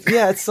it?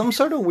 It's some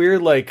sort of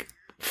weird like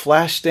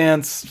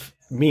Flashdance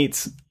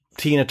meets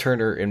Tina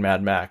Turner in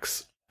Mad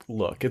Max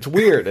look. It's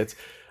weird. It's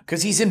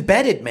because he's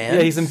embedded, man.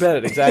 Yeah, he's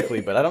embedded, exactly.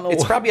 But I don't know.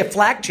 It's probably a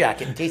flak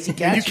jacket in case he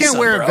catches you can't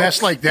wear a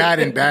vest like that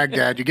in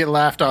Baghdad. You get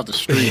laughed off the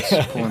streets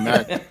pulling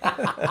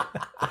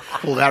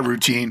that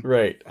routine.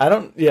 Right. I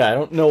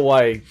don't know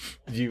why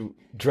you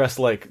dress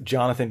like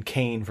Jonathan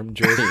Cain from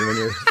Jersey when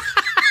you're.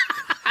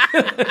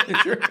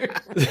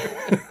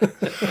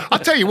 I'll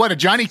tell you what, if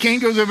Johnny Cain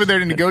goes over there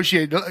to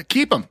negotiate,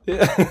 keep him.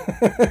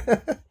 Yeah.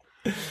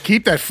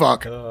 Keep that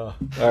fuck. All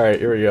right,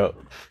 here we go.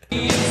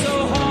 It's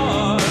so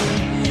hard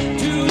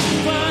to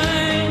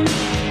find.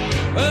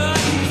 I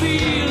can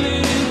feel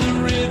it in the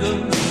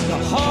rhythm, the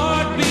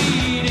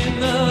heartbeat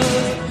in the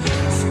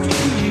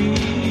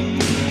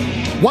street.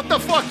 What the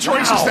fuck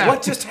choice is that?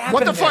 What just happened?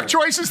 What the fuck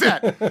choice is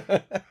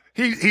that?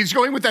 He's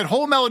going with that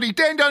whole melody,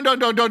 dun, dun, dun,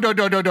 dun, dun, dun,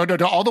 dun, dun, dun,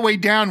 dun, all the way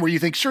down where you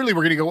think surely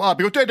we're going to go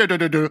up. He goes, dun, dun, dun,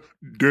 dun, dun,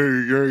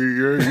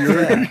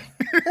 dun,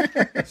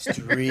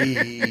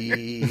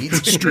 Street.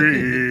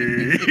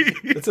 Street.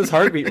 It's his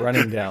heartbeat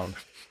running down.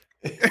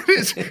 It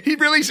is. He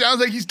really sounds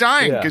like he's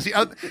dying because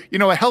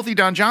a healthy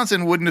Don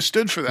Johnson wouldn't have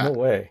stood for that. No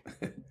way.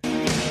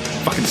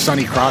 Fucking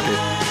Sonny Crockett.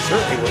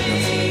 Certainly wouldn't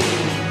have.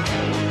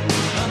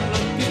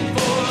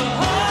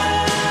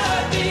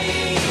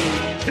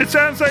 It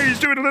sounds like he's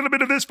doing a little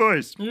bit of this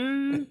voice.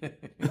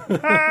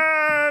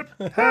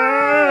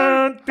 Heartbeat.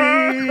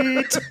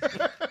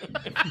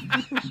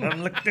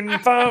 I'm looking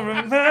for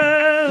a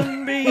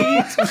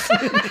heartbeat.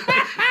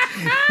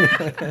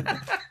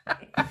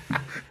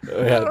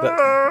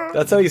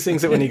 That's how he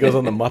sings it when he goes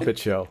on the Muppet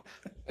Show.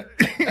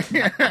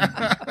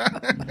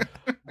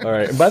 All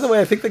right. And by the way,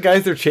 I think the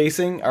guys they're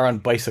chasing are on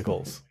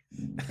bicycles.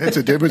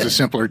 It was a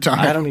simpler time.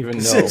 I don't even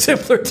know.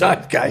 Simpler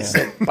time, guys.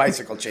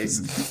 Bicycle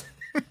chases.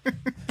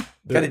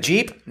 Got a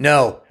Jeep?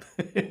 No.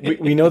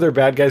 we know they're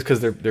bad guys because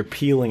they're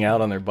peeling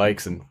out on their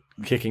bikes and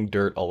kicking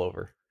dirt all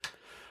over.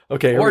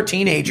 Okay. Or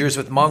teenagers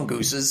with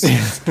mongooses.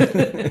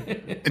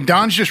 And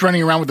Don's just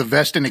running around with a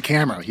vest and a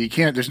camera. He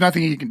can't. There's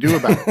nothing he can do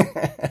about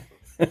it.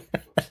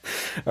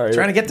 All right.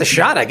 Trying to get the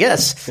shot, I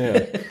guess.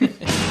 Yeah.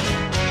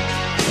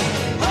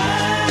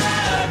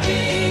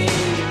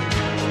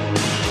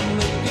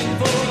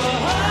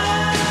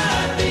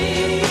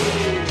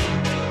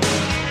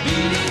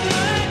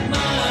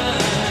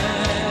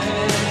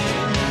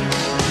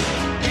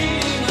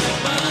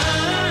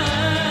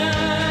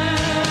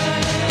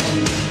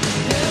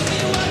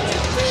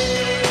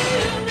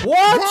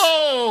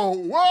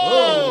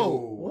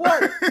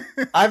 What?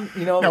 I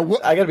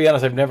gotta be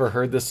honest. I've never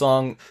heard this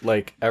song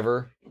like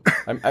ever.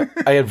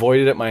 I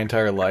avoided it my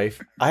entire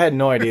life. I had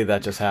no idea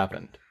that just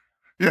happened.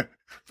 Yeah,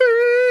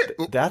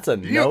 that's a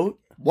note.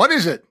 What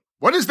is it?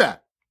 What is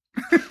that?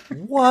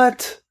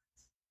 What?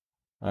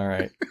 All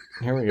right,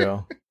 here we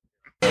go.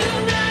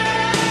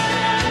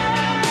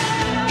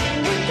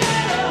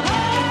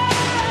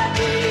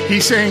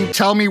 He's saying,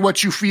 "Tell me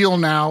what you feel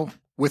now,"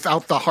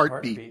 without the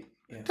heartbeat.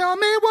 Yeah. Tell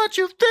me what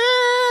you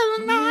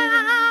feel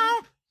now.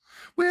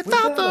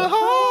 Without the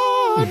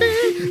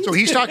heartbeat. So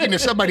he's talking to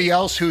somebody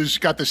else who's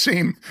got the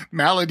same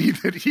malady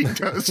that he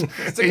does.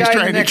 It's the guy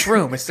in the next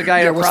room. It's the guy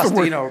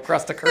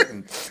across the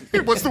curtain.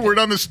 What's the word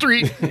on the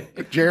street,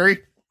 Jerry?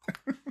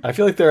 I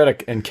feel like they're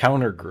at an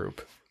encounter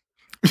group.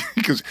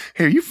 He goes,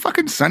 "Hey, are you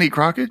fucking Sonny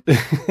Crockett?"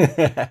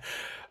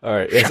 All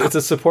right, it's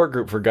a support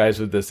group for guys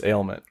with this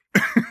ailment.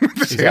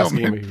 He's asking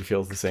him if he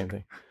feels the same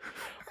thing.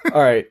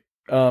 All right.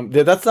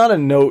 That's not a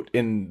note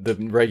in the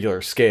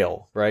regular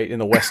scale, right? In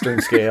the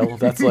Western scale,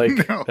 that's like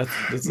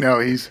no.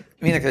 He's.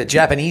 You mean like a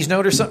Japanese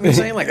note or something? You're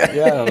saying like that?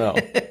 Yeah, I don't know.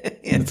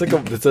 It's like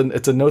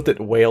it's a note that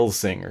whales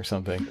sing or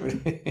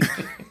something.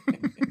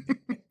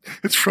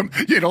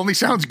 It only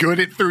sounds good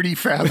at 30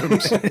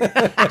 fathoms.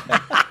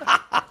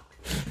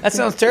 That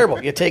sounds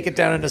terrible. You take it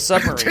down in a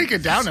submarine. Take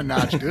it down a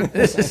notch, dude.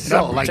 Take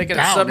it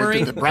down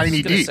into the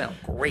briny deep. Sound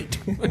great.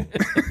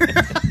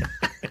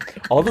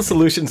 All the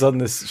solutions on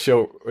this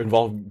show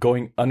involve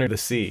going under the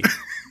sea.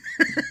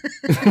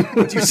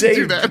 What'd you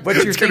say?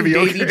 What's your it's thing,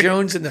 Davy okay.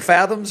 Jones in the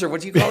fathoms? Or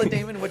what do you call it,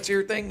 Damon? What's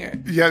your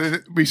thing? Yeah,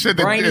 we said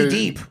that. Briny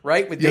Deep,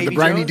 right? With Davy the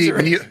Briny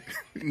Jones, Deep.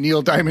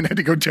 Neil Diamond had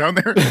to go down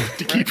there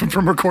to keep him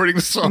from recording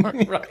the song.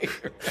 Right.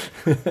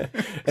 Is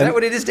that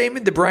what it is,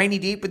 Damon? The Briny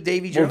Deep with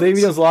Davy Jones? Well,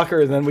 Davy Jones' Locker,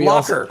 and then we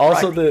also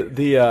right.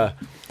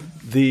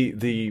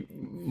 the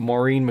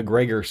Maureen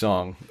McGregor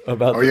song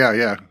about. Oh,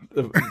 yeah.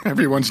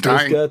 Everyone's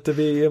dying. There's got to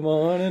be a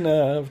morning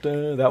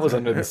after. That was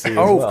under the sea.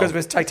 Oh, because it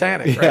was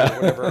Titanic, right? Yeah.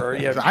 Or whatever.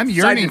 Or, I'm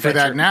yearning for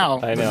that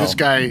now. I know. This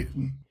guy.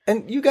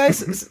 And you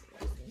guys,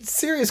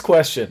 serious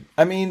question.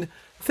 I mean,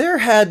 there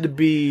had to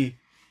be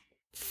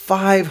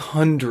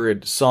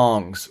 500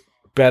 songs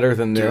better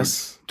than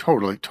this.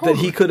 Totally. That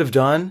he could have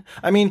done.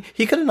 I mean,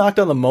 he could have knocked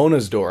on the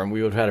Mona's door and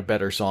we would have had a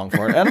better song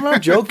for it. And I'm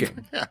not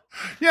joking.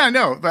 Yeah,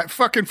 no, that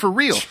fucking for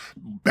real.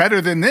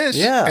 Better than this.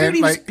 Yeah.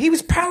 Dude, And he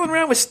was palling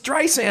around with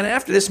Streisand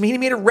after this. I mean, he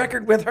made a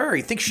record with her.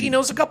 You think she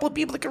knows a couple of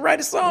people that could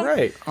write a song?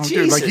 Right. Oh,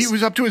 dude, like he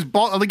was up to his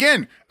ball.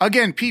 Again,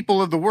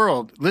 people of the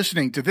world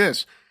listening to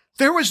this,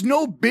 there was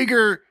no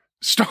bigger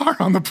star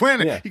on the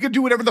planet. Yeah. He could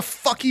do whatever the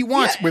fuck he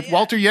wants with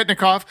Walter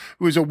Yetnikoff,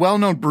 who is a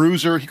well-known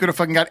bruiser. He could have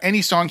fucking got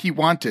any song he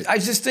wanted. I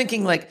was just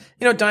thinking, like,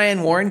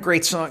 Diane Warren,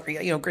 great song,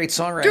 great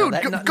songwriter. Dude,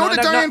 go to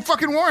Diane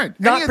fucking Warren.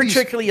 Not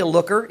particularly a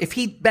looker. If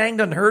he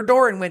banged on her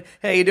door and went,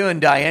 "Hey, you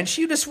doing, Diane?"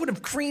 She just would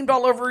have creamed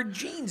all over her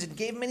jeans and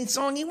gave him any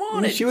song he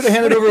wanted. She would have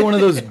handed over one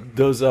of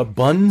those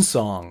Bun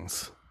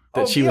songs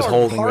that she was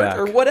holding back.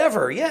 Or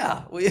whatever,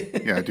 yeah.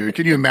 Yeah, dude.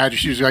 Can you imagine?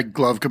 She was like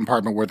glove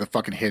compartment where the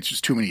fucking hits.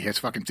 Just too many hits.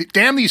 Fucking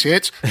damn these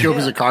hits. She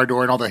opens the car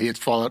door and all the hits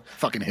fall out.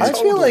 Fucking hits. I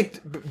feel like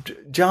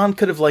John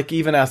could have like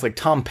even asked like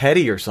Tom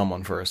Petty or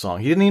someone for a song.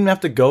 He didn't even have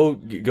to go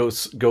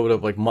to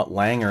like Mutt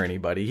Lang or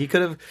anybody. He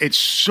could have. It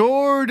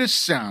sort of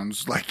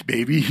sounds like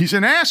maybe he's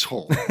an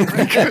asshole.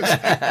 Because,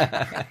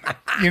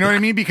 you know what I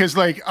mean? Because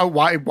like,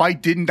 why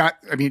didn't that?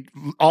 I mean,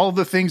 all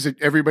the things that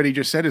everybody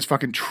just said is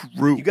fucking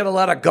true. You got a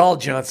lot of gall,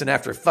 Johnson,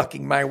 after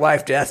fucking my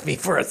wife to ask me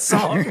for a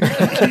song.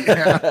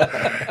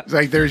 Yeah. It's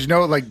like there's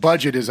no like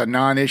budget is a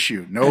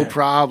non-issue, no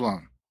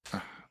problem.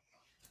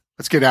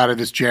 Let's get out of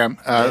this jam.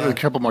 A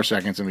couple more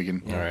seconds and we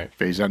can All right.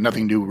 phase out.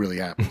 Nothing new really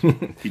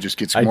happened. He just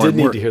gets I more did and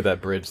need more. to hear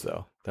that bridge,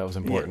 though. That was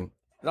important.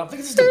 I don't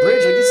think this is the bridge.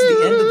 I think this is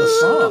the end of the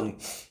song.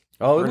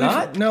 Oh, Or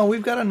not? No,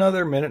 we've got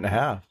another minute and a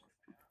half.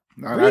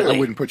 I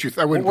wouldn't put you.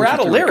 I wouldn't. We're put out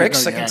you of through it.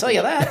 lyrics, I No, can yeah. tell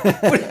you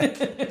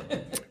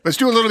that. Let's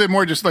do a little bit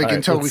more, just like All right,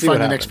 until let's we see find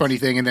what the next happens. funny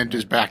thing, and then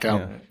just back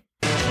out. Yeah.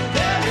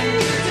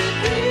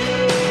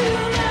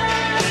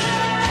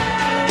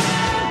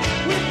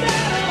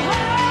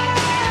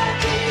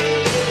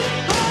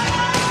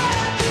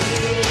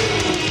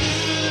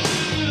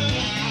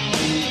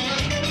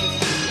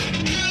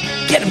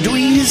 Get him,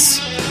 Dweez.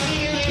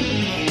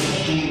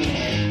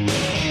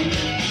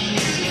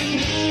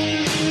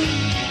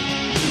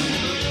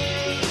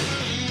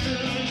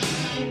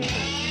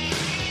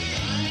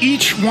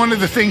 Each one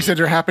of the things that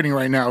are happening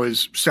right now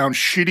sounds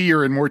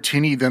shittier and more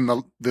tinny than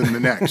the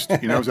next.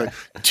 You know, it's like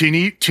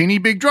tinny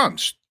big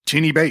drums,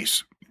 tinny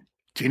bass,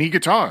 tinny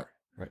guitar,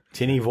 Right.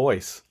 Tinny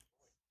voice.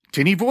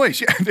 tinny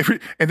voice. Yeah,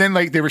 and then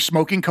like they were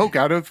smoking coke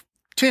out of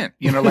tin.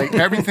 You know, like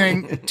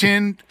everything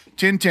tin.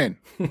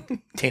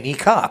 Tinny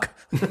cock.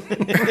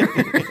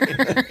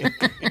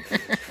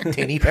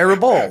 Tinny pair of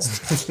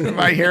balls.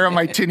 My hair on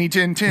my tinny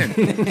tin.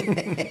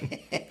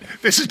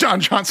 This is Don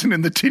Johnson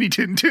and the Tinny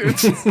Tin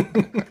Tins.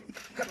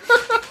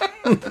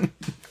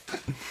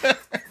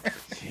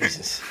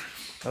 Jesus.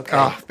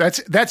 Okay.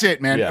 That's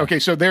it, man. Yeah. Okay,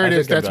 so there it I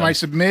is. think I'm That's my done.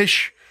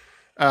 submission.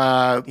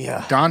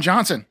 Yeah. Don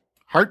Johnson,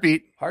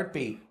 Heartbeat.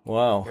 Heartbeat.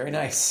 Wow. Very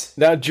nice.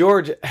 Now,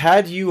 George,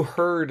 had you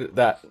heard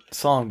that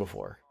song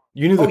before?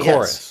 You knew the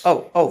chorus.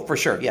 Yes. Oh, for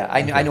sure. Yeah,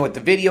 I know what the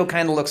video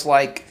kind of looks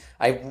like.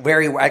 I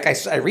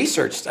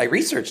researched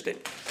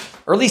it,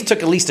 or at least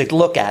took a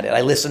look at it.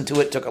 I listened to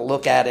it, took a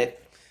look at it,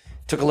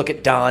 took a look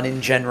at Don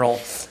in general.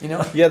 You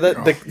know,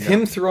 Yeah,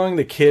 him throwing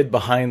the kid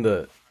behind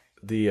the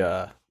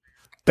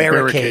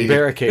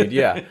barricade.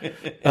 Yeah,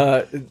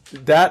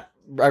 that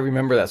I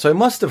remember that. So I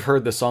must have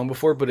heard the song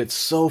before, but it's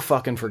so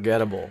fucking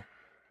forgettable.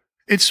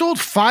 It sold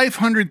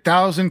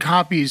 500,000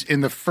 copies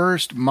in the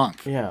first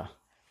month. Yeah.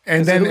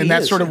 And That's who then he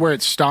that's is, sort of yeah. where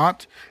it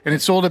stopped. And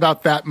it sold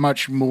about that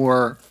much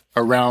more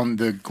around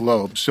the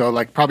globe. So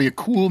like probably a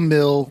cool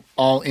mill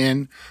all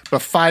in,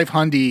 but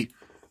 500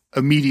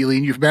 immediately.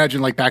 And you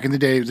imagine like back in the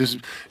day, this is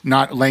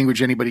not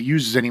language anybody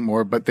uses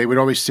anymore, but they would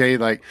always say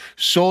like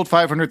sold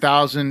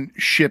 500,000,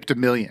 shipped 1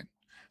 million.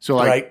 So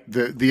like Right.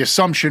 the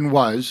assumption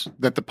was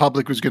that the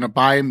public was going to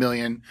buy 1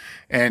 million.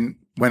 And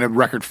when a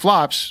record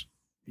flops,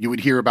 you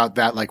would hear about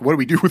that. Like, what do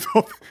we do with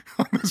all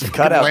this fucking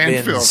Cutout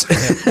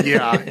landfill?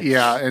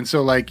 Yeah. And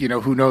so like, you know,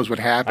 who knows what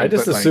happened. I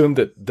just but, like, assumed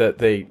that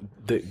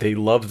they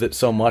loved it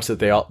so much that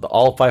they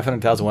all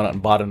 500,000 went out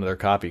and bought another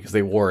copy because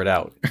they wore it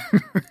out.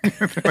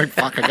 like,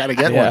 fuck, I gotta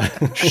get Yeah.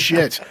 one.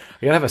 Shit.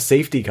 You gotta have a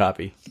safety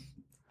copy.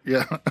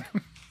 Yeah.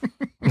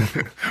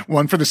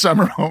 One for the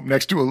summer home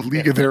next to a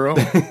league of their own.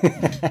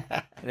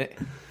 and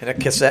a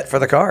cassette for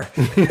the car.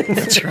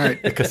 That's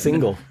right. Like a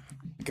single.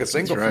 A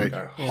single That's for the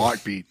right. car.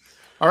 Heartbeat.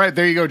 All right,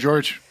 there you go,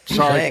 George.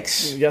 Sorry.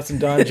 Thanks. You got some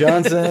Don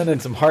Johnson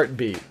and some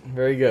Heartbeat.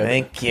 Very good.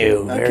 Thank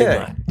you very Okay.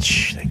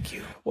 much. Thank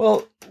you.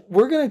 Well,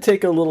 we're going to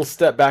take a little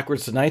step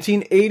backwards to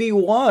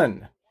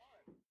 1981.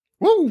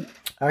 Woo!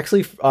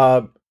 Actually,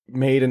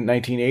 made in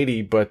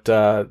 1980, but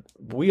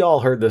we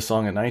all heard this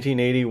song in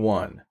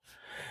 1981.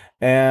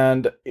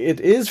 And it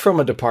is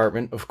from a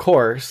department, of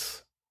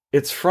course.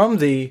 It's from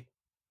the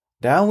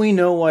Now We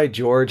Know Why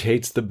George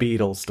Hates the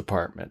Beatles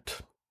department.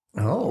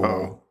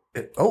 Oh,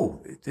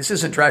 this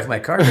isn't Drive My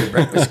Car to the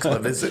Breakfast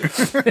Club, is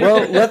it?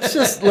 Well, let's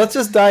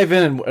just dive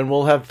in and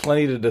we'll have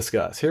plenty to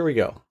discuss. Here we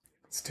go.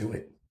 Let's do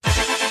it.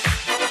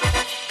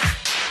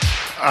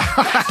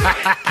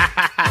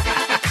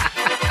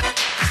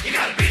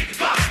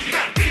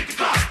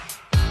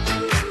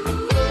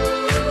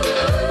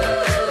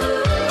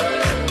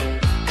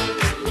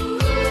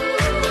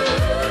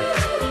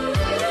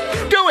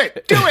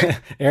 Do it!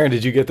 Aaron,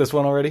 did you get this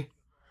one already?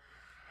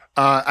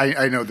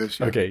 I know this.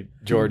 Yeah. Okay,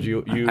 George,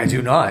 you I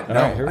do not. All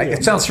No, right, here we go.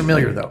 it sounds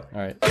familiar though.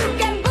 All right.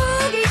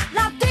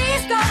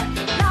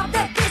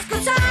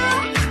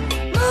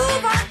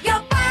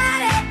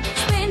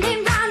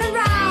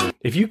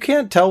 If you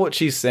can't tell what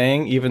she's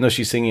saying, even though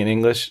she's singing in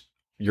English,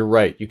 you're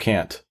right. You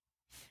can't.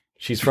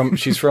 She's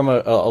from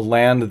a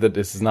land that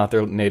this is not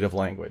their native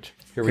language.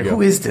 Here we Okay, go.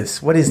 who is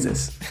this? What is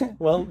this?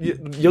 Well,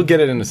 you'll get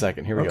it in a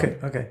second. Here we go.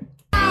 Okay.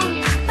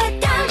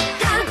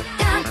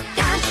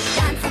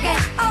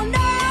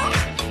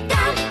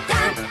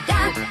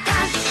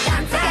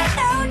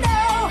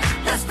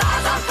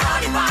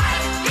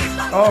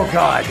 Oh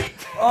God.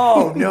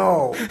 Oh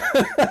no.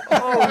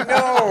 Oh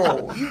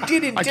no. You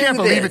didn't I do can't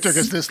believe it this. took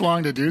us this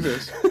long to do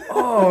this.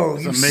 Oh,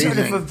 you son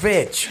amazing. of a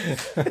bitch.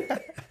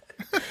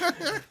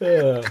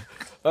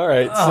 All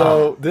right.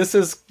 So this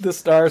is the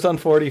Stars on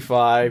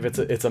 45.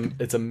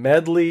 It's a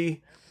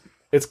medley.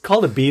 It's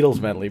called a Beatles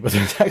medley, but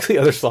there's actually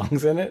other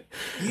songs in it.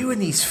 You and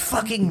these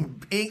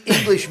fucking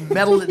English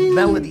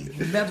melody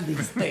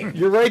thing.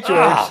 You're right,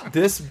 George.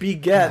 This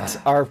beget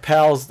our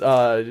pals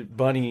Jive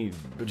Bunny and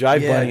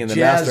the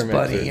Jazz Master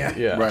Bunny, Mixers.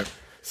 yeah. Right.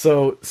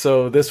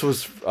 So this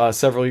was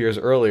several years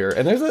earlier,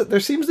 and there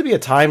seems to be a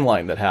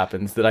timeline that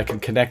happens that I can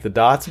connect the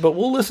dots, but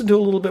we'll listen to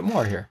a little bit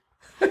more here.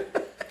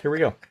 Here we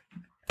go.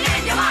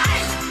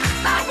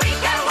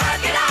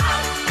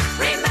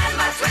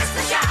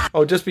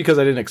 Oh, just because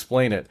I didn't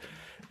explain it.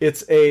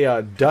 It's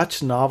a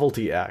Dutch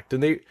novelty act,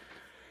 and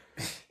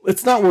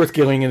it's not worth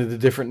going into the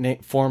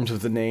different forms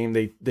of the name.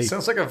 They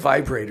Sounds like a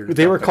vibrator.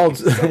 They were called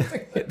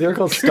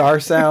Star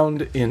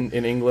Sound in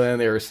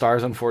England. They were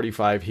Stars on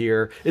 45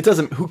 here. It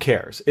doesn't. Who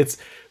cares?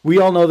 We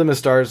all know them as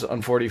Stars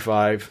on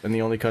 45, and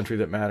the only country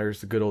that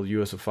matters, the good old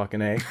U.S. of fucking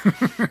A.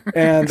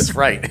 And That's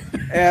right.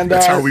 And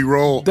That's how we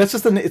roll. That's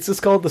it's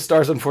just called the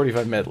Stars on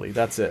 45 medley.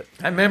 That's it.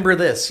 I remember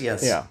this.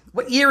 Yes. Yeah.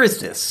 What year is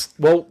this?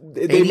 Well,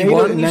 they made it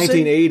 81, in you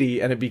say?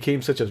 1980, and it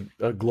became such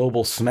a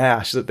global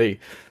smash that they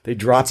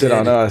dropped it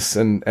on us,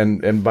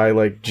 and by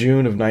like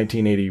June of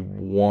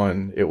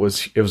 1981, it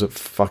was a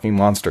fucking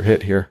monster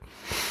hit here.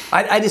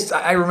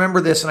 I remember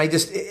this, and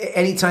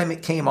anytime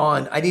it came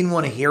on, I didn't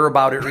want to hear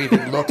about it or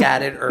even look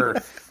at it, or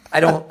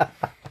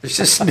there's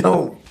just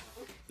no,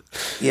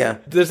 yeah.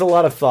 There's a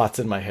lot of thoughts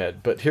in my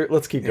head, but here,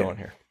 let's keep going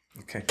here.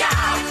 Okay.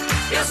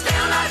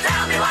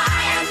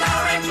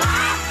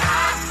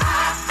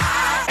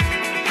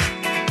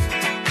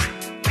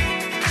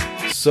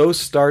 So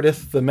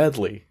starteth the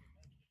medley.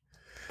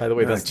 By the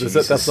way, that's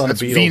not a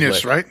Beatles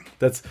Venus, lick. right?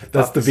 That's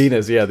the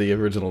Venus, yeah, the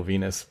original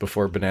Venus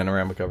before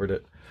Bananarama covered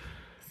it.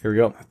 Here we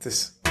go.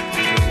 This.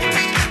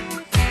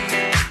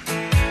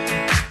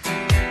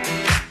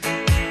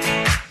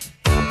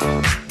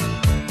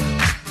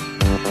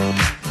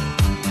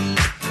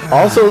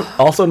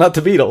 Also not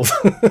the Beatles.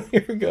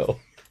 Here we go.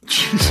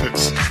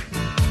 Jesus.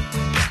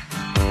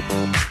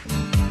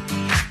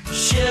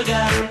 Sugar,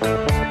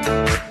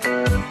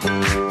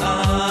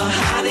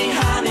 honey,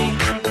 honey,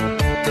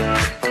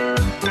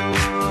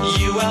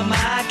 you are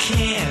my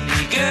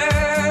candy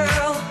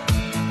girl,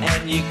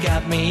 and you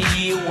got me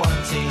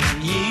wanting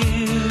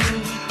you.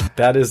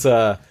 That is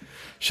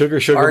Sugar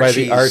by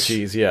the Archies.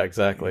 Archies. Yeah,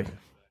 exactly.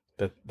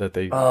 That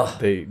they kind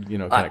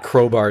of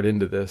crowbarred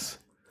into this.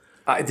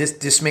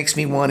 This makes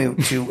me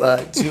want to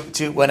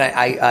when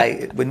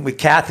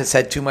Kath has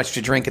had too much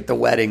to drink at the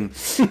wedding,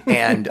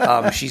 and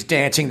she's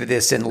dancing to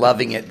this and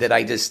loving it, that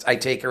I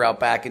take her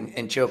out back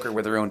and choke her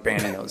with her own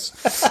pantyhose.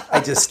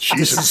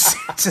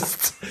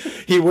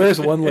 He wears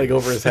one leg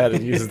over his head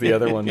and uses the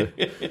other one to...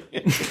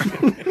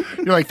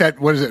 You're like that.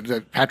 What is it?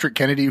 That Patrick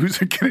Kennedy? Who's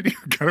the Kennedy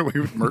who got away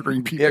with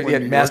murdering people? Yeah,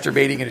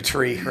 masturbating in a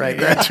tree, right?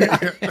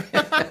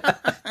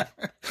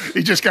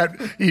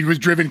 He was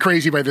driven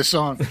crazy by this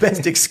song.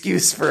 Best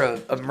excuse for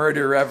a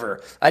murder ever.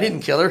 I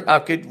didn't kill her.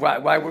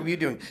 Why were you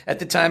doing? At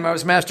the time, I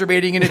was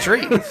masturbating in a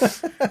tree.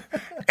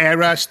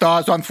 Era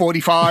Stars on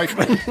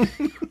 45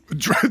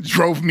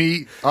 drove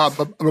me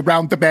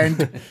around the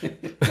bend.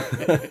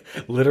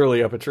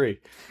 Literally up a tree.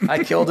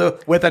 I killed her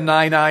with a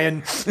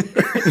 9-iron.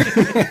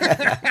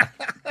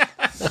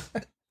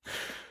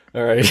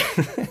 All right.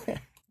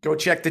 Go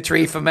check the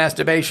tree for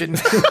masturbation.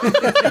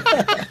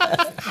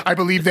 I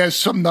believe there's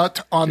some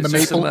nut on the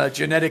maple. Some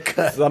genetic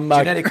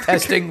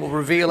testing will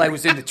reveal I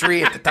was in the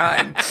tree at the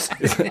time.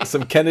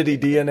 Some Kennedy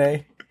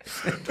DNA.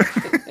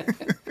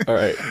 All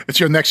right. It's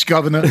your next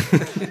governor.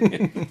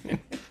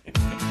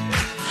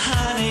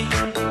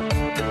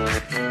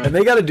 And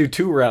they got to do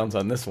 2 rounds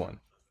on this one.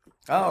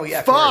 Oh,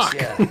 yeah. Fuck.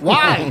 Course, yeah.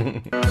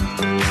 Why?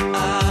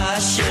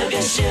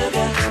 Sugar,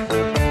 sugar,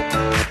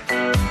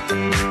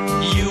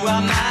 you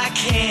are my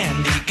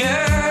candy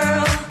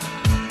girl,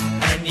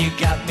 and you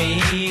got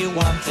me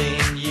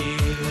wanting you.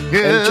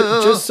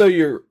 And just so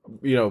you're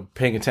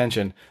paying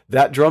attention,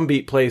 that drum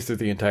beat plays through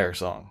the entire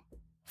song.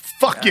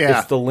 Fuck yeah.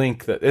 It's the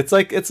link that it's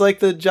like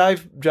the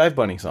Jive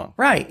Bunny song.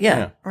 Right,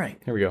 yeah.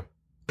 Right. Here we go.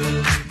 1,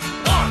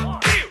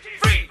 2,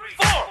 3,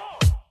 4.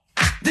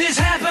 This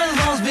happened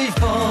once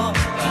before.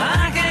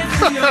 I came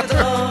through your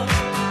door.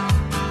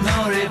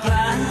 No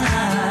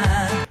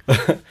reply.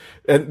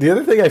 And the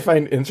other thing I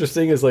find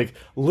interesting is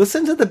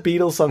listen to the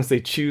Beatles songs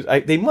they choose.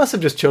 They must have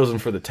just chosen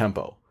for the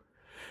tempo.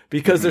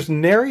 Because there's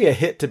nary a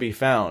hit to be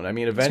found. I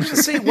mean, eventually...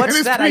 See,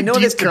 what's that? I know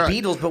deep it's the cut.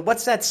 Beatles, but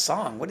what's that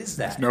song? What is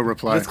that? No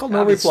reply. It's called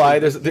No Reply.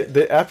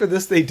 After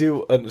this, they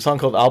do a song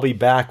called I'll Be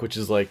Back, which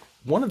is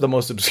one of the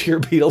most obscure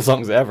Beatles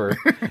songs ever.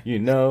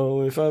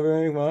 If I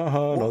break my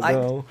heart, I'll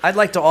go. I'd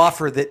like to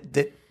offer that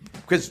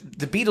because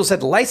the Beatles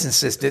had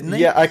licenses, didn't they?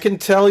 Yeah, I can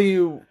tell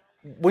you,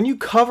 when you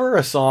cover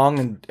a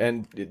song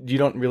and you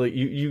don't really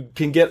you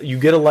get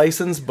a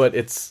license, but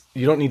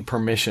you don't need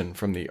permission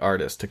from the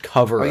artist to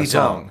cover a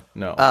song.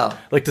 No,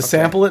 to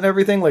sample it and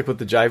everything, like what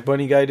the Jive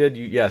Bunny guy did.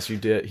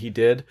 He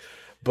did.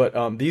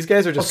 But these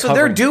guys are just so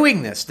they're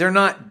doing this. They're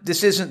not.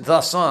 This isn't the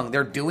song.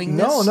 They're doing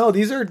this. No.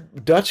 These are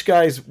Dutch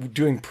guys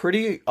doing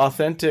pretty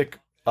authentic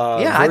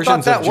I versions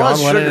thought that of John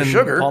was Lennon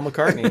Sugar. and Paul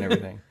McCartney and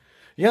everything.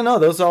 Yeah, no,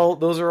 those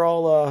are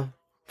all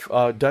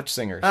Dutch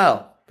singers.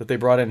 Oh. That they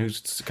brought in who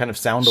kind of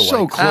sound alike.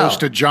 So close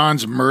to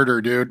John's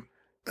murder, dude.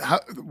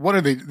 What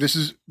are they?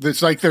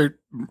 It's like they're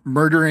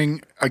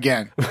murdering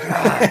again.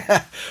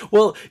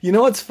 Well,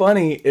 what's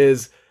funny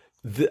is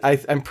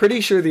I'm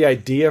pretty sure the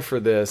idea for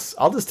this,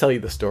 I'll just tell you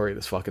the story of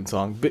this fucking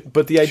song,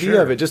 but the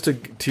idea of it, just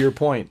to your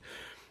point,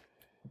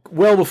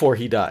 well before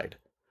he died.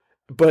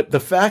 But the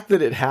fact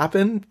that it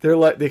happened,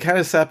 they kind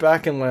of sat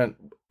back and went,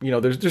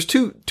 there's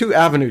two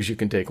avenues you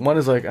can take. One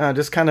is like,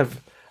 just kind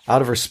of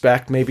out of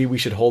respect, maybe we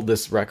should hold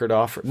this record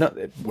off. No,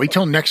 wait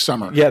till next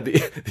summer. Yeah,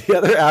 the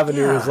other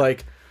avenue is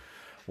like,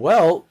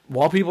 well,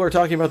 while people are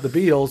talking about the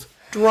Beatles,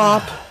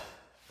 drop,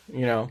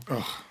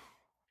 Ugh.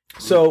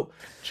 So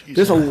Jesus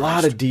there's a Christ.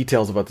 lot of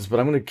details about this, but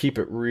I'm going to keep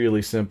it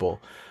really simple.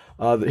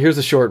 Here's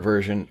a short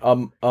version. A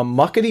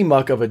muckety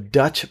muck of a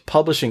Dutch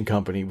publishing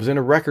company was in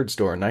a record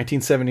store in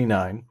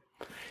 1979.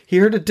 He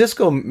heard a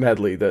disco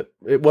medley that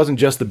it wasn't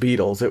just the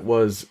Beatles. It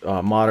was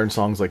modern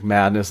songs like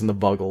Madness and the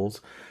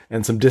Buggles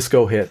and some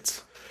disco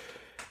hits.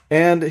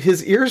 And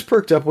his ears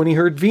perked up when he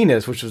heard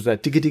Venus, which was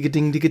that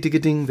digga-digga-ding,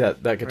 digga-digga-ding,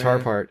 that guitar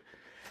part.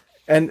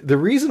 And the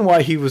reason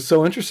why he was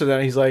so interested in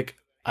it, he's like,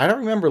 I don't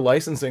remember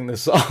licensing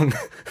this song,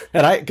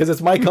 because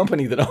it's my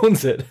company that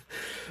owns it.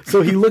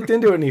 So he looked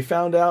into it and he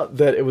found out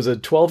that it was a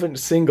 12-inch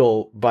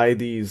single by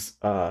these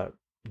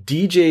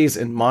DJs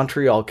in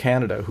Montreal,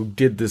 Canada, who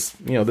did this,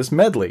 this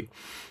medley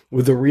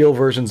with the real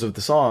versions of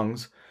the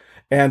songs.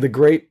 And the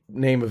great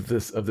name of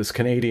this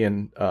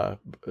Canadian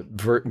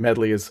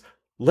medley is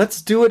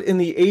 "Let's Do It in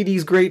the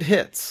 80s Great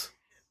Hits."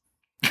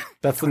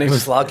 That's the name.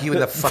 Slog you in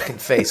the fucking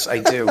face. I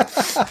do.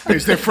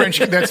 Is the French?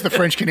 That's the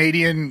French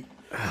Canadian.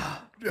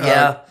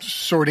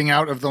 Sorting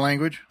out of the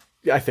language.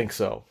 Yeah, I think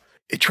so.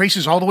 It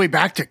traces all the way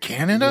back to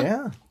Canada.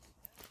 Yeah.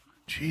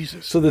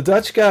 Jesus. So the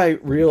Dutch guy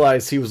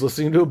realized he was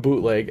listening to a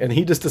bootleg, and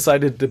he just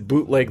decided to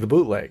bootleg the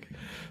bootleg.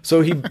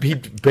 So he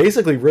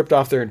basically ripped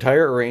off their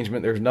entire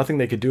arrangement. There's nothing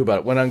they could do about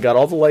it. Went on, got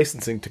all the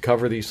licensing to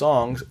cover these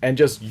songs, and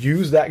just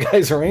used that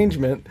guy's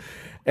arrangement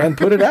and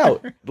put it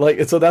out.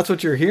 So that's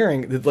what you're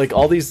hearing. Like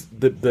all these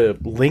the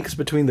links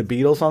between the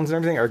Beatles songs and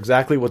everything are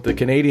exactly what the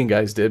Canadian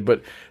guys did,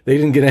 but they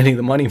didn't get any of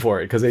the money for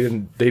it because they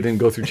didn't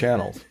go through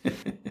channels.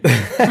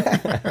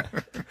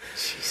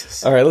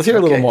 Jesus. All right, let's hear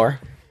a little more.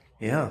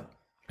 Yeah.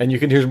 And you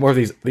can hear more of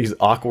these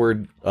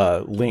awkward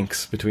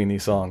links between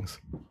these songs.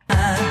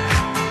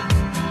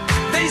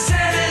 They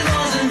said it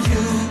wasn't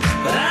you,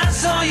 but I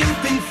saw you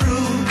peek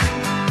through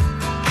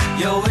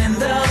your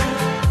window.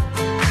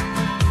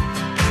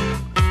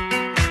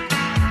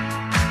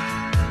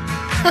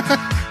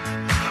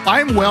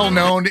 I'm well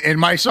known in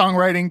my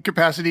songwriting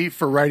capacity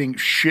for writing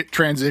shit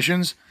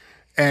transitions,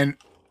 and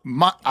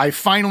I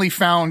finally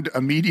found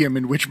a medium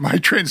in which my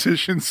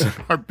transitions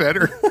are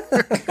better.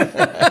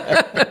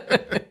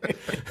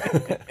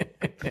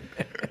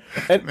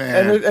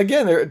 and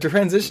again, they're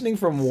transitioning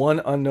from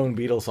one unknown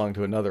Beatles song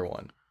to another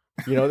one.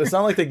 It's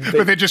not like they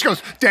But it just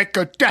goes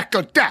deco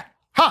deco da.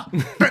 Ha!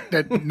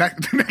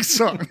 The next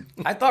song.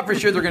 I thought for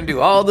sure they're going to do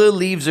All the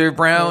Leaves Are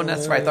Brown.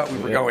 That's where I thought we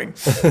were going.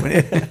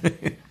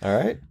 All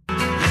right.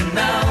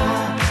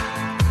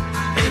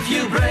 If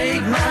you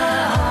break my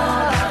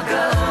heart, I'll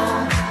go,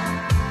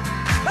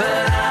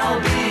 but I'll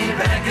be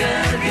back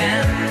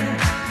again.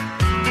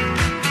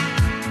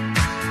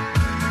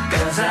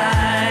 'Cause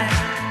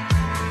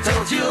I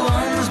told you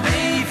once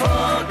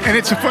before. And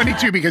it's funny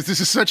too because this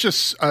is such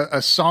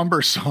a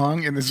somber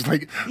song, and this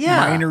like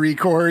minor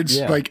chords,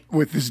 like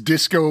with this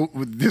disco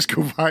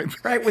vibe,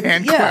 right? With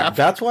hand clap.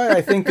 That's why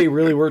I think they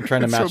really were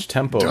trying to match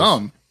tempos.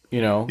 Dumb.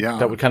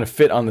 That would kind of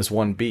fit on this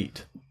one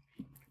beat.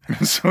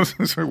 so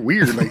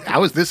weird. Like,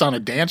 how is this on a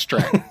dance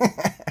track?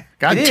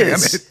 God damn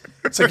it!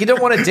 It's like you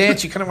don't want to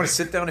dance; you kind of want to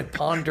sit down and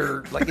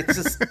ponder. Like it's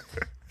just,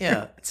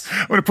 I'm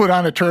going to put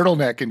on a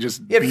turtleneck and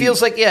just. It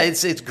feels like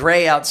it's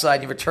gray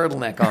outside. You have a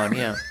turtleneck on.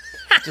 Yeah,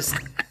 just.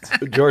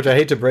 George, I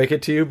hate to break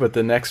it to you, but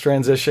the next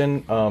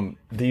transition,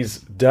 these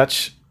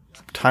Dutch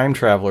time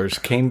travelers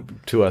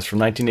came to us from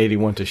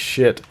 1981 to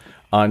shit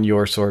on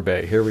your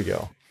sorbet. Here we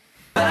go.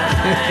 But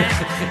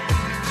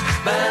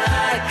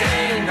I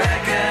came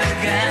back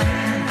again.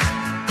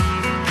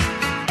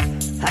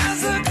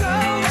 As a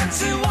girl that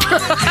she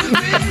wanted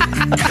to be.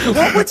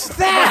 What was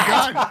that?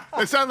 Oh my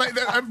God, it sounded like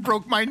that. I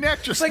broke my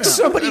neck just. It's like now.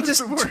 somebody That's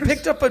just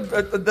picked up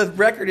the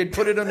record and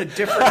put it on a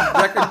different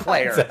record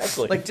player.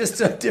 Exactly. Like just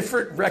a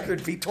different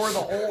record. He tore the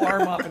whole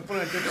arm off and put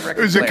it on a different record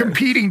It was player. a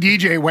competing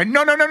DJ went,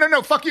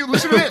 no, fuck you,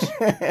 listen to this.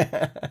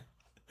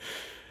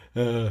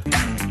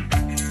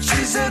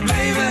 She said,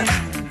 baby,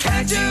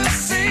 can't you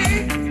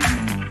see?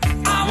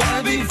 I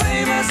want to be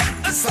famous,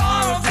 a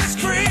star of the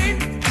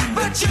screen.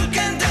 But you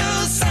can do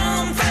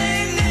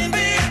something in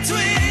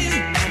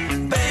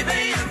between.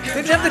 Baby, you can. They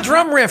didn't have the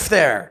drum riff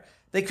there.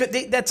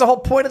 That's the whole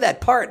point of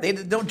that part.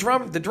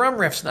 The drum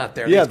riff's not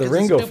there. Yeah, There's the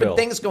Ringo stupid fill.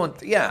 things going.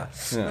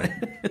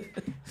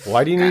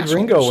 Why do you need Assholes.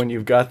 Ringo when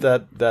you've got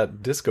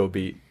that disco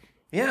beat?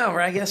 Yeah,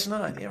 or I guess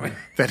not. Yeah, right.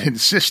 That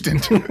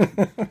insistent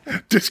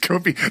disco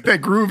beat.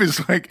 That groove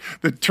is like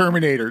the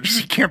Terminator.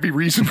 Just can't be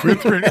reasoned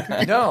with or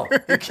anything. No.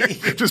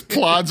 Just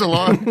plods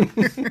along.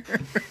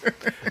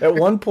 At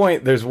one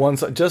point, there's one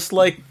song, just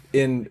like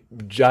in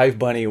Jive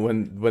Bunny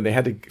when they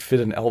had to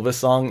fit an Elvis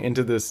song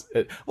into this.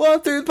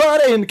 Walk through the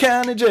party in the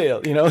county jail.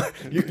 You know,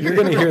 you're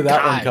going to hear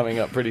that one coming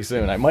up pretty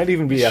soon. I might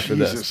even be after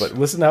this, but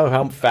listen to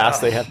how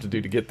fast they have to do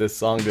to get this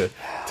song to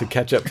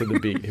catch up to the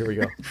beat. Here we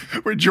go.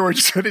 Where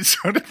George said it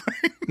sounded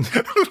like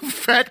a little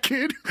fat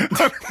kid.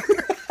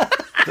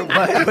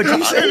 What did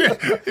you say?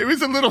 It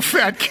was a little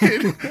fat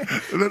kid,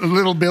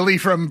 little Billy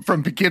from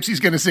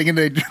Poughkeepsie's going to sing in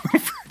a little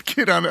fat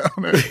kid on a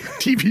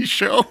TV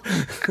show.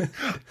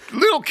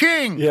 Little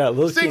King,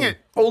 sing it.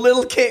 Oh,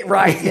 Little King,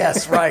 right?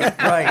 Yes, right.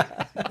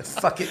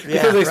 Fuck it, yeah.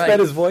 Because they sped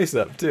his voice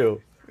up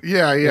too.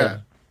 Yeah.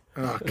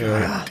 Oh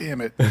God,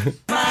 damn it!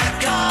 My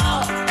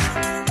call.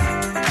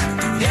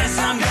 Yes,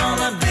 I'm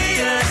gonna be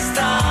a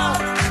star.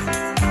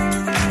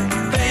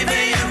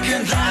 Baby, you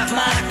can drive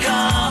my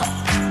car,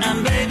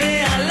 and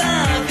baby, I love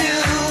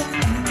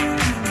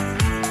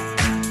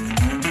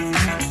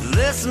you.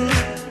 Listen.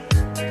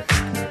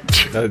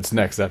 That's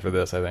next after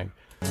this, I think.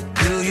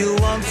 Do you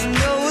want to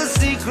know a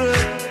secret?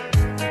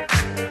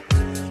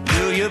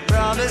 Do you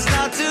promise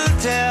not to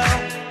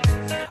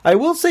tell? I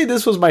will say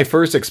this was my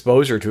first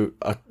exposure to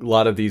a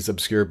lot of these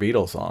obscure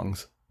Beatles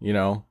songs. You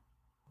know,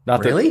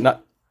 not really.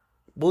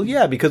 Well,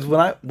 yeah, because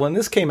when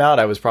this came out,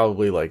 I was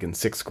probably like in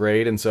 6th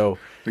grade, and so.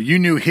 But you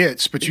knew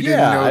hits, but you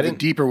didn't know the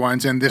deeper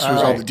ones, and this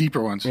was all the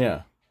deeper ones.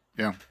 Yeah.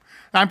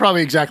 I'm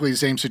probably exactly the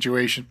same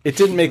situation. It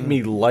didn't make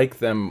me like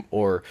them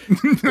or.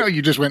 No,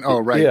 you just went, oh,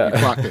 right. Yeah. You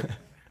clocked it.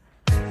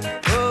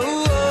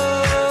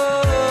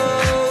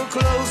 Oh,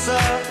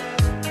 closer.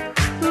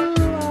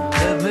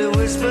 Let me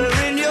whisper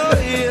in your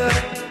ear.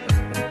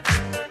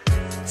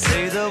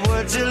 Say the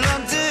words you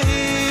love to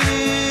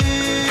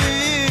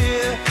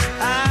hear.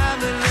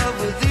 I'm in love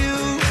with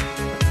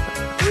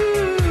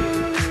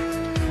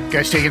you.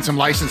 Guy's taking some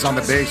license on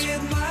the bass.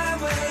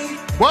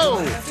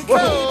 Whoa!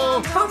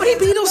 How many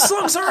Beatles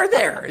songs are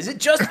there? Is it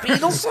just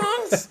Beatles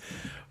songs?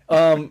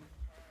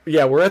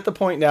 Yeah, we're at the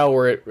point now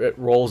where it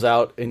rolls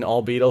out in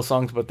all Beatles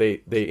songs, but they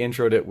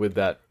introed it with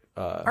that.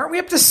 Aren't we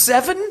up to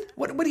 7?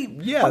 What do you?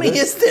 Yeah, how many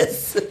is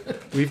this?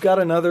 We've got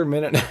another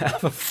minute and a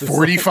half of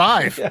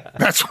 45.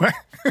 That's what.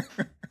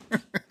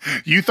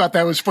 You thought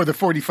that was for the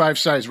 45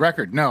 size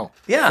record? No.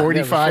 Yeah.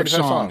 45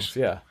 songs.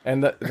 Yeah,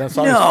 and the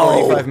song is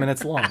 45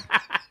 minutes long.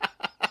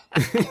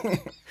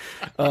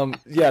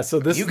 Yeah, so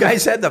this you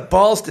guys had the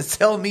balls to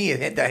tell me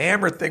the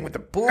hammer thing with the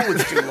pool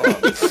was too long.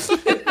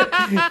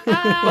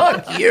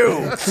 Fuck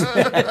you.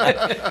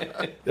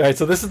 All right,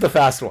 so this is the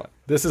fast one.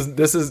 This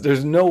is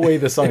there's no way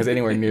this song is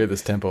anywhere near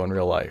this tempo in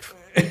real life.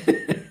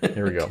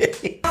 Here we go.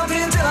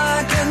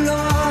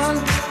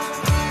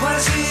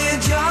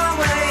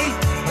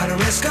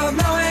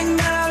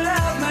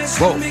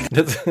 Whoa.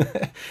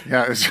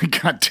 Yeah,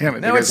 God damn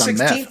it. Now it's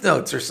 16th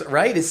notes,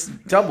 right? It's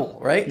double,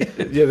 right?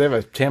 Yeah, they have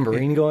a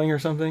tambourine going or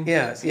something.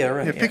 Yeah,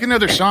 right. Yeah, pick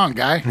another song,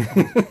 guy.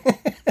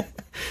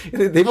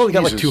 They've only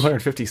got like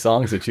 250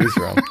 songs to choose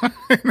from.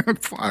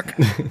 Fuck.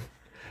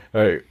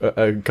 All right,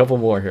 a couple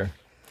more here.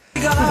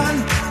 We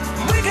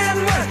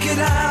can work it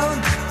out.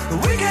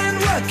 We can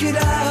work it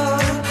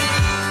out.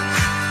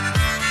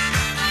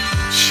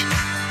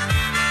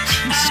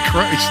 Jesus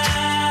Christ.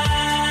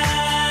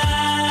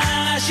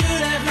 I should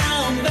have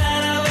known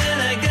better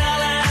with a girl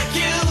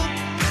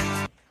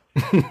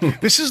like you.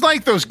 This is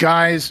like those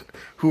guys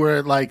who are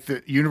at like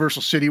the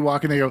Universal City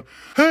Walk and they go,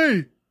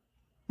 hey,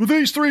 with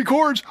these 3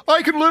 chords,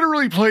 I can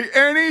literally play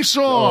any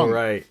song. Oh,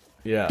 right.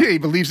 Yeah. He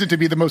believes it to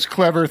be the most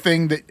clever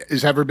thing that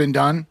has ever been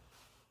done.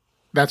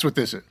 That's what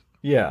this is.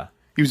 Yeah.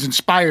 He was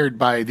inspired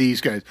by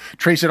these guys.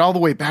 Trace it all the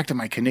way back to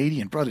my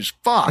Canadian brothers.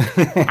 Fuck.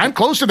 I'm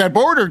close to that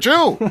border,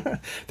 too.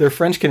 They're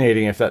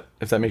French-Canadian,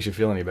 if that makes you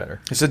feel any better.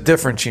 It's a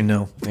difference, you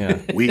know.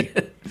 Yeah. We.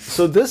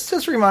 So this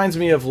just reminds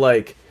me of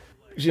like,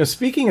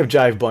 speaking of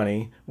Jive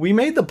Bunny, we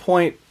made the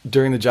point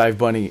during the Jive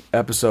Bunny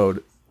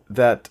episode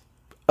that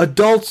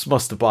adults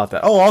must have bought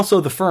that. Oh, also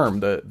The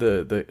Firm,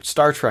 the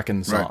Star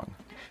Trekkin' song.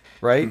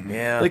 Right?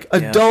 Yeah. Like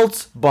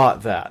adults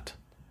bought that.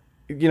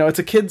 It's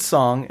a kid's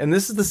song, and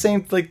this is the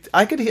same. Like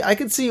I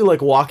could see you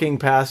like walking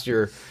past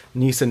your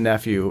niece and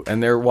nephew,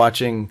 and they're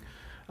watching,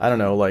 I don't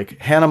know, like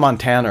Hannah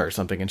Montana or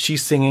something, and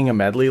she's singing a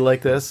medley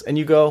like this, and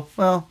you go,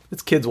 well,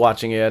 it's kids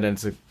watching it,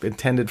 and it's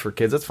intended for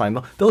kids. That's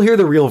fine. They'll hear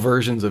the real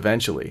versions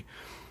eventually.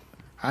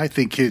 I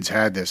think kids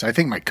had this. I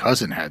think my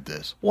cousin had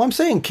this. Well, I'm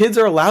saying kids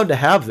are allowed to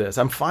have this.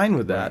 I'm fine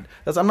with that.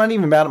 I'm not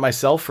even mad at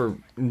myself for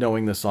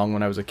knowing this song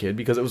when I was a kid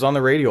because it was on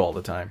the radio all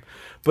the time.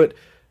 But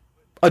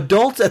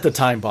adults at the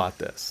time bought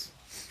this.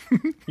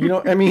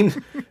 I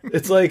mean,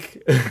 it's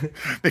like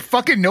they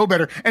fucking know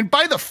better. And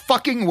by the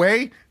fucking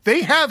way,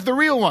 they have the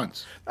real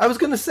ones. I was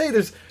going to say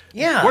there's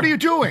What are you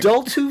doing?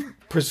 Adults who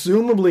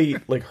presumably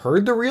like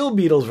heard the real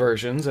Beatles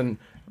versions and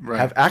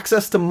have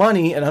access to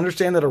money and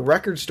understand that a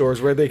record store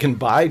is where they can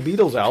buy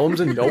Beatles albums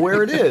and know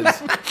where it is.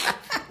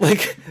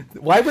 Like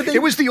Why would they?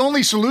 It was the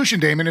only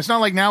solution, Damon. It's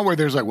not like now where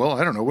there's like, well,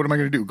 I don't know. What am I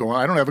going to do? Go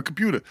on. I don't have a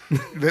computer.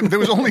 There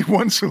was only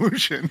one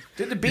solution.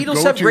 Did the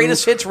Beatles have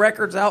greatest hits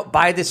records out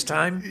by this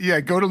time?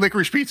 Yeah, go to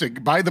Licorice Pizza.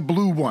 Buy the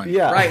blue one.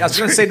 Yeah. Right. I was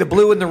going to say the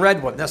blue and the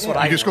red one. That's what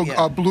I You just know,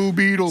 go Blue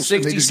Beatles.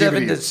 and they just give it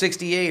 67 you. to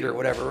 68 or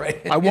whatever,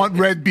 right? I want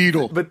Red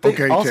Beetle. But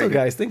okay, also, take it.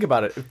 guys, think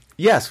about it.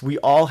 Yes, we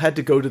all had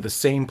to go to the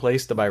same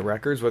place to buy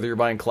records, whether you're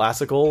buying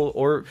classical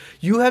or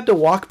you had to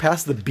walk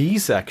past the B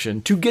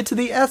section to get to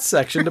the S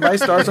section to buy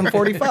Stars on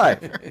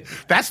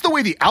 45. That's the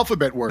way the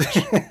alphabet works.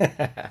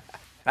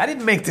 I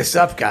didn't make this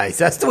up, guys.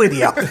 That's the way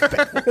the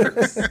alphabet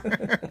works.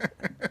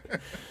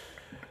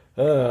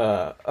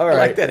 All I right.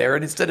 like that,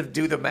 Aaron. Instead of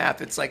do the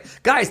math, it's like,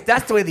 guys,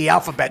 that's the way the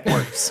alphabet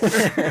works.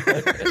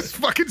 It's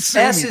fucking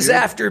silly, S is dude.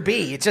 after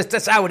B. It's just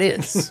that's how it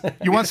is.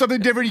 You want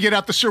something different? You get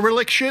out the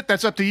Cyrillic shit?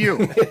 That's up to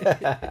you.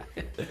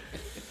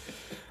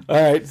 All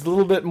right, it's a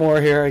little bit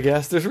more here, I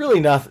guess. There's really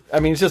nothing. I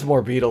mean, it's just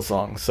more Beatles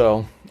songs,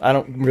 so I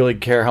don't really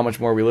care how much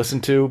more we listen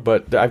to,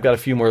 but I've got a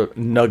few more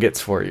nuggets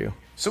for you.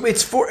 So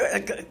it's for.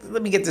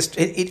 Let me get this.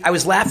 I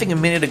was laughing a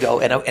minute ago,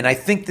 and I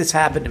think this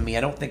happened to me.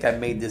 I don't think I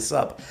made this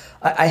up.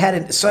 I had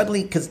it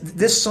suddenly because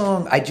this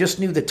song. I just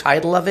knew the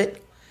title of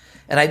it,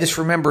 and I just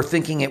remember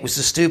thinking it was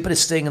the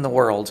stupidest thing in the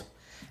world.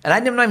 And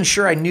I'm not even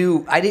sure I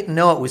knew. I didn't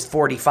know it was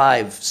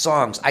 45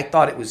 songs. I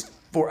thought it was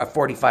a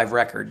 45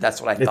 record. That's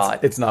what I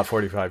thought. It's not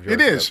 45.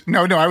 It is.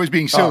 No, I was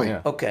being silly.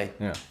 yeah. Okay.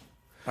 Yeah.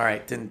 All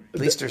right. Then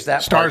at least there's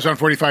that. Stars part. on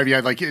 45.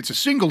 Yeah, like it's a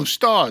single of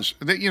stars.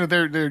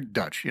 They're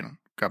Dutch.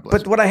 God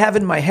bless. But what I have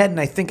in my head, and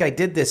I think I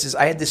did this, is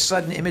I had this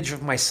sudden image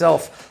of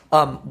myself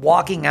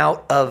walking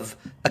out of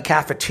a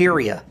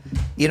cafeteria,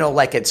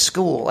 like at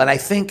school. And I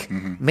think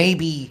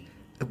maybe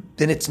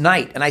then it's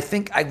night. And I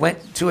think I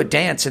went to a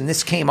dance and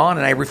this came on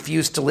and I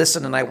refused to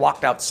listen and I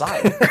walked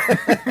outside.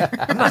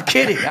 I'm not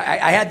kidding.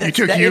 I had that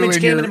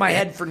image came into my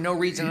head for no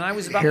reason. And I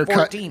was about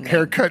 14.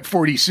 Haircut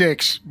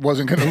 46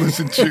 wasn't going to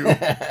listen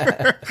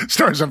to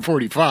Stars on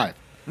 45.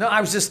 No,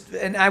 I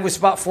was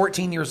about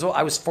 14 years old.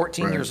 I was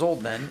 14 years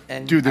old then.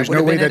 And dude, there's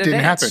no way that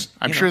didn't happen.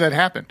 I'm sure that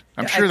happened.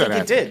 I'm sure that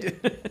happened.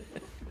 It did.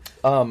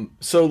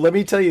 So let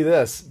me tell you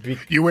this.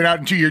 You went out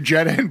into your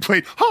Jetta and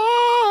played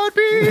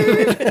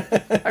Heartbeat.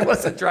 I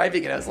wasn't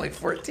driving it. I was like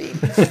 14.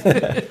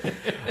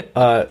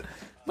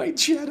 My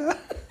Jetta.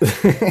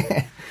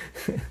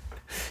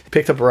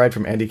 Picked up a ride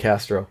from Andy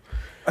Castro.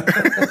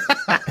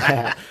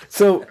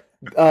 So,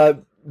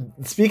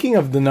 speaking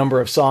of the number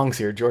of songs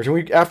here, George,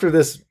 and after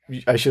this,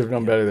 I should have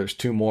known better. There's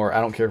two more.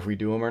 I don't care if we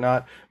do them or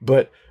not.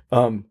 But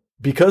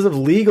because of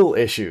legal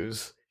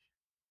issues,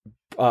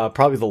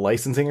 probably the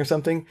licensing or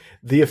something,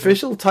 the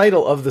official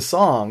title of the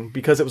song,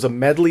 because it was a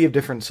medley of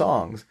different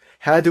songs,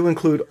 had to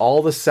include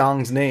all the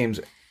songs' names.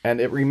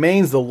 And it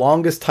remains the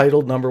longest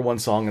titled #1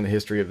 song in the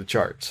history of the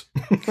charts.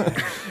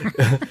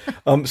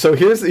 So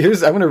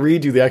here's I'm going to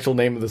read you the actual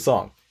name of the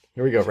song.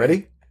 Here we go.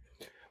 Ready?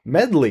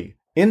 Medley.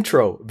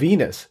 Intro,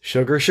 Venus,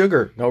 Sugar,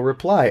 Sugar, no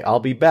reply, I'll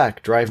be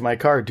back, drive my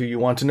car, do you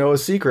want to know a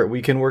secret,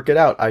 we can work it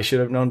out, I should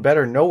have known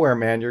better, nowhere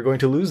man, you're going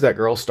to lose that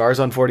girl, Stars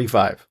on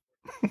 45.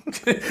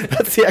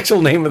 That's the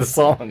actual name of the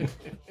song.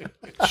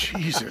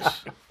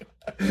 Jesus.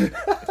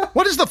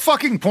 What is the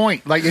fucking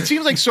point? Like, it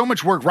seems like so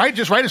much work, right?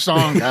 Just write a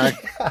song, guy.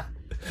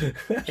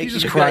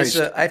 Jesus Christ.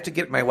 Guys, I have to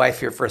get my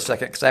wife here for a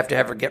second because I have to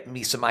have her get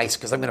me some ice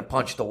because I'm going to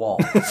punch the wall.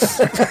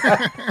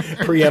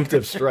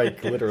 Preemptive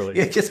strike, literally.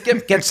 Yeah, just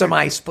get some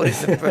ice, put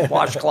it in the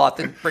washcloth,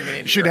 and bring it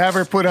in. Should have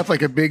her put up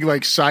like a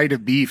big side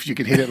of beef. You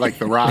could hit it like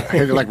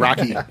hit it like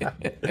Rocky.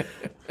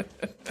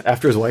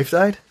 After his wife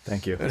died?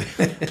 Thank you.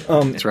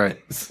 That's right.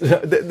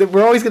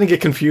 We're always going to get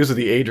confused with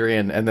the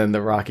Adrian and then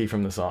the Rocky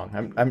from the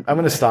song. I'm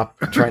going to stop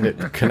trying to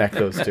connect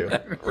those two.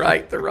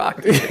 Right, the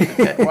Rocky,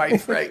 that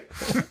wife, right.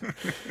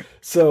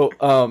 So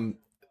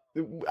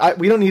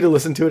we don't need to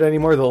listen to it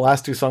anymore. The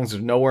last two songs are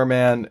Nowhere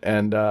Man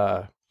and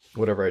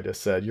whatever I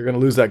just said. You're going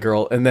to lose that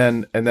girl. And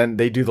then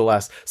they do the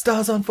last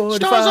Stars on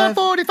 45. Stars on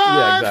 45.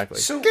 Yeah, exactly.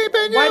 So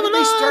why did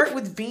they start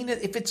with Venus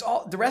if it's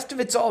all the rest of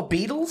it's all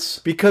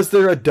Beatles? Because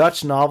they're a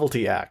Dutch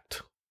novelty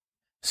act.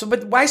 So,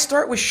 but why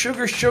start with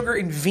Sugar, Sugar,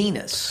 and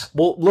Venus?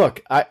 Well,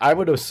 look, I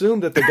would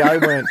assume that the guy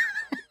went,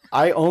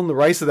 I own the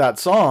rights to that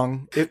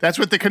song. That's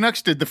what the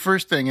Canucks did the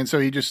first thing, and so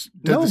he just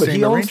did the but same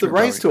he owns the arrangement,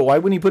 rights probably. to it. Why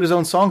wouldn't he put his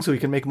own song so he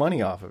can make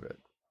money off of it?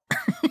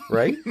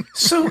 Right?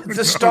 So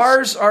the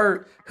Stars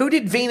are who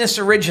did Venus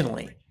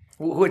originally?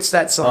 What's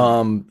that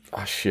song?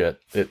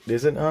 Shit.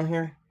 Is it on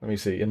here? Let me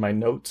see. In my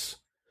notes.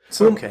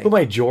 Okay. Who am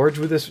I, George,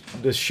 with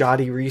this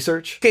shoddy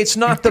research? Okay, it's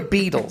not the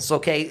Beatles,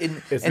 okay?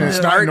 It's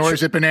not, nor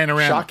is it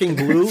Bananarama. Shocking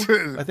Blue,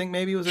 I think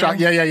maybe it was. Yeah.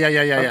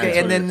 Okay,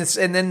 and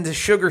then the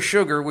Sugar,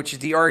 Sugar, which is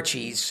the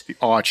Archies. The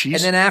Archies.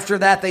 And then after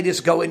that, they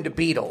just go into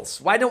Beatles.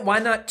 Why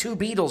not two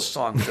Beatles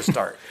songs to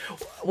start?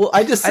 Well,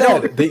 I just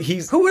said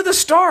that who are the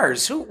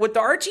Stars? What the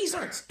Archies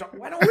aren't?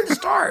 Why don't we the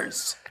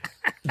Stars?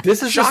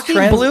 This is Shocking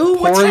just Blue?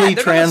 What's poorly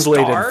that? They're not a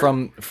translated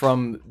star.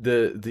 from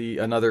the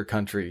another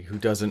country who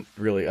doesn't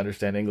really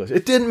understand English.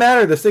 It didn't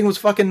matter. This thing was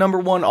fucking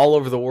 #1 all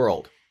over the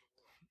world.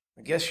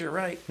 I guess you're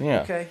right.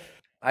 Yeah. Okay.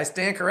 I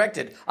stand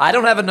corrected. I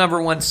don't have a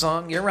number one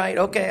song. You're right.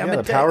 Okay, I'm Yeah,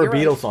 a the Power you're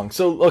Beatles right. song.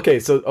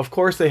 So of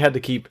course they had to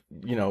keep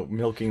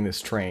milking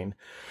this train.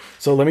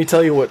 So let me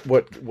tell you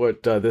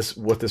what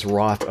this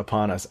wrought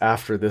upon us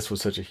after this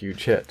was such a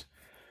huge hit,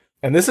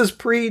 and this is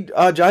pre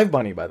Jive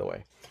Bunny, by the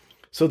way.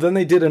 So then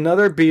they did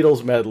another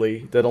Beatles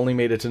medley that only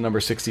made it to number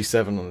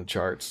 67 on the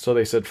charts. So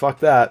they said, fuck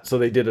that. So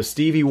they did a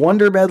Stevie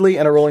Wonder medley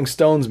and a Rolling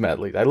Stones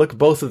medley. I looked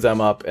both of them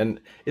up, and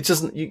it's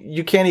just,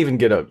 you can't even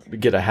get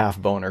a half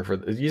boner for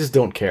this. You just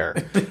don't care.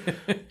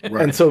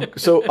 Right. And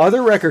so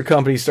other record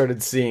companies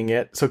started seeing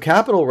it. So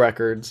Capitol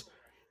Records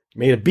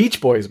made a Beach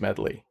Boys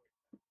medley,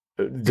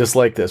 just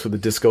like this, with the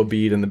disco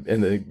beat and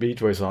the Beach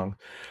Boys song.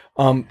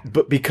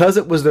 But because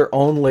it was their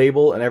own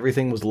label and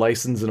everything was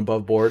licensed and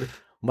above board,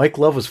 Mike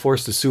Love was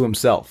forced to sue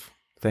himself.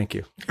 Thank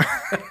you.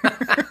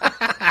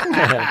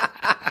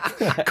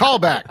 Call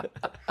back.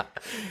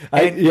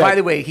 And by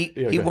the way,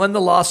 he won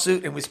the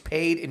lawsuit and was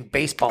paid in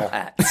baseball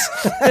hats.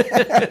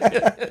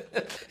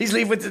 He's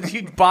leaving with the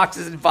huge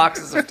boxes and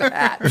boxes of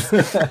hats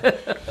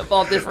of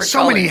all different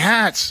so colors. many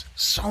hats.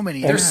 So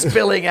many They're hats.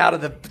 spilling out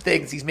of the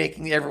things. He's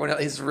making everyone else,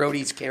 his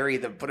roadies carry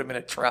them, put them in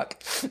a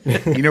truck.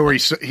 You know where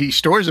he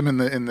stores them in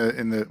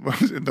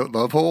the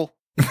love hole?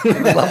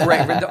 Love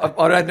record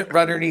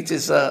underneath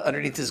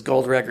his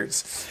gold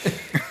records.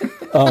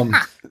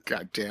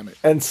 God damn it!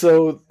 And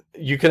so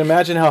you can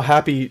imagine how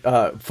happy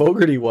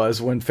Fogerty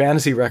was when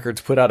Fantasy Records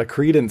put out a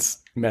Creedence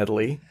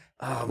medley.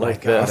 Oh my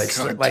God! This.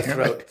 I slit my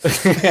throat.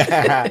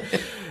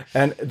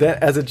 And then,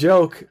 as a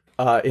joke,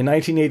 in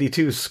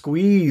 1982,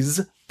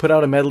 Squeeze put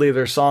out a medley of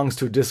their songs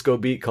to a disco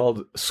beat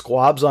called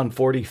 "Squabs on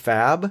 40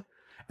 Fab."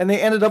 And they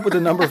ended up with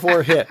a number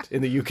 4 hit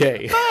in the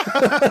UK.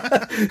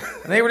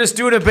 They were just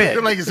doing a bit.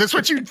 They're like, is this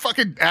what you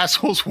fucking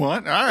assholes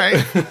want? All right.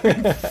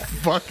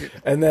 Fuck it.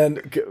 And then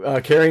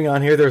carrying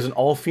on here, there's an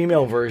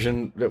all-female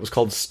version that was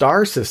called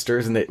Star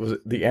Sisters, and it was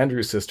the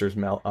Andrews Sisters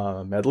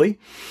medley.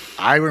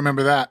 I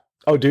remember that.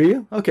 Oh, do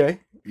you?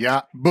 Okay.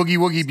 Yeah. Boogie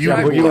Woogie Beauty.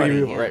 Yeah, Boogie Boy.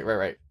 Woogie.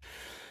 Right.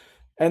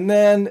 And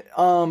then,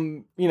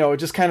 it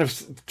just kind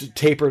of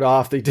tapered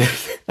off. They did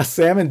a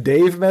Sam and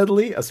Dave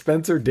medley, a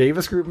Spencer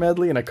Davis Group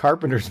medley, and a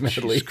Carpenters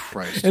medley. Jesus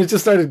Christ. And it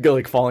just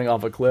started falling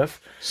off a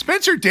cliff.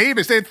 Spencer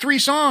Davis, they had 3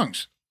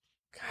 songs.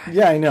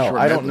 Yeah, I know. Sure,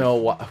 I don't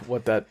medley. know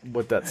what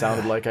that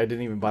sounded like. I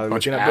didn't even bother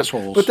Bunch looking of at it.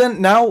 assholes. But then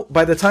now,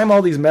 by the time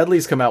all these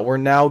medleys come out, we're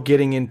now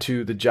getting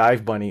into the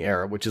Jive Bunny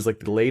era, which is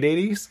like the late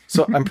 80s.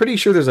 So I'm pretty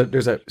sure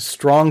there's a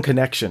strong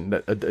connection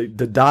that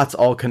the dots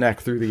all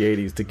connect through the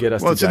 80s to get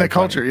us. Well, to it's in Jive the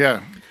culture, Bunny.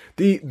 yeah.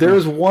 There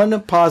was one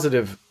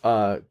positive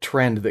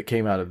trend that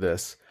came out of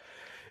this.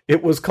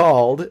 It was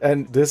called,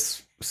 and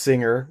this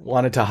singer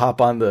wanted to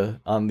hop on the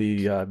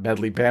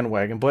medley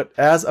bandwagon, but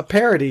as a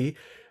parody,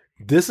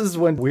 this is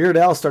when Weird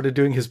Al started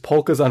doing his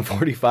polkas on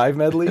 45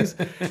 medleys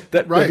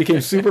that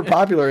became super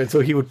popular, and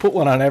so he would put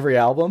one on every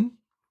album.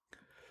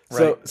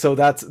 So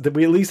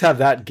we at least have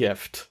that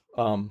gift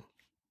from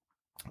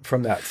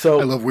that. So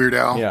I love Weird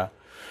Al. Yeah,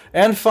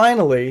 and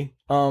finally,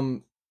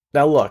 now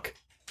look.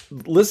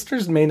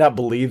 Listeners may not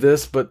believe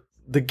this, but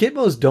the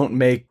Gitmos don't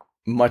make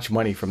much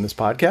money from this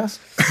podcast.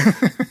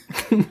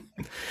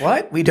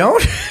 What? We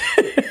don't?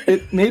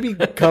 It maybe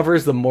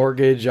covers the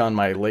mortgage on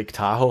my Lake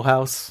Tahoe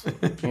house.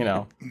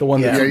 The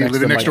one that's you next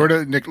living to next door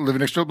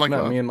to Mike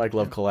No, Love. me and Mike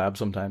Love collab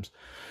sometimes.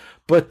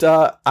 But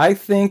I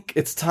think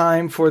it's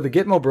time for the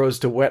Gitmo Bros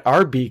to wet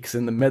our beaks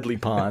in the medley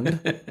pond.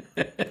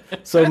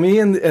 So me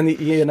and the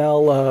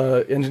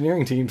E&L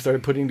engineering team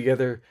started putting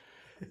together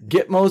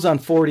Gitmos on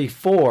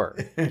 44.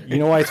 You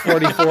know why it's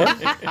 44?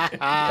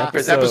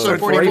 Episode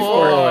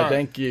 44.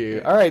 Thank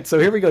you. All right, so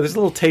here we go. There's a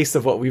little taste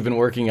of what we've been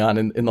working on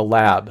in the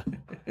lab.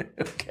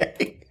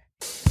 Okay.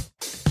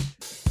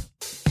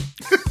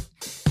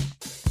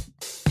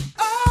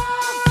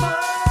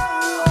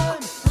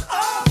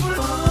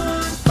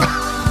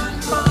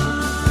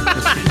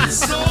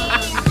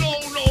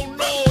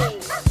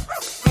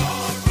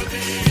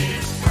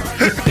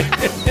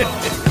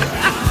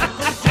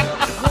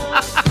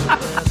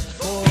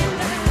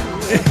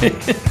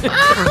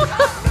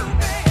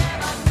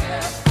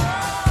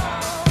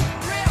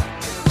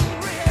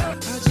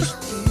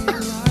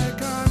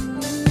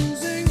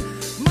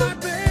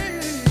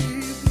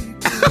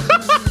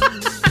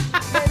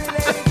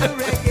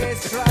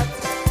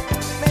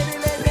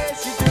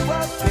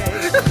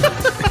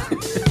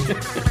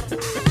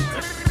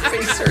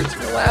 Face hurts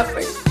for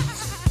laughing.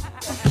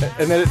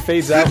 And then it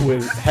fades out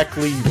with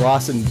Heckley,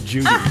 Ross, and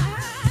Judy.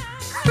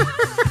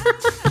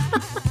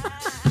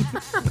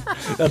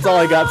 That's all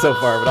I got so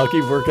far, but I'll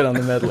keep working on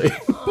the medley.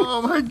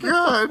 Oh my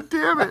God,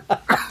 damn it.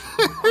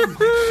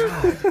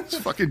 It's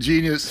fucking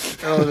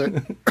genius. I love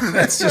it.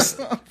 That's just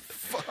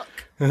Fuck.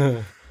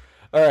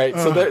 All right,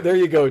 so there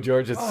you go,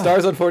 George. It's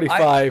Stars on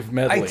 45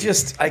 medley.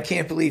 I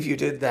can't believe you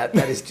did that.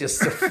 That is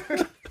just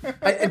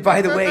and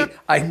by the way,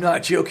 I'm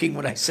not joking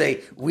when I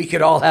say we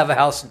could all have a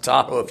house in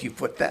Tahoe if you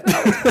put that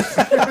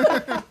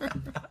out.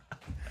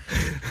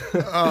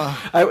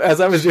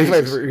 As I was doing my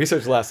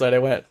research last night, I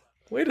went,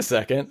 wait a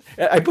second.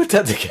 I put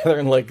that together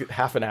in like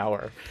half an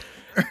hour.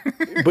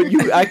 But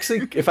you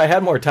actually, if I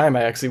had more time,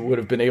 I actually would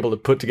have been able to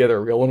put together a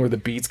real one where the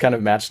beats kind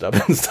of matched up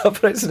and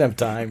stuff, but I just didn't have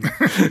time.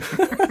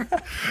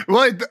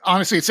 Well,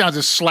 honestly, it sounds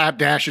as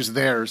slapdash as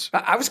theirs.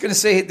 I was going to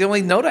say the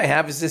only note I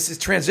have is his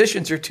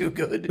transitions are too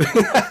good.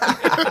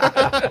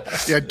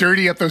 Yeah,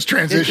 dirty up those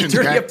transitions.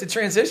 Dirty up the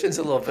transitions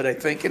a little bit, I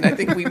think. And I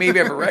think we maybe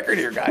have a record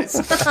here, guys.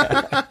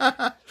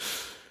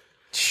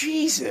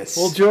 Jesus.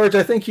 Well, George,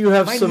 I think you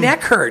have My some...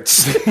 neck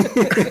hurts.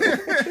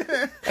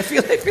 I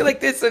feel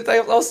like this. I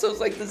also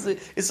like this.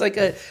 It's like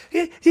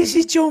this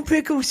is John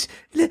Pickles.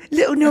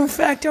 Little known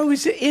fact: I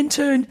was an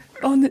intern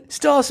on the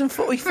Stars and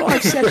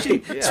 45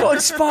 session. It's what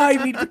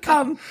inspired me to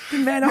become the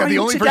man I am The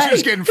only today. person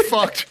who's getting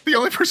fucked. The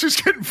only person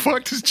who's getting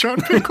fucked is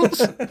John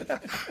Pickles.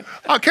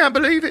 I can't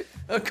believe it.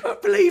 I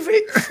can't believe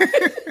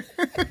it.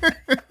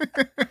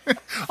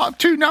 I'm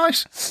too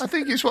nice. I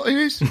think it's what it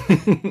is.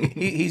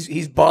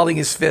 He's balling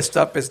his fist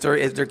up as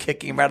they're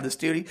kicking him out of the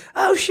studio.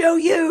 I'll show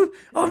you.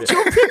 I'm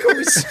John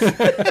Pickles.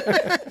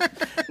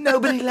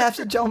 Nobody laughs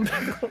at John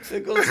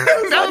Pickles.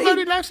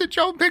 Nobody laughs at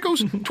John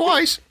Pickles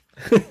twice.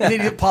 And then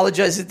he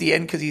apologizes at the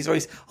end because he's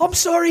always, I'm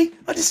sorry,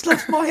 I just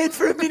left my head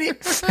for a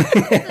minute.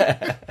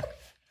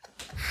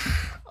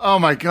 Oh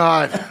my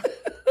God.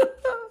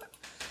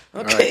 Okay,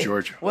 All right,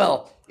 George.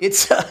 Well,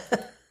 it's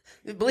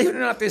believe it or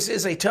not, this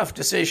is a tough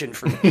decision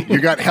for me. You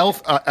got a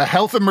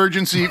health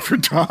emergency for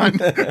Don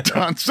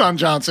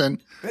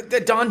Johnson.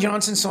 The Don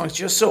Johnson song is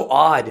just so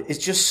odd.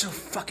 It's just so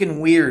fucking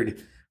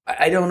weird.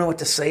 I don't know what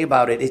to say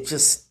about it.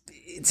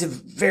 It's a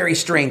very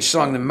strange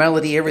song. The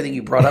melody, everything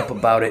you brought up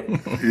about it.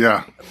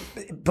 Yeah.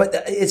 But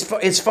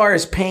as far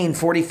as pain,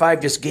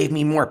 45 just gave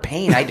me more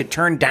pain. I had to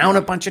turn down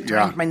a bunch of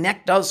times. Yeah. My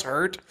neck does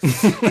hurt.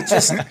 It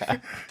just,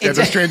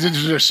 Those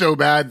transitions are so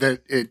bad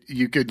that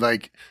you could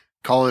like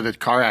call it a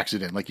car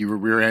accident, like you were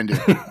rear-ended.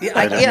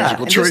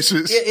 Musical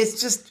choices.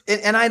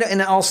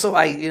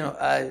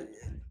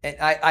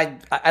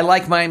 I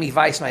like Miami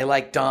Vice and I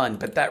like Don,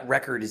 but that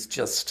record is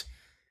just.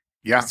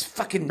 Yeah, it's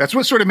fucking. That's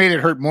what sort of made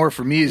it hurt more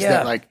for me is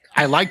that like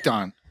I liked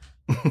Don,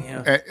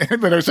 Yeah.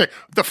 but I was like,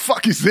 "What the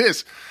fuck is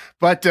this?"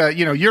 But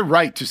you're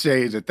right to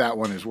say that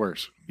one is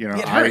worse.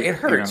 It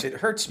hurts. It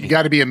hurts me. You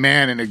got to be a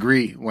man and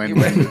agree when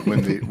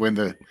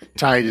the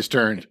tide is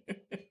turned.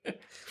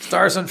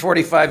 Stars on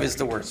 45 is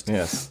the worst.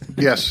 Yes.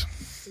 Yes.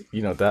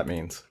 You know what that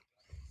means.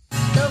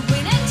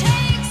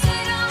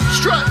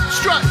 Strut,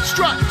 strut,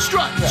 strut,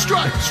 strut,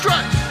 strut,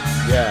 strut.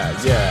 Yeah.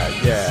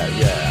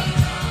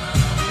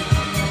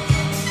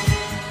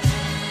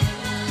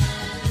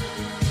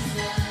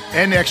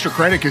 And extra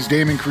credit because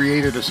Damon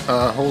created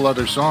a whole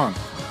other song,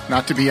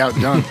 Not to Be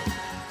Outdone.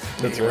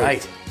 That's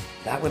right.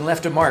 That one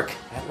left a mark.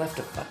 That left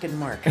a fucking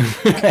mark.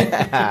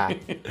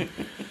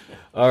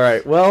 All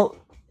right. Well,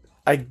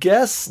 I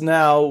guess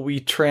now we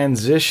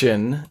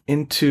transition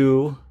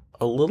into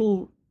a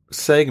little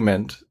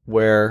segment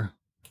where,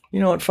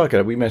 you know what? Fuck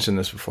it. We mentioned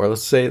this before.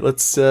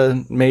 Let's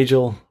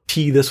Majel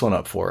tee this one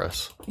up for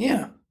us.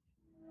 Yeah.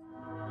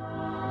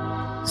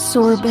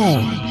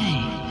 Sorbet.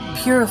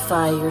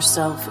 Purify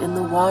yourself in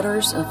the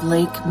waters of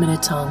Lake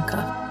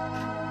Minnetonka.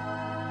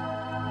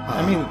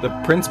 I mean, the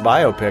Prince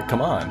biopic.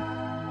 Come on.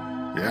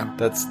 Yeah.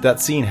 That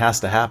scene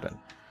has to happen.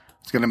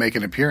 It's going to make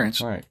an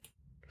appearance. All right.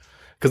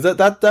 Because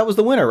that was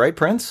the winner, right,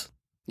 Prince?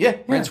 Yeah,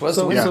 Prince was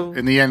the winner. Yeah.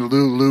 In the end,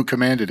 Lou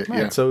commanded it. Right,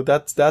 yeah. so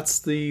that's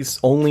the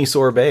only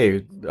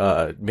sorbet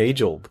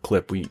Majel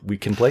clip we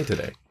can play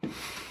today.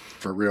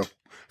 For real.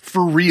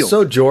 For real.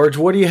 So George,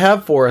 what do you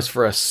have for us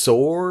for a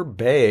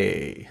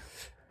sorbet?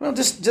 Well,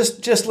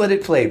 just let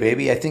it play,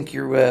 baby. I think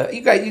you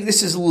guys.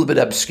 This is a little bit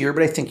obscure,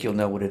 but I think you'll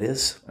know what it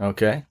is.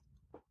 Okay,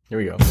 here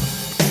we go.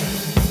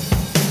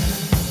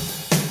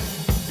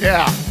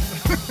 Yeah.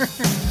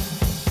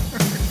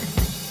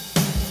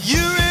 You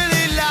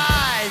really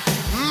like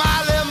my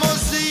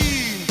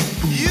limousine.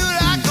 You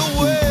like the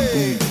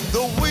way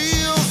the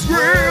wheels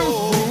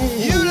roll.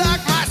 You like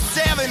my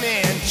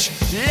 7-inch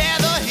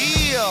leather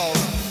heels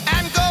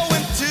and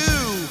going to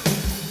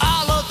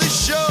all of the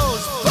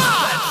shows.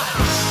 But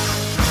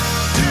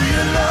do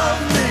you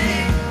love me?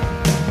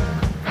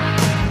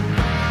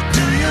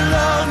 Do you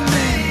love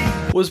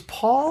me? Was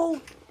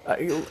Paul?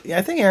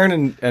 I think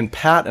Aaron and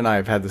Pat and I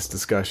have had this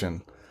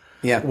discussion.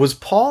 Yeah. Was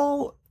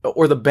Paul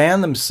or the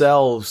band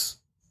themselves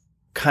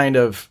kind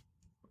of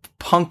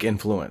punk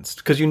influenced?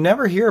 Because you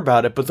never hear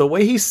about it, but the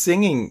way he's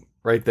singing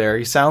right there,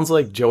 he sounds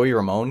like Joey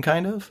Ramone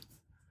kind of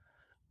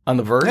on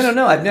the verse. I don't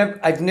know.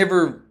 I've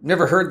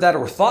never heard that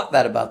or thought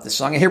that about this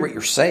song. I hear what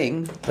you're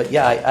saying, but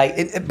yeah,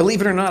 I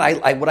believe it or not,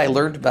 I what I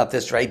learned about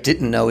this or I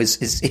didn't know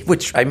is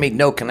which I made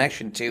no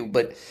connection to,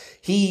 but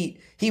he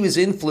was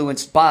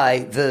influenced by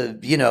the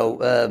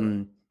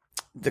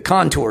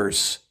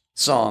Contours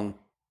song.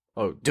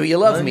 Oh, Do You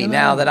Love Me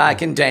Now That I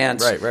Can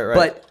Dance? Right.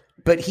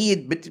 But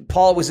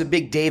Paul was a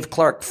big Dave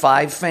Clark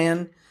 5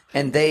 fan,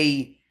 and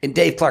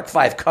Dave Clark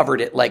 5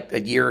 covered it like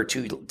a year or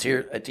two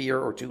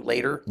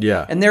later.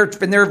 Yeah. And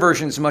their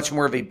version is much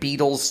more of a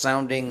Beatles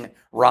sounding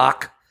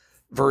rock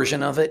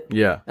version of it.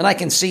 Yeah. And I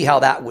can see how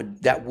that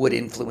would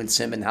influence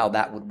him and how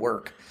that would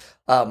work.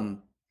 But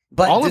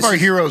all of our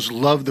heroes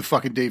love the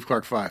fucking Dave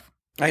Clark 5.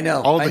 I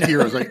know. All the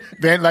heroes, like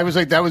that was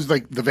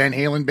like the Van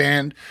Halen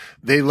band.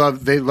 They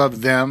loved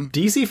them.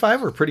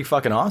 DC5 were pretty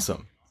fucking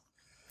awesome.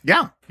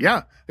 Yeah.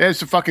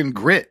 It's a fucking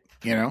grit,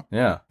 you know.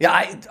 Yeah. Yeah,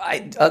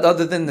 I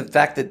other than the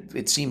fact that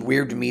it seemed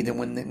weird to me that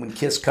when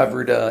Kiss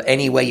covered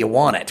Any Way You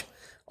Want It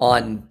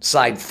on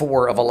side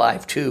 4 of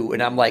Alive 2,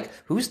 and I'm like,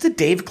 who's the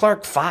Dave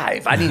Clark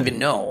 5? I didn't even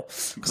know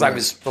because I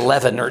was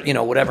 11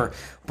 or whatever.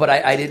 But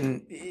I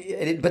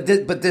didn't.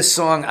 But this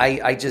song,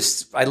 I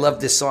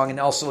love this song, and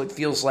also it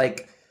feels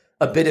like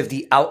a bit of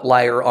the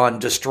outlier on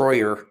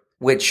Destroyer,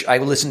 which I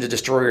listened to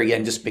Destroyer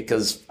again just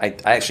because I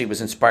actually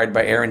was inspired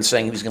by Aaron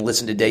saying he was going to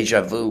listen to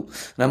Deja Vu.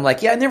 And I'm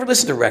like, yeah, I never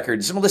listened to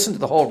records. I'm going to listen to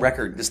the whole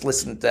record. Just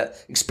listen to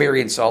that,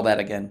 experience all that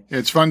again.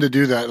 It's fun to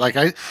do that. Like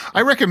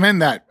I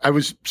recommend that. I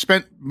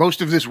spent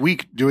most of this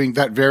week doing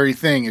that very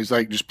thing, is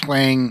like just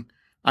playing.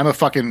 I'm a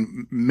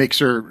fucking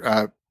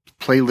mixer,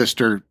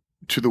 playlister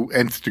to the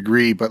nth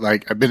degree, but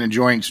like I've been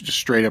enjoying just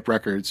straight up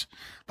records.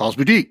 Paul's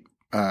Boutique,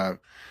 the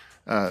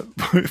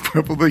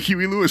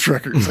Huey Lewis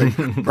records, like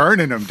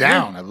burning them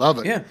down. I love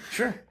it. Yeah,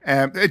 sure.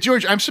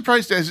 George, I'm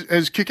surprised.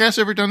 Has Kick-Ass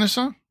ever done this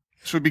song?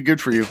 This would be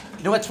good for you.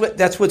 You know,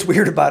 that's what's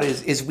weird about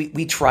it is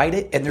we tried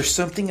it, and there's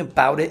something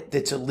about it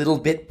that's a little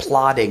bit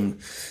plodding.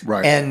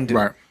 Right. And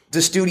right.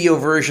 The studio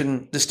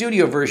version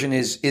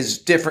is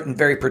different and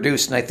very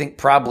produced, and I think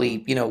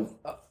probably, you know,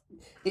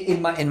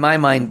 in my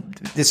mind,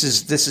 this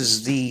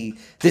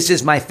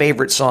is my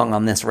favorite song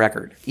on this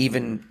record,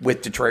 even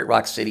with Detroit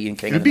Rock City and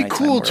King of the It'd be Nighttime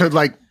cool World. to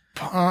like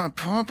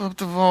pump up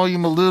the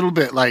volume a little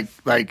bit, like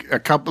a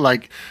couple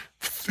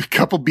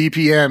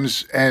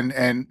BPMs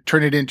and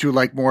turn it into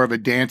like more of a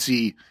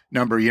dancey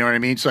number. You know what I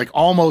mean? It's like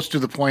almost to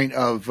the point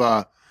of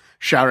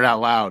Shout It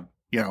Out Loud.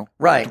 You know,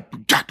 right?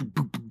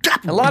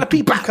 A lot of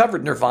people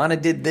covered. Nirvana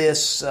did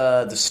this.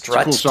 The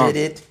Struts did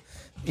it.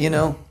 You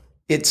know.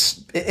 And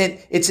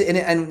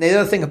the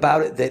other thing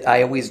about it that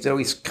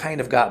always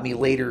kind of got me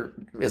later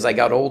as I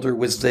got older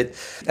was that,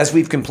 as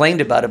we've complained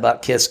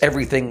about Kiss,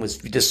 everything was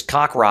just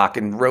cock rock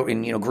and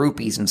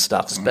groupies and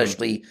stuff,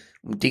 especially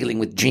dealing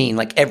with Gene,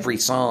 like every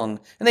song.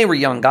 And they were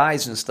young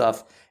guys and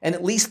stuff. And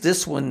at least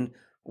this one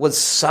was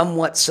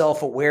somewhat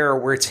self-aware,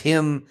 where it's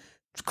him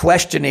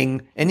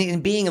questioning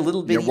and being a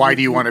little bit. Yeah, why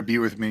do you want to be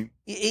with me?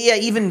 Yeah,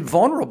 even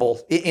vulnerable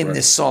in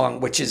this song,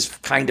 which is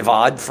kind of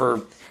odd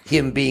for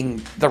him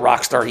being the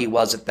rock star he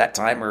was at that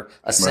time, or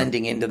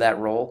ascending into that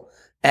role.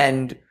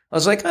 And I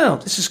was like, oh,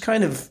 this is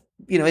kind of,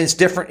 it's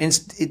different.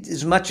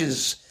 As much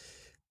as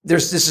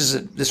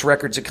this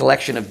record's a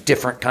collection of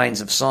different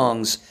kinds of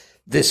songs,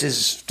 this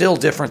is still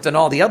different than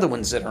all the other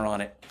ones that are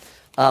on it.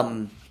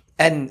 And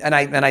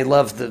I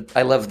love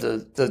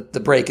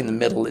the break in the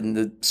middle in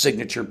the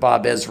signature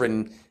Bob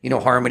Ezrin,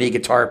 harmony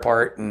guitar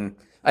part, and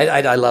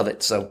I love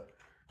it. So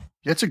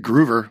yeah, it's a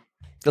groover.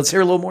 Let's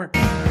hear a little more.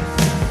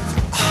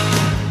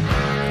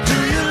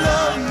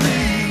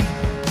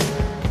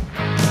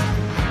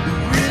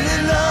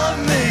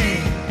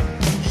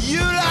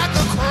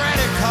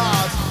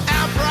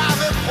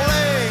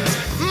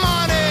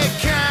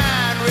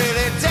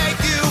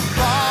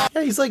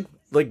 He's like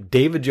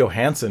David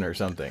Johansen or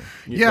something.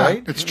 Yeah,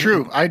 right? It's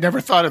true. I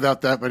never thought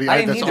about that, but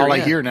that's all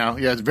I hear now.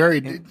 Yeah,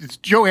 it's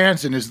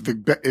Johansen is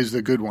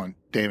the good one,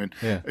 Damon.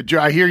 Yeah.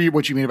 I hear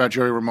what you mean about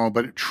Joey Ramone,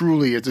 but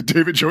truly it's a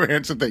David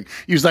Johansen thing.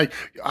 He was like,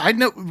 I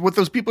know what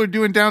those people are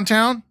doing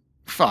downtown.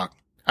 Fuck,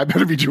 I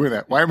better be doing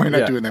that. Why am I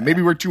not doing that?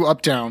 Maybe we're too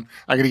uptown.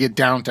 I got to get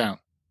downtown.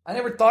 I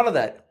never thought of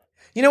that.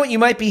 You know what you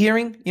might be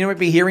hearing?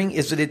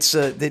 Is that it's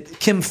that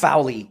Kim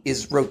Fowley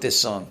wrote this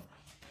song.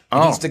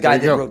 And he's the guy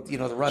that wrote, the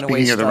Runaways.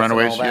 Speaking of the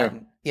Runaways, and all that.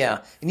 Yeah.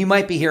 And you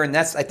might be hearing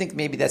I think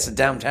maybe that's the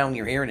downtown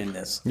you're hearing in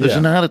this. There's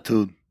an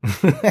attitude.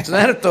 It's an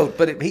attitude,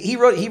 but he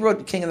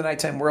wrote King of the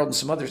Nighttime World and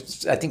some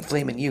others, I think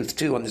Flamin' Youth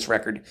too, on this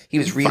record. He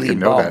was really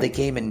involved. They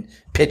came and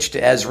pitched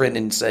to Ezrin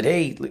and said,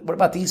 hey, what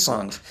about these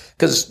songs?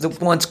 Because the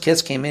ones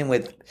Kiss came in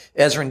with,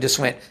 Ezrin just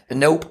went,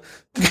 nope.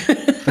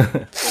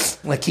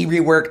 Like he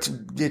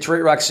reworked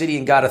Detroit Rock City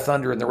and God of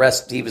Thunder, and the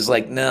rest he was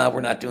like, no,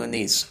 we're not doing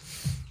these.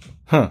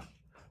 Huh.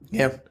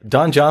 Yeah.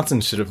 Don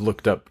Johnson should have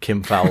looked up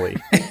Kim Fowley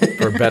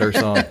for a better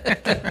song.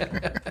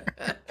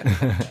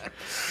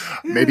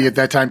 Maybe at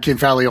that time, Kim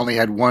Fowley only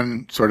had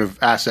one sort of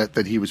asset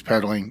that he was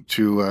peddling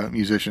to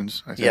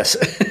musicians. I think. Yes.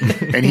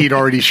 And he'd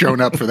already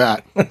shown up for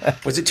that.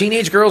 Was it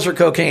teenage girls or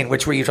cocaine?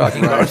 Which were you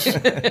talking about?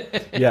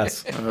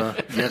 Yes.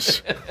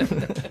 Yes.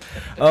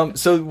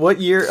 So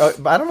what year?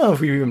 I don't know if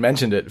we even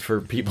mentioned it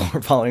for people who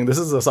are following. This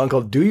is a song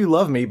called "Do You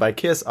Love Me" by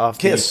Kiss off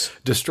the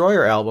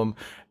Destroyer album.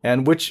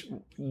 And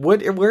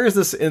where is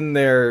this in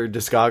their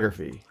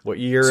discography? What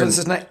year? So this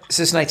is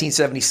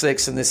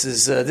 1976, and this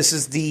is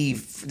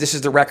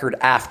the record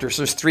after.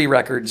 So there's 3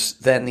 records,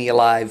 then the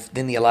Alive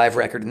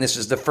record, and this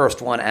is the first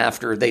one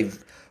after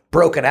they've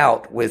broken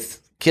out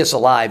with Kiss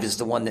Alive is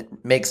the one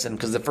that makes them,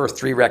 because the first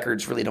 3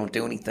 records really don't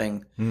do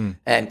anything.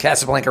 And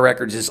Casablanca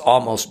Records is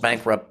almost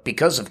bankrupt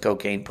because of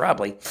cocaine,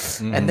 probably.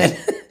 And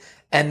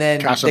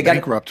then Casa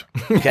bankrupt.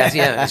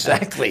 Yeah,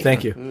 exactly.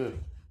 Thank you.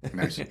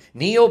 Nice.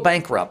 Neo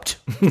bankrupt.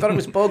 I thought it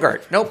was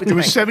Bogart. Nope, It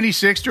was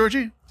 76,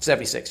 Georgie?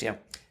 76, yeah.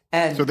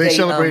 And so they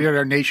celebrated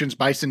our nation's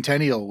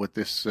bicentennial with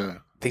this.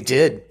 They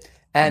did.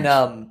 And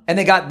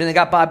they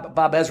got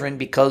Bob Ezrin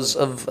because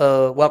of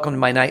Welcome to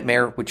My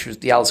Nightmare, which was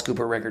the Alice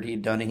Cooper record he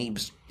had done, and he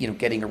was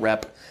getting a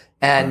rep,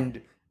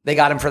 and they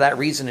got him for that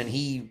reason, and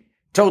he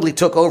totally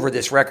took over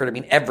this record. I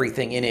mean,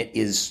 everything in it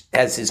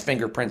has his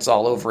fingerprints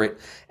all over it,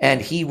 and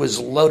he was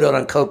loaded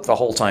on coke the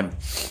whole time.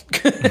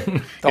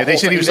 They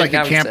said he was like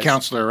a camp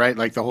counselor, right?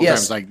 Like the whole time,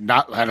 was like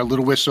had a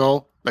little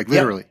whistle, like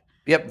literally.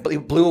 Yep, he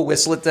blew a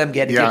whistle at them. He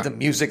had to give them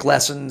music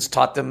lessons,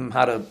 taught them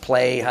how to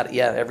play,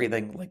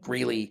 everything. Like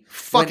really,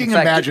 fucking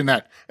imagine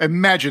that.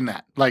 Imagine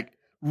that. Like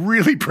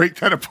really break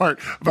that apart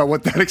about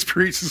what that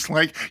experience is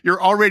like.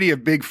 You're already a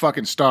big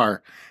fucking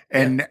star,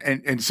 and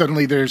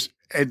suddenly there's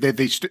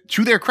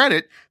to their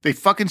credit, they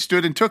fucking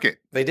stood and took it.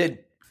 They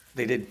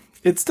did.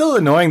 It's still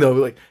annoying though.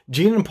 Like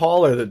Gene and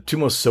Paul are the two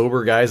most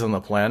sober guys on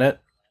the planet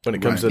when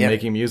it comes to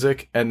making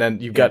music, and then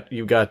you've got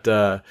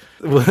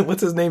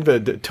what's his name?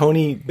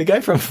 Tony, the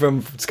guy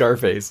from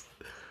Scarface.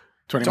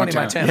 Tony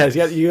Montana.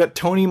 Yes, you got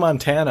Tony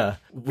Montana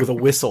with a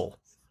whistle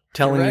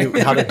telling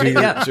you how to do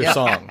your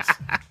songs.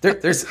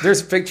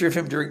 There's a picture of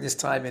him during this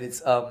time, and it's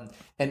and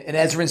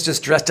Ezrin's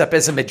just dressed up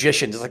as a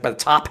magician, just like with a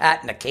top hat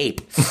and a cape,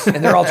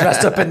 and they're all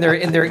dressed up in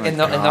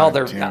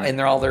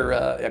all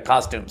their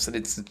costumes, and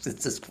it's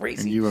just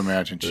crazy. Can you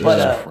imagine?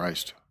 Jesus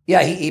Christ.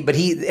 Yeah,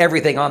 he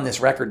everything on this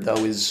record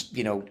though is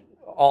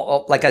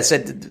all like I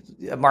said,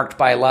 marked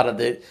by a lot of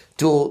the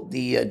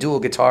dual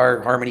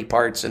guitar harmony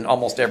parts in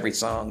almost every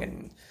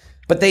song,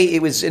 but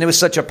it was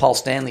such a Paul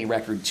Stanley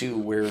record too,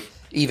 where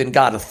even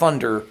God of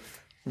Thunder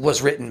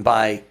was written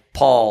by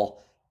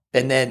Paul,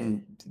 and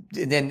then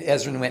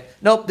Ezrin went,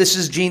 nope, this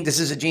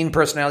is a Gene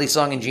personality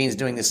song, and Gene's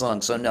doing this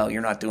song, so no,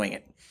 you're not doing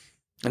it,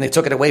 and they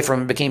took it away from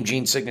him, and became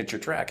Gene's signature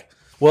track.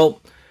 Well,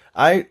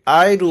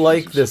 I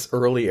like this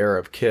early era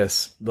of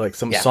Kiss, like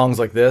some songs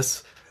like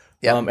this.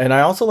 Yeah. And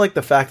I also like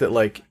the fact that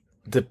like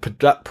the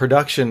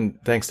production,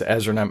 thanks to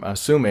Ezra, I'm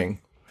assuming,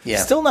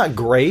 still not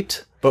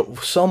great, but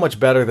so much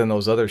better than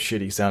those other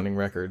shitty sounding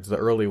records, the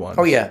early ones.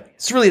 Oh yeah,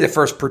 it's really the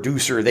first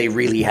producer they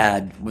really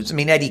had.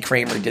 Eddie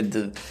Kramer did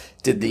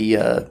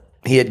the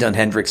he had done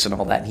Hendrix and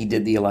all that, and he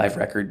did the Alive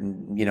record,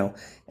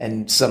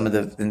 and some of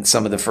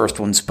the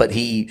first ones, but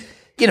he.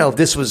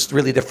 This was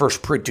really the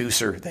first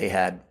producer they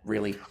had,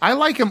 really. I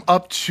like him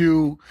up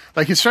to,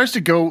 like, it starts to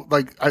go,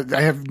 like,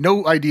 I have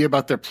no idea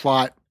about their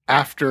plot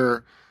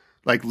after,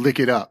 like, Lick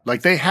It Up.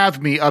 Like, they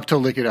have me up to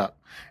Lick It Up.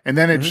 And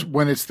then it's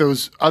when it's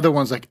those other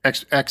ones, like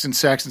X and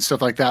Sex and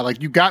stuff like that.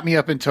 Like, you got me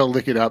up until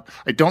Lick It Up.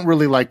 I don't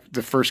really like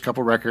the first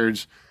couple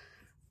records.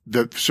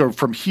 So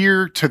from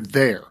here to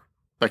there.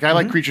 Like, I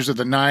like Creatures of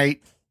the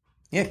Night.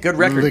 Yeah, good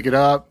record. Lick It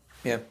Up.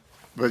 Yeah.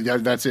 But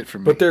that's it for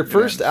me. But their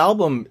first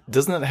album,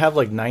 doesn't it have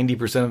like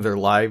 90% of their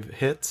live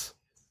hits?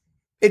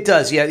 It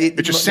does, yeah.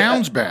 It just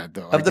sounds bad,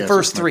 though. Of the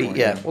first three,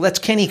 yeah. Well, that's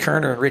Kenny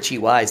Kerner and Richie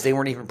Wise. They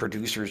weren't even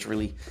producers,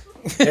 really.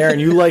 Aaron,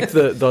 you like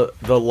the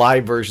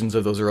live versions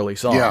of those early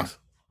songs?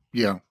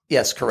 Yeah.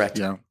 Yes, correct.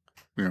 Yeah.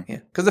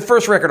 Because the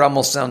first record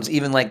almost sounds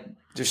even like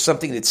there's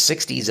something that's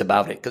 60s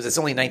about it, because it's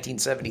only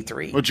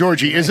 1973. Well,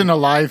 Georgie, isn't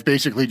Alive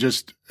basically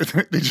just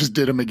they just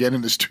did them again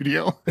in the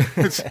studio?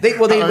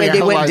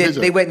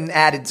 They went and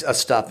added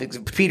stuff.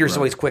 Peter's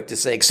always quick to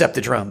say, except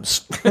the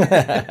drums.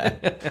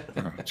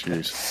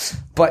 Jeez.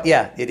 But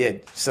yeah, it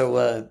did.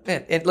 So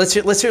let's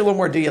hear a little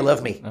more. Do You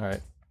Love Me? All right.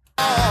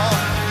 You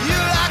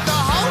like the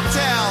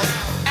hotel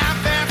and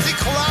fancy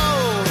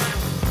clothes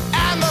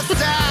and the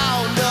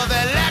sound of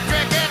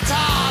electric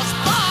guitars,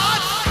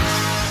 but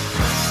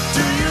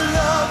do you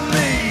love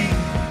me?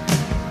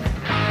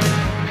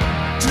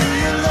 Do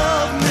you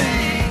love me?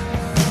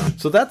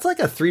 So that's like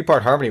a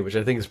 3-part harmony, which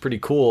I think is pretty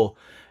cool.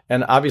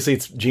 And obviously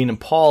it's Gene and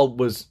Paul.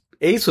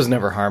 Ace was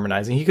never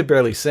harmonizing. He could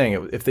barely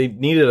sing. If they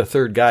needed a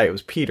third guy, it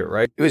was Peter,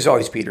 right? It was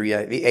always Peter,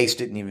 yeah. Ace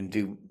didn't even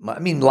do...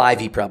 live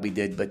he probably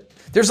did, but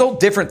there's a whole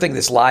different thing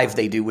this live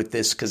they do with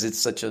this, because it's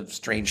such a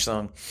strange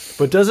song.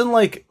 But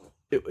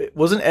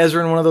wasn't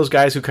Ezra one of those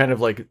guys who kind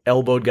of like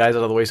elbowed guys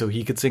out of the way so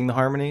he could sing the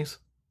harmonies?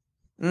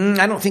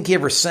 I don't think he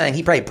ever sang.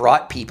 He probably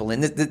brought people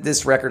in.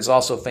 This record's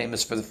also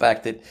famous for the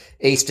fact that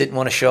Ace didn't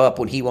want to show up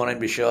when he wanted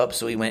him to show up,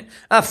 so he went,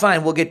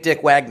 fine, we'll get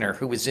Dick Wagner,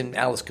 who was in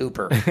Alice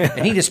Cooper.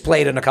 And he just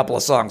played in a couple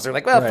of songs. They're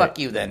like, well, fuck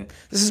you then.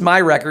 This is my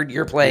record.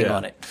 You're playing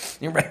on it.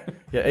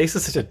 Yeah, Ace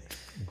is such a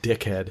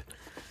dickhead.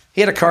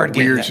 He had a card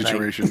game weird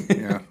situation.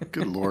 Yeah,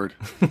 good Lord.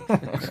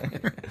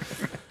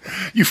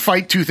 You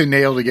fight tooth and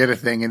nail to get a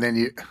thing, and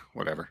then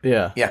whatever.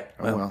 Yeah. Yeah,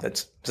 well,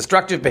 that's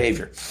destructive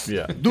behavior.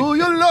 Yeah. Do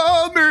you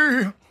love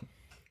me?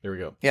 Here we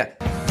go. Yeah. Do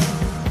you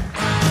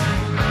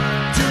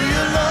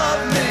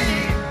love me?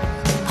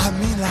 I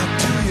mean, like,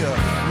 do you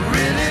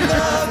really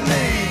love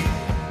me?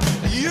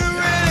 You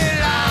really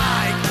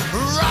like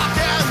rock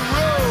and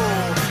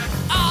roll,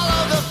 all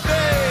of the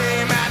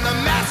fame and the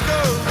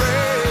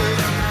masquerade.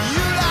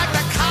 You like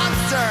the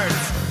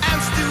concerts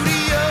and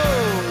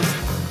studios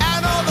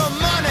and all the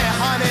money,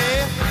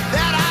 honey,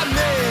 that I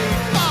made.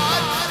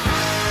 But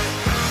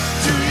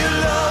do you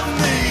love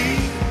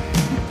me?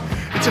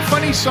 It's a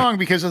funny song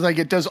because like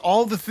it does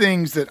all the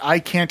things that I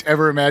can't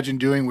ever imagine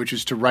doing, which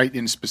is to write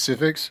in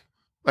specifics.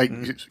 Like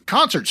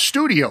concert,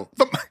 studio,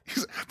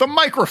 the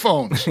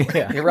microphones.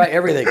 Yeah, you're right.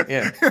 Everything.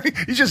 Yeah,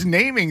 he's just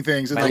naming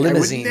things. And My like,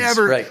 limousines,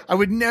 I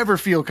would never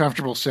feel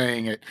comfortable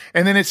saying it.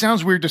 And then it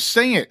sounds weird to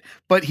sing it,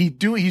 but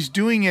he's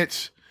doing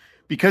it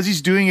because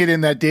he's doing it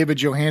in that David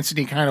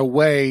Johansen-y kind of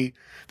way,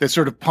 that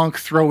sort of punk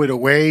throw it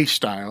away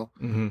style.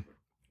 Mm-hmm.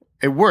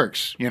 It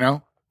works, you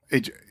know.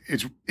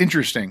 It's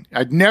interesting.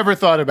 I'd never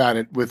thought about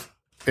it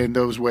in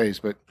those ways,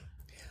 but.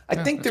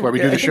 I think the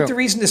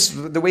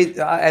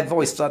reason I've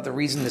always thought the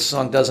reason this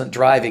song doesn't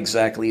drive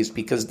exactly is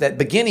because that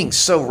beginning's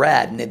so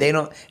rad, and they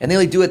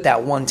only do it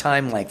that one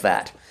time like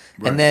that,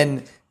 right. And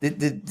then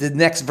the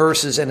next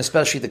verses and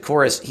especially the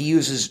chorus, he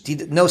uses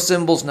no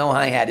cymbals, no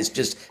hi-hat, it's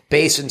just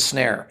bass and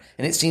snare,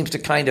 and it seems to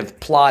kind of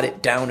plot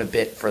it down a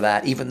bit for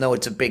that, even though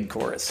it's a big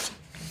chorus.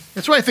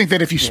 That's why I think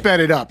that if you sped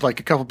it up like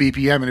a couple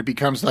BPM, and it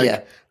becomes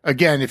like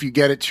again, if you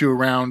get it to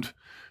around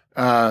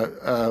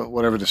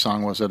whatever the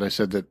song was that I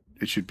said that.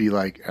 It should be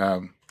like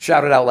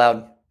shout it out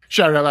loud.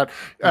 Shout it out loud.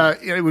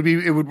 It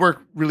would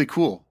work really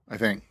cool, I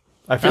think.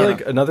 I feel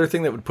like another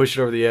thing that would push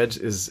it over the edge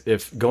is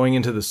if going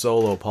into the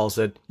solo, Paul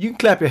said, "You can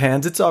clap your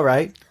hands. It's all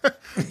right.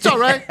 It's all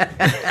right."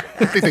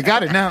 I think they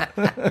got it now.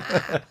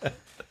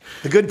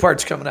 The good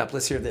part's coming up.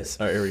 Let's hear this.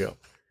 All right, here we go.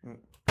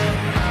 Do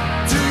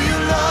you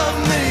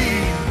love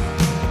me?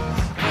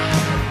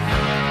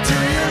 Do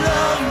you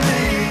love me?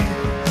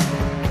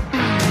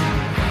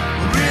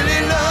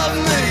 Really love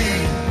me?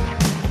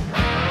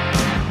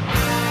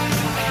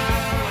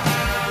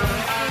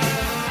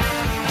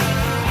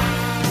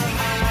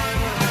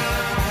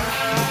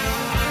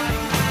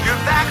 Your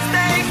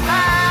backstage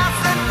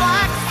pass and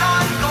black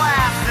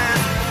sunglasses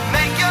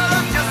make you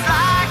look just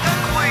like a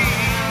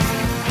queen.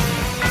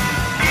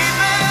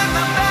 Even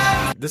the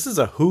best. This is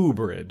a Who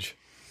bridge.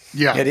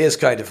 Yeah, it is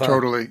kind of fun.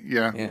 Totally.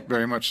 Yeah,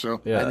 very much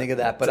so. Yeah. I think of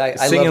that, but I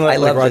singing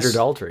love like Roger this.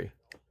 Daltrey.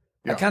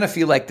 Yeah. I kind of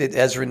feel like that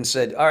Ezrin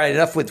said, "All right,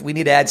 enough with. We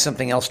need to add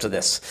something else to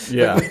this."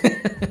 Yeah,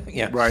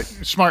 Yeah. Right.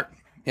 Smart.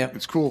 Yeah.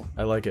 It's cool.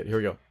 I like it. Here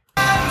we go.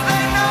 They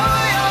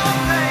know your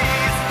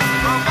face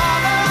from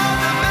all of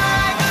the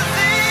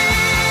magazines.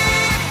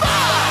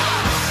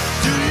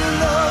 Do you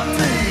love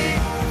me?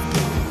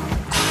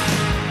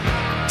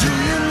 Do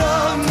you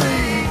love me?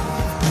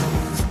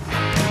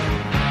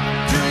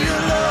 Do you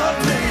love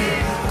me?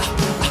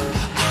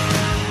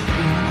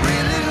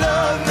 Really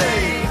love me?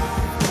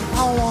 I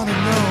wanna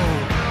know.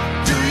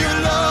 Do you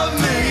love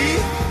me?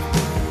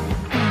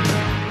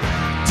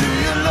 Do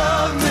you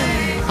love me?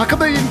 How come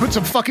they didn't put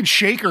some fucking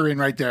shaker in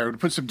right there?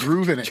 Put some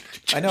groove in it.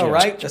 I know,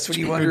 right? That's what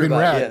you wonder been about.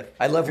 rad. Yeah,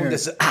 I love when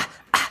this.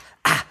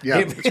 Yeah,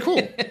 it's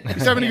cool.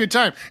 He's having a good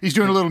time. He's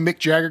doing a little Mick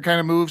Jagger kind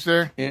of moves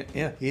there.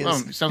 Yeah, he is.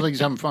 Oh, it sounds like he's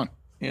having fun.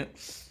 Yeah.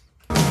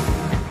 Do you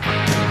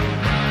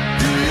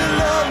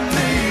love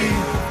me?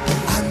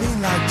 I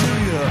mean, like, do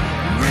you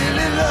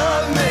really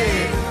love me?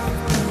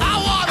 I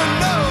wanna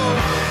know.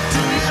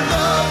 Do you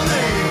love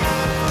me?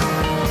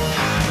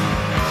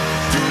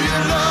 Do you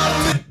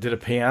love me? Did a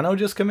piano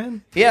just come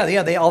in? Yeah.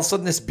 They all of a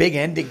sudden this big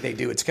ending they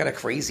do. It's kind of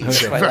crazy.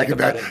 That's what I like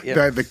about it.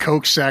 Yeah. The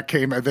Coke sack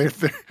came.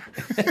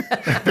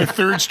 The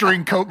third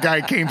string Coke guy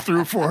came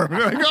through for him.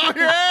 They're like, oh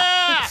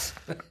yeah!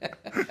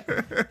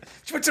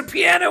 Put some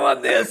piano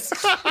on this.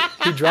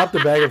 He dropped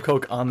a bag of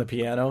Coke on the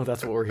piano.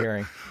 That's what we're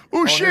hearing.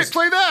 Oh shit!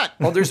 Play that.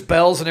 Oh, there's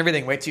bells and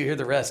everything. Wait till you hear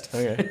the rest.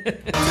 Okay. Do you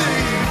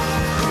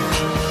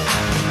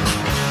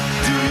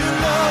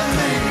love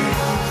me?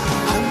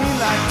 I mean,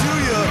 like, do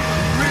you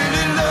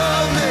really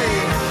love me?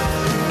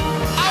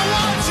 I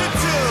want you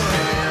to.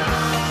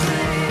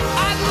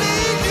 I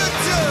need you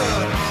to.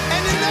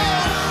 And you know,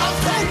 I'm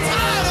so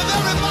tired of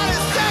everybody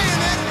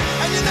saying it.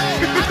 And you know,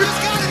 I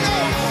just gotta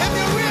know if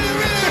you really,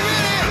 really,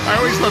 really. I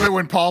always love it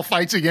when Paul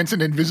fights against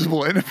an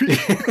invisible enemy.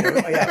 Yeah,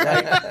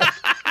 right.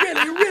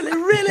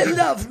 Really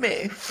love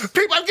me.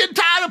 People, I'm getting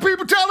tired of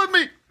people telling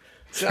me.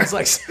 Sounds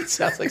like He's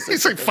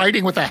like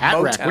fighting with a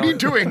hat rack. What are you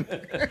doing?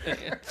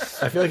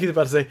 I feel like he's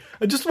about to say,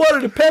 "I just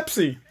wanted a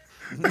Pepsi."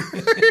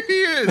 He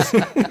is.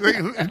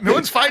 Like, no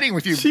one's fighting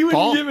with you, She wouldn't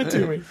Paul. give it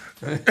to me.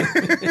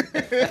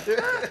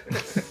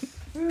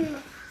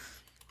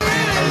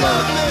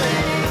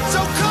 So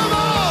come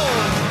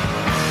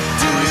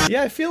on.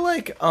 Yeah, I feel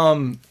like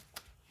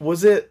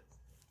is it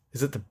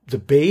the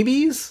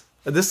Babies?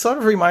 This sort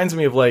of reminds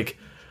me of like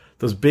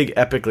those big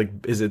epic, like,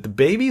 is it the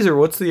Babies or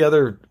what's the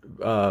other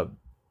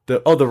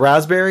the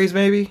Raspberries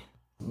maybe?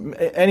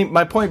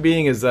 My point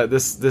being is that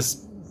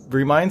this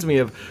reminds me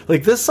of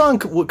like this song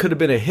could have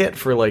been a hit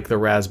for like the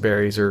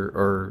Raspberries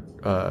or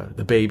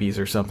the Babies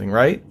or something,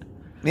 right?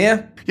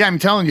 Yeah. Yeah, I'm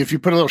telling you, if you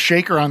put a little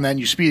shaker on that and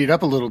you speed it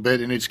up a little bit,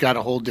 and it's got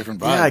a whole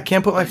different vibe. Yeah, I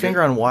can't put my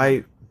finger on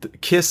why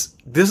Kiss.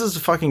 This is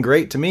fucking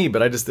great to me,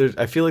 but I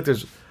feel like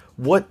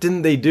what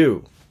didn't they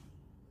do?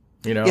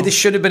 You know, Yeah, this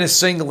should have been a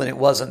single, and it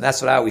wasn't.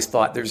 That's what I always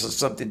thought. There's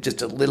something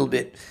just a little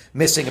bit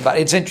missing about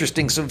it. It's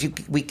interesting. So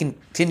if we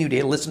continue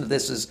to listen to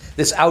this as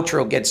this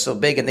outro gets so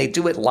big, and they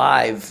do it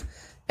live,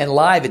 And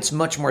live, it's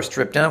much more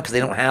stripped down because they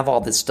don't have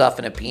all this stuff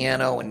in a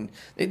piano, and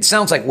it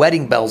sounds like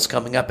Wedding Bells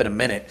coming up in a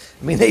minute.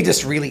 I mean, they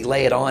just really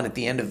lay it on at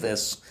the end of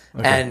this,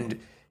 and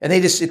they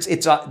just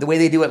it's the way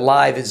they do it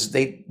live is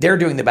they're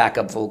doing the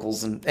backup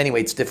vocals, and anyway,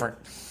 it's different.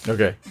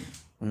 Okay,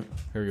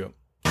 here we go.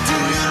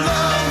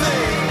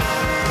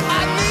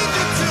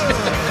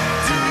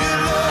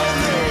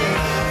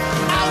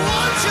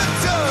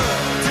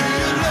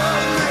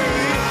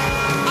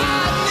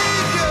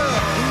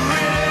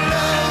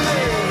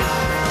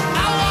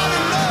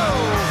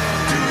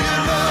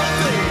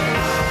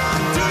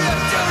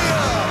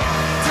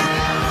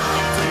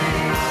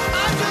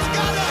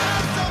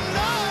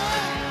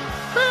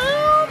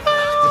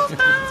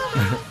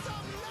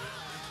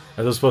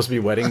 Are those supposed to be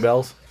wedding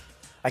bells?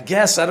 I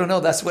guess. I don't know.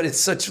 That's what it's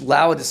such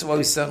loud. It's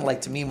always sounded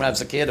like to me when I was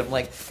a kid. I'm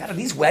like, God, are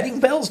these wedding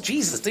bells?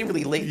 Jesus, they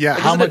really late. Yeah,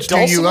 how much do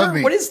you love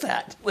me? What is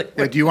that? Like,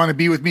 do you want to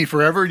be with me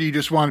forever, or do you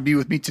just want to be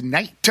with me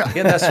tonight?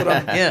 Yeah,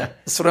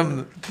 that's what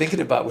I'm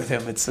thinking about with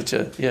him. It's such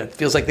a, it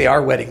feels like they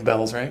are wedding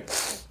bells,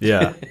 right?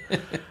 Yeah.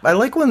 I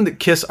like when the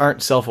Kiss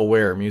aren't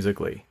self-aware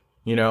musically,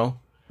 you know?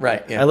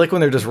 Right, yeah. I like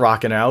when they're just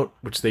rocking out,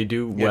 which they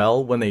do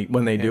well when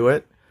they do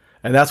it.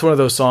 And that's one of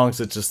those songs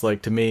that's just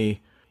like, to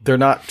me, they're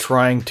not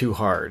trying too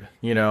hard,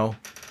 you know?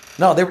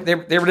 No,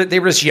 they were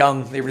just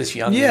young. They were just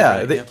young.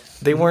 Yeah,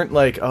 they weren't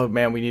like, oh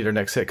man, we need our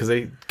next hit, because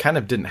they kind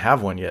of didn't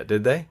have one yet,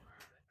 did they?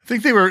 I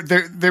think they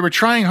were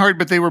trying hard,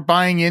 but they were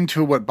buying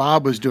into what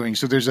Bob was doing.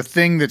 So there's a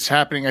thing that's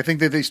happening. I think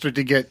that they start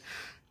to get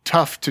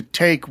tough to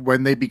take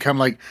when they become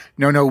like,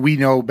 no, we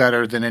know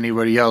better than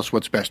anybody else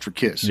what's best for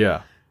Kiss.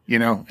 Yeah. You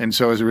know, and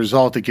so as a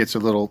result, it gets a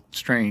little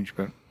strange,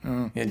 but.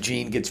 And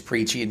Gene gets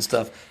preachy and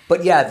stuff,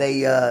 but you're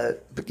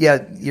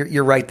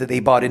right that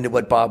they bought into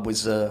what Bob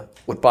was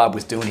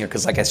doing here,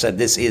 because like I said,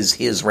 this is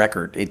his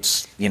record.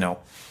 It's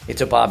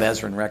it's a Bob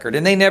Ezrin record,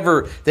 and they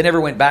never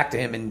went back to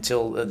him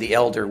until The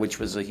Elder, which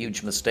was a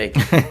huge mistake.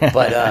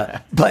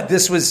 But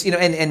this was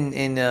and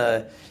in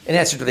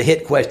answer to the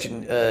hit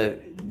question,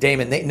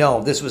 Damon,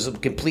 this was a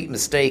complete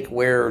mistake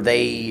where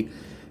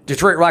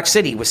Detroit Rock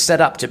City was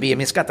set up to be,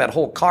 it's got that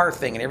whole car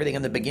thing and everything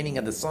in the beginning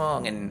of the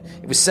song, and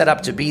it was set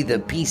up to be the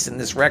piece in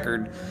this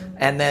record,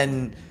 and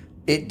then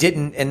it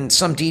didn't, and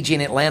some DJ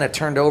in Atlanta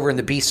turned over and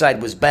the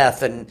B-side was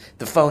Beth, and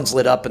the phones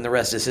lit up and the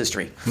rest is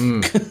history.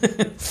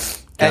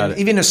 And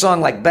even a song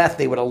like Beth,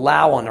 they would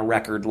allow on a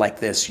record like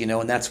this,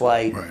 and that's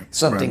why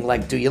something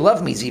like Do You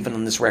Love Me is even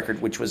on this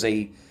record, which was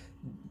a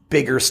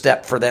bigger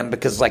step for them,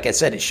 because like I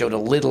said, it showed a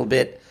little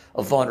bit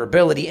of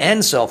vulnerability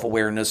and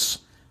self-awareness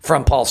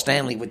from Paul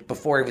Stanley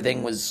before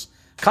everything was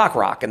cock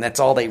rock, and that's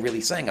all they really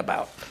sang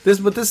about.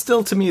 But this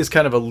still to me is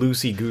kind of a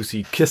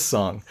loosey-goosey Kiss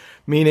song,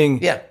 meaning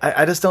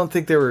I just don't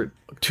think they were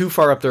too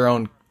far up their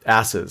own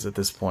asses at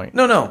this point.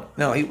 No,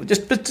 he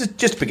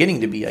just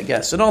beginning to be, I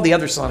guess. And all the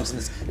other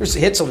songs, there's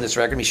hits on this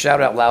record.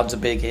 Shout Out Loud's a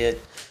big hit,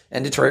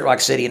 and Detroit Rock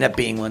City and that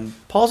being one.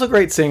 Paul's a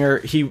great singer.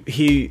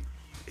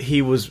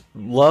 He was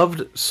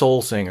loved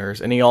soul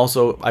singers, and he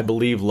also, I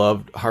believe,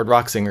 loved hard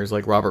rock singers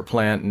like Robert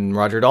Plant and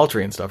Roger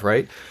Daltrey and stuff,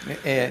 right?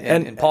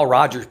 And Paul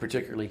Rodgers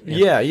particularly.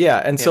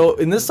 Yeah. And so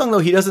in this song, though,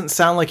 he doesn't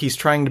sound like he's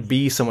trying to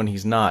be someone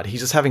he's not. He's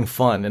just having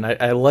fun, and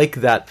I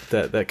like that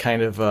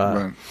kind of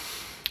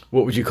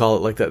what would you call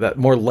it? Like that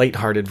more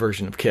lighthearted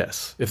version of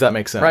Kiss, if that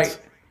makes sense. Right.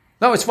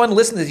 No, it's fun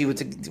listening to you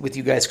with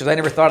you guys, because I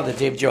never thought of the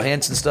Dave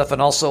Johansen stuff,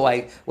 and also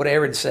what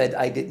Aaron said,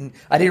 I didn't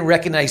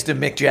recognize the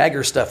Mick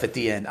Jagger stuff at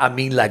the end. I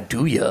mean, like,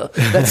 do ya?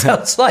 That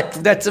sounds like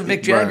that's a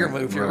Mick Jagger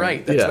move. You're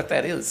right. That's what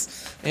that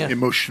is. Yeah.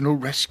 Emotional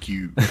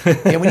rescue.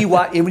 And when you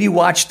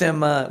watch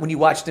them,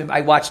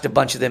 I watched a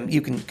bunch of them.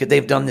 Cause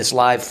they've done this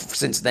live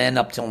since then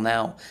up till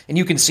now, and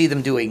you can see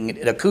them doing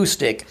an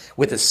acoustic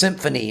with a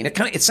symphony, and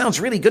it sounds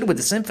really good with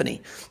the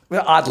symphony.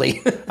 Well,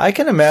 oddly, I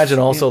can imagine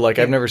also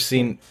I've never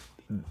seen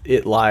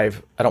it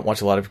live. I don't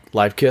watch a lot of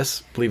live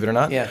Kiss, believe it or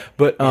not. Yeah.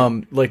 But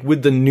like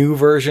with the new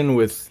version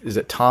with, is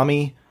it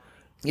Tommy?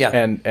 Yeah.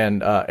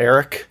 And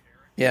Eric.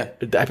 Yeah.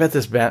 I bet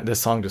this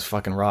song just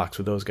fucking rocks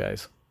with those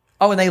guys.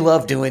 Oh, and they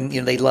love doing,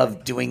 you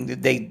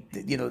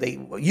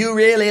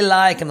really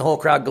like, and the whole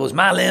crowd goes,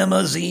 my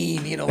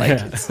limousine, he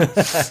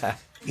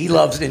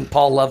loves it, and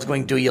Paul loves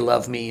going, Do You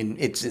Love Me? And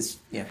it's just,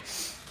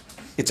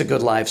 it's a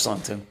good live song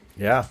too.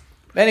 Yeah.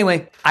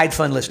 Anyway, I had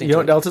fun listening to it.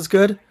 You know what else is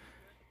good?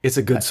 It's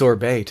a good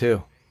sorbet,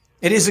 too.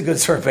 It is a good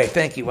sorbet.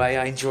 Thank you.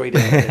 I enjoyed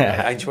it.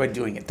 I enjoyed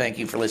doing it. Thank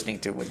you for listening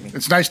to it with me.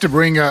 It's nice to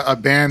bring a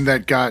band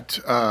that got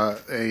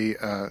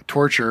a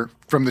torture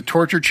from the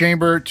torture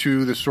chamber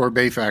to the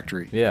sorbet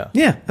factory. Yeah.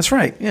 Yeah, that's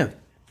right. Yeah.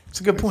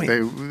 It's a good point.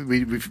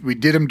 We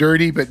did them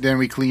dirty, but then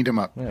we cleaned them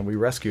up. Yeah, we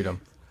rescued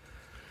them.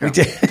 We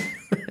did.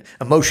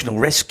 Emotional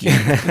rescue.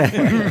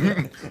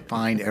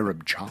 Fine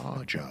Arab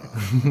charger.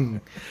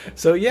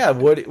 So, yeah,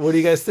 what do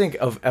you guys think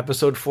of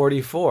episode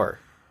 44?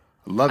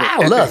 Love it.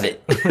 I love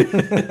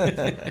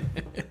it.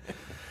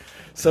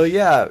 So,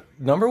 yeah,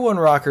 number one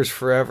rockers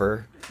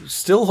forever.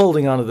 Still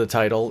holding on to the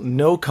title.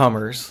 No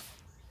comers,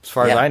 as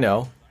far as I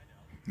know.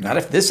 Not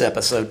if this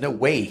episode. No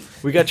way.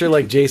 We got your,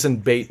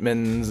 Jason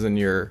Batemans and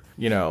your,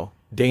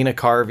 Dana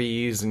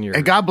Carveys and your...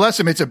 And God bless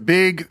them. It's a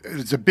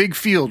big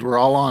field. We're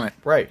all on it.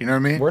 Right. You know what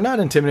I mean? We're not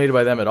intimidated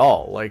by them at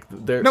all. Like,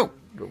 No.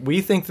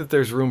 We think that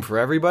there's room for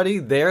everybody.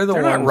 They're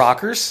ones... not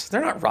rockers. They're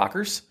not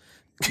rockers.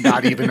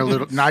 Not even a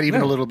little. Not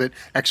even a little bit.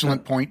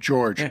 Excellent point,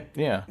 George.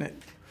 Yeah. I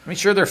mean,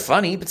 sure, they're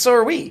funny, but so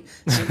are we.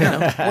 So,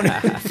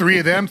 Three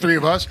of them, three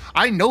of us.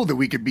 I know that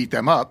we could beat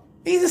them up.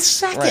 He's a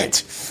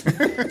second.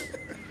 I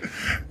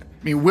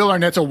mean, Will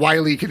Arnett's a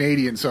wily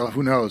Canadian, so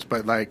who knows?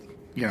 But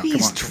He's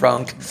come on.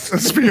 drunk.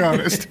 Let's be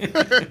honest.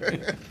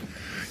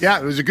 Yeah,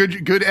 it was a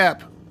good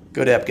ep.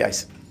 Good ep,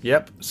 guys.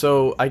 Yep.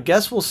 So I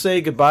guess we'll say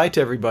goodbye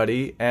to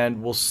everybody,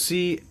 and we'll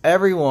see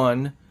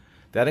everyone,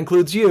 that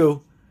includes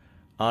you,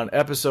 on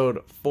episode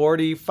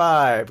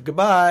 45.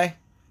 Goodbye.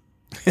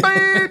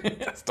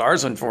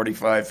 Stars on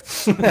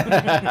 45.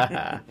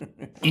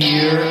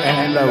 Ear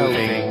and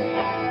Loathing.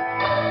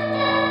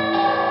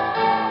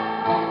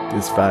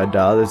 This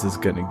 $5 is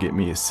going to get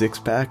me a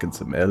 6-pack and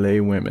some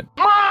LA women.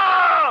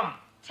 Mom!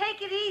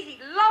 Take it easy.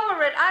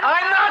 Lower it. I'm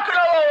not going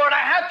to lower it. I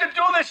have to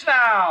do this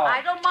now.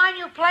 I don't mind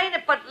you playing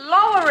it, but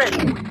lower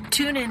it.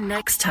 Tune in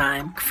next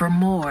time for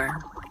more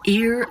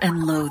Ear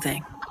and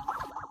Loathing.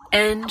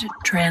 End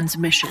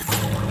transmission.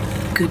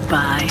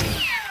 Goodbye.